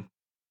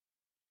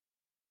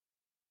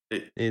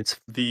 It's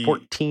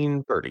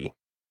 14:30.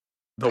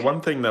 The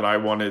one thing that I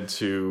wanted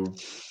to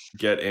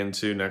get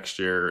into next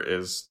year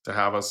is to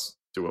have us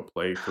do a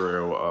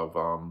playthrough of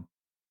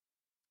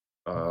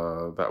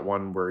that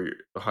one where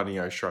Honey,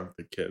 I Shrunk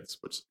the Kids,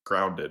 which is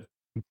Grounded.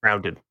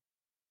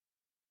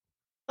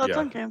 That's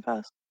on Game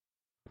Pass.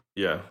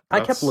 Yeah.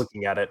 I kept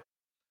looking at it.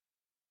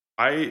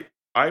 I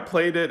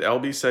played it.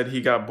 LB said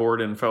he got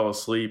bored and fell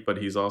asleep, but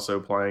he's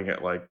also playing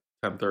at like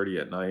 10:30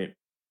 at night.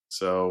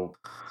 So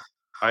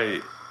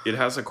it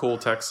has a cool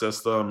tech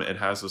system. It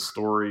has a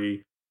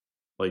story.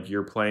 Like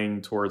you're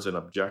playing towards an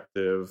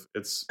objective.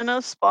 I know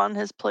Spawn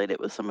has played it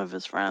with some of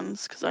his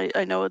friends because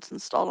I know it's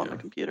installed on the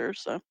computer.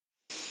 So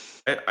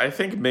I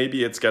think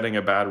maybe it's getting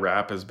a bad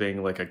rap as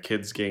being like a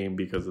kid's game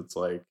because it's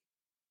like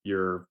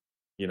you're,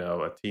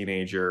 a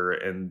teenager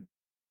and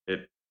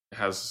it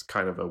has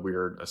kind of a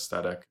weird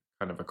aesthetic,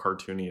 kind of a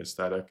cartoony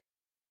aesthetic.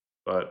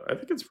 But I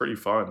think it's pretty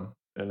fun,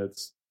 and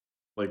it's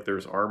like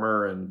there's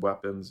armor and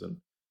weapons, and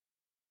it's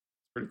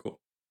pretty cool.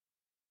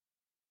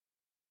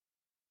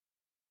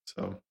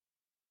 So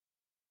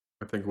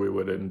I think we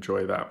would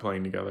enjoy that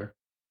playing together.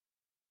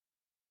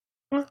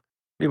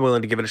 Be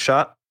willing to give it a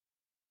shot.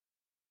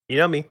 You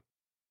know me.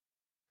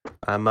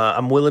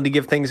 I'm willing to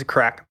give things a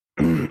crack.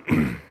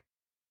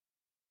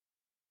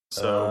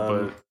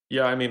 But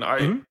yeah, I mean,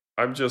 I'm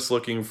just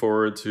looking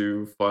forward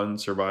to fun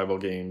survival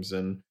games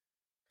and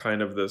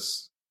kind of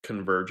this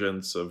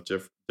convergence of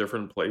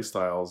different play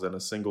styles in a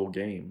single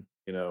game,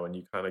 and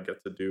you kind of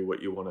get to do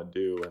what you want to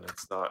do, and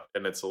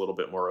it's a little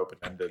bit more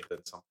open-ended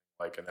than something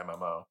like an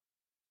MMO,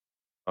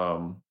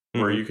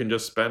 where you can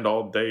just spend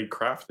all day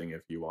crafting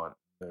if you want.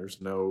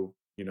 There's no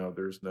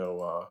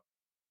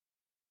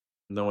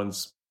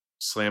one's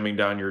slamming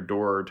down your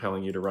door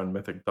telling you to run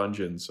Mythic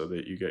Dungeons so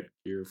that you get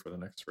gear for the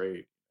next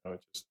raid.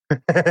 It's just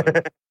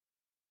like,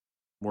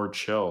 more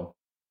chill.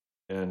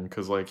 And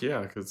because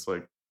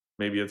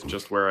maybe it's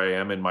just where I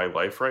am in my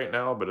life right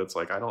now, but it's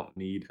like I don't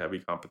need heavy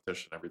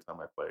competition every time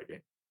I play a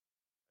game.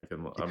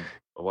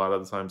 A lot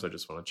of the times I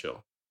just want to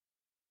chill.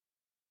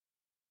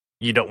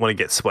 You don't want to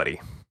get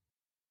sweaty.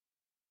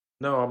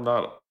 No, I'm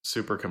not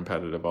super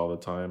competitive all the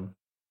time.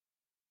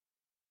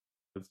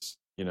 It's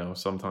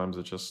sometimes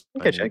it's just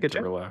I need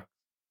to relax.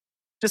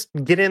 Just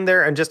get in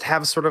there and just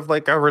have sort of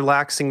like a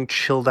relaxing,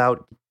 chilled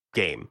out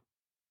game.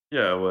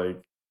 Yeah,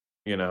 like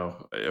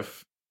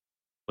if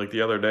like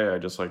the other day I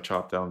just like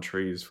chopped down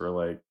trees for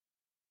like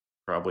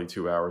probably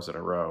 2 hours in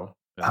a row.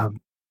 And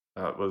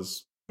that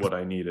was what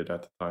I needed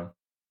at the time.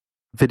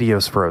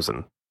 Video's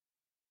frozen.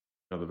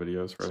 The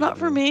video's frozen. It's not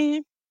for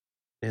me.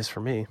 It is for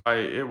me.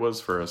 It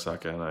was for a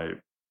second. I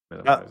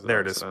minimized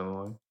there it is. It's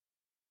all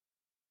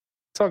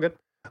good.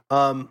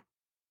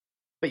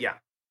 But yeah,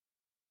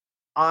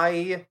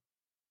 I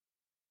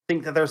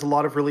think that there's a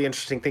lot of really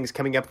interesting things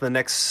coming up in the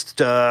next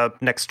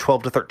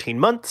 12 to 13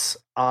 months.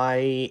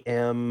 I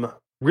am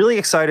really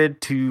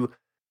excited to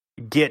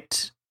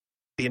get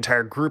the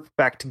entire group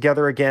back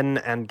together again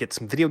and get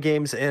some video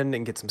games in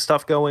and get some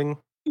stuff going.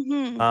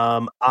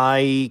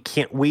 I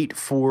can't wait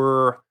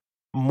for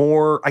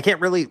more. I can't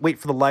really wait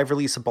for the live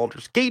release of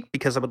Baldur's Gate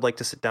because I would like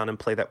to sit down and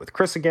play that with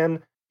Chris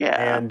again.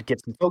 Yeah. And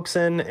get some folks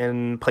in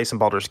and play some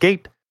Baldur's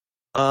Gate.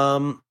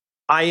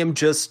 I am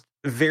just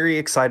very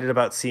excited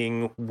about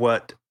seeing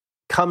what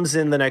comes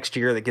in the next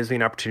year that gives me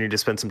an opportunity to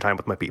spend some time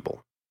with my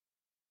people.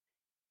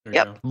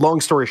 Yep.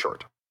 Long story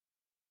short.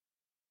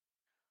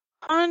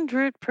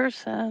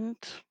 100%.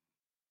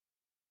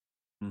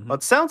 Well,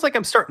 it sounds like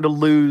I'm starting to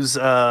lose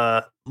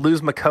my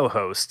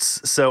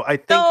co-hosts. So I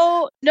think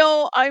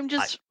no, I'm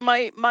just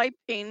my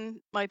pain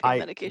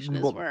medication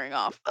is wearing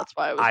off. That's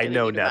why I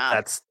know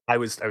that. I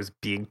was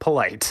being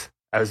polite.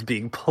 I was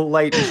being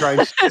polite and trying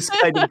to just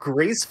kind of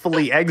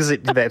gracefully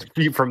exit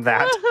from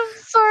that. I'm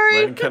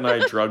sorry. When can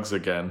I drugs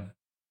again?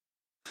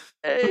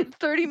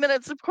 30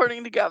 minutes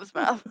according to Gav's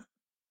math.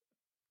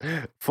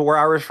 4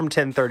 hours from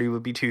 10:30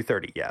 would be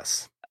 2:30.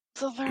 Yes.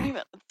 So 30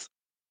 minutes.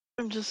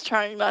 I'm just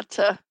trying not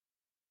to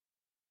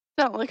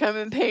sound like I'm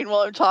in pain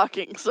while I'm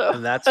talking. So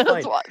And that's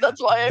fine.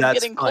 that's why I'm That's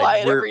getting fine.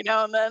 quiet every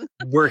now and then.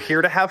 We're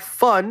here to have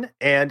fun,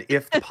 and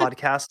if the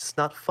podcast is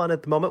not fun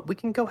at the moment, we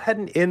can go ahead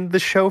and end the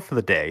show for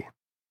the day.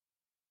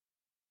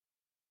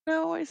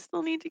 No, I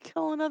still need to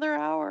kill another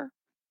hour.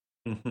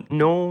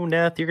 No,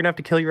 Nath, you're gonna have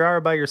to kill your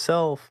hour by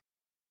yourself.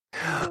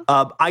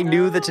 I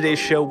knew that today's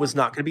show was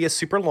not going to be a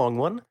super long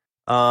one.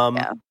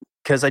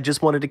 Because I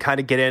just wanted to kind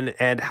of get in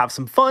and have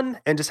some fun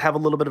and just have a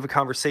little bit of a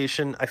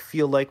conversation. I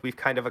feel like we've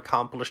kind of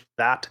accomplished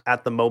that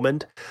at the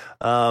moment.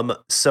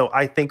 So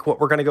I think what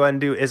we're going to go ahead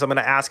and do is I'm going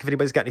to ask if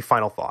anybody's got any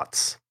final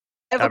thoughts.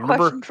 I have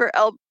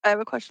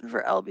a question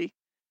for Elby.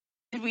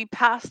 Did we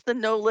pass the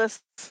no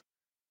lists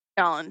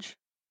challenge?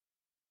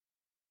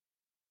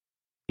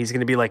 He's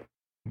going to be like,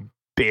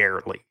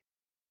 barely.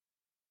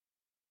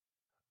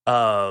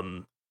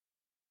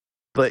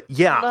 But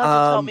yeah. You'll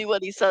have to tell me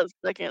what he says.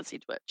 I can't see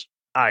Twitch.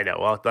 I know.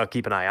 I'll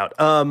keep an eye out.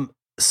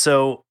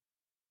 So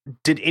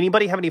did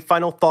anybody have any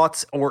final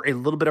thoughts or a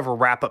little bit of a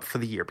wrap up for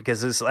the year?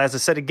 Because as I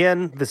said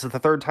again, this is the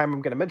third time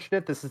I'm going to mention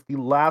it. This is the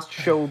last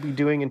show we'll be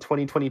doing in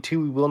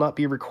 2022. We will not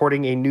be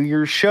recording a New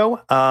Year's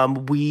show.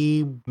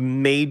 We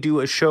may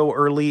do a show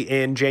early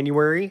in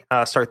January,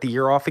 start the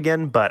year off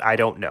again, but I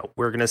don't know.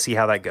 We're going to see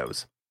how that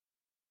goes.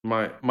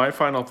 My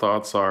final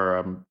thoughts are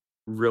I'm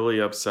really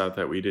upset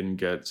that we didn't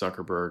get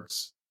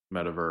Zuckerberg's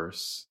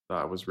metaverse.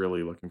 I was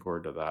really looking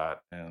forward to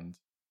that, and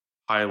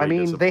highly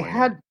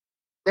disappointed.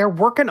 They're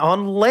working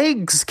on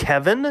legs,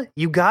 Kevin.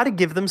 You got to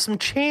give them some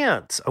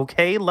chance,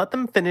 okay? Let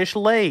them finish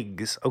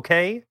legs,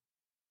 okay?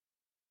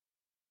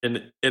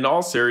 In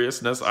all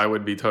seriousness, I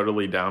would be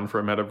totally down for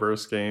a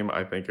metaverse game.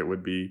 I think it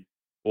would be,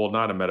 well,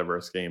 not a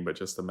metaverse game, but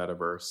just the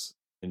metaverse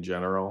in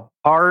general.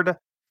 Hard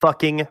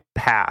fucking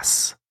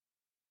pass.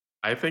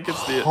 I think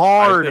it's the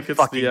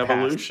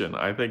evolution.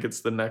 Pass. I think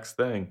it's the next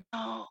thing.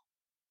 Oh.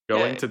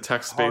 Going to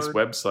text-based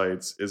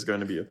websites is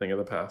going to be a thing of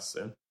the past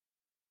soon.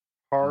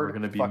 We're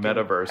going to be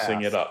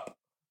metaversing it up.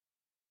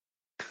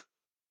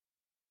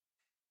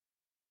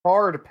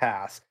 Hard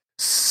pass.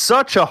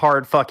 Such a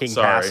hard fucking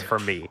pass for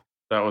me.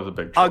 That was a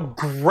big troll.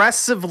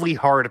 Aggressively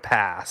hard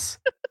pass.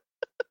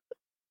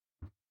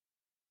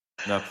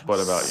 What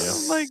about you?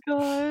 Oh my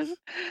god.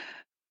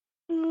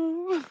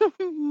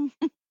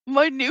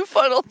 My new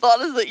final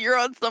thought is that you're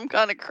on some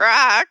kind of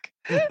crack.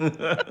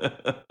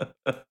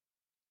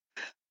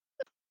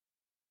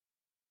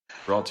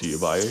 Brought to you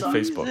by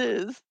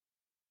Facebook.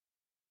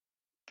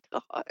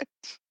 God.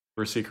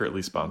 We're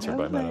secretly sponsored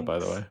by Meta, by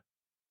the way.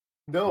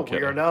 No,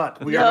 we are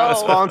not. We are not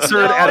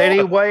sponsored at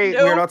any way. We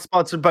are not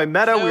sponsored by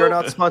Meta. We are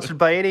not sponsored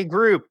by any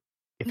group.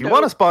 If you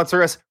want to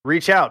sponsor us,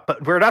 reach out.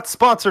 But we're not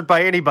sponsored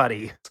by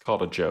anybody. It's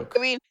called a joke. I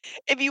mean,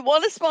 if you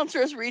want to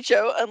sponsor us, reach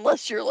out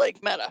unless you're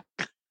like Meta.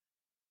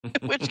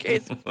 In which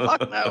case,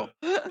 fuck no.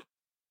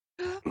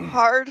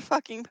 Hard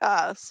fucking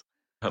pass.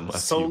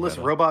 Unless Soulless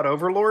robot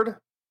overlord?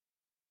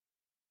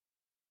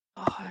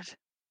 God.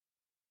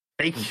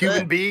 Fake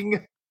human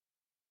being?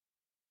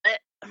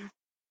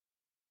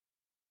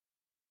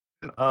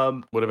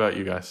 What about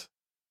you guys?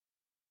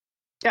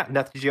 Yeah,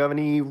 Neth, did you have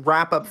any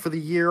wrap up for the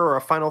year or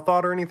a final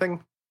thought or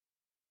anything?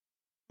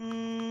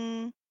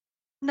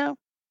 No.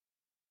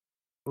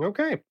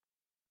 Okay.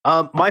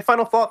 My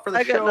final thought for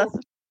the show.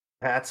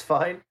 That's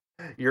fine.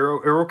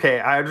 You're okay.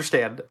 I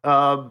understand.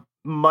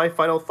 My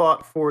final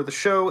thought for the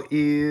show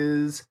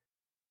is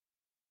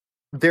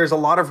there's a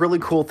lot of really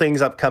cool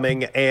things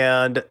upcoming,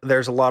 and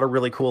there's a lot of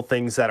really cool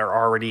things that are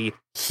already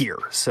here.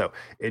 So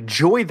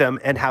enjoy them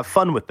and have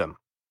fun with them.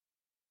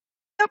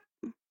 Yep.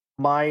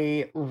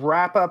 My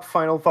wrap-up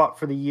final thought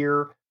for the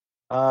year,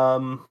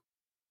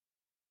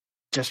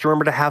 just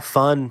remember to have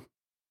fun.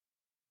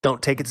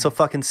 Don't take it so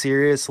fucking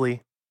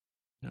seriously.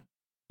 Yep.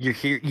 You're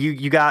here.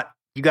 You got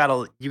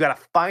a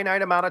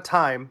finite amount of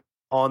time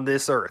on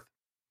this earth.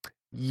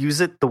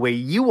 Use it the way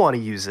you want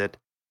to use it,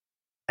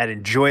 and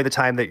enjoy the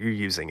time that you're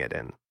using it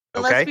in.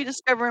 Okay? Unless we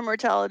discover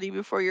immortality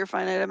before your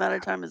finite amount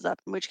of time is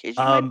up, in which case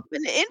you might have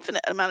an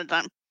infinite amount of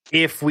time.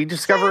 If we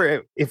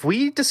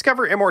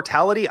discover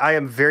immortality, I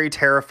am very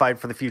terrified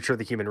for the future of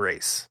the human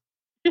race.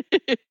 A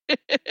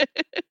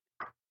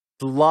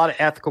lot of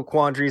ethical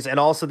quandaries, and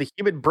also the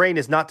human brain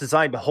is not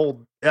designed to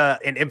hold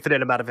an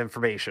infinite amount of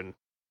information.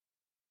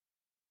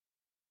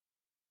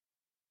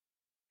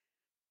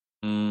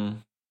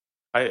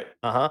 I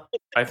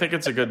think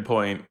it's a good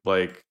point.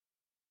 Like,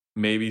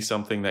 maybe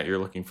something that you're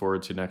looking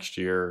forward to next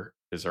year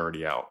is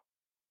already out,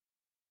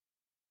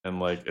 and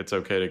like it's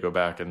okay to go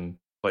back and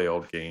play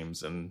old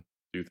games and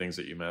do things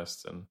that you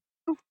missed, and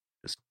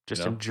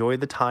just enjoy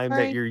the time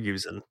that you're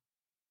using.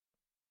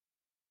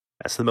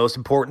 That's the most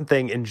important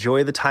thing.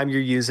 Enjoy the time you're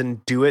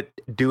using. Do it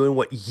doing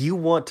what you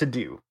want to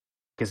do,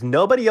 because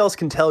nobody else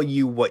can tell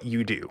you what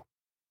you do.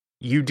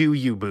 You do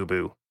you, boo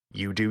boo.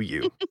 You do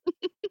you.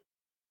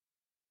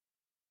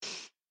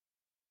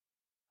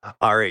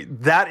 All right,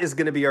 that is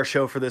going to be our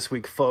show for this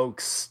week,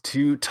 folks.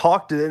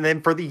 And then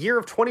for the year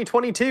of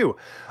 2022,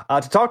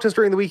 to talk to us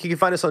during the week, you can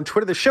find us on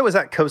Twitter. The show is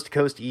at Coast to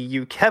Coast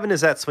EU. Kevin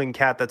is at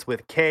SwingCat, that's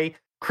with K.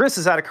 Chris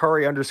is at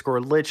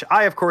Akari_Lich.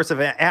 I, of course, am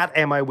at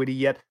Am I Witty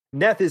Yet?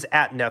 Neth is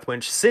at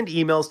Nethwinch. Send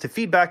emails to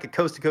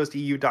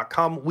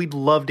feedback@coasttocoasteu.com. We'd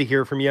love to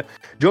hear from you.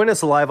 Join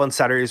us live on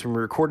Saturdays when we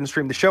record and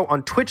stream the show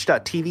on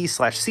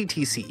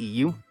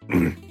twitch.tv/CTCEU.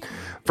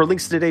 For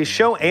links to today's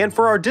show and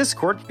for our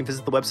Discord, you can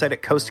visit the website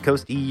at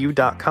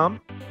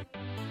coasttocoasteu.com.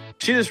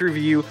 Shoot us a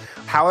review,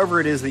 however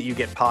it is that you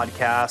get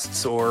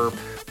podcasts or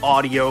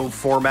audio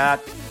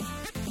format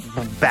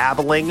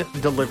babbling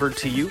delivered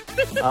to you.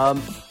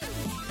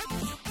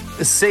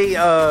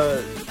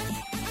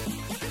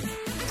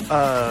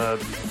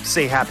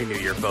 Say Happy New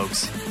Year,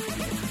 folks.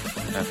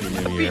 Happy New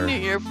Happy Year. New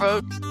Year,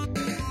 folks.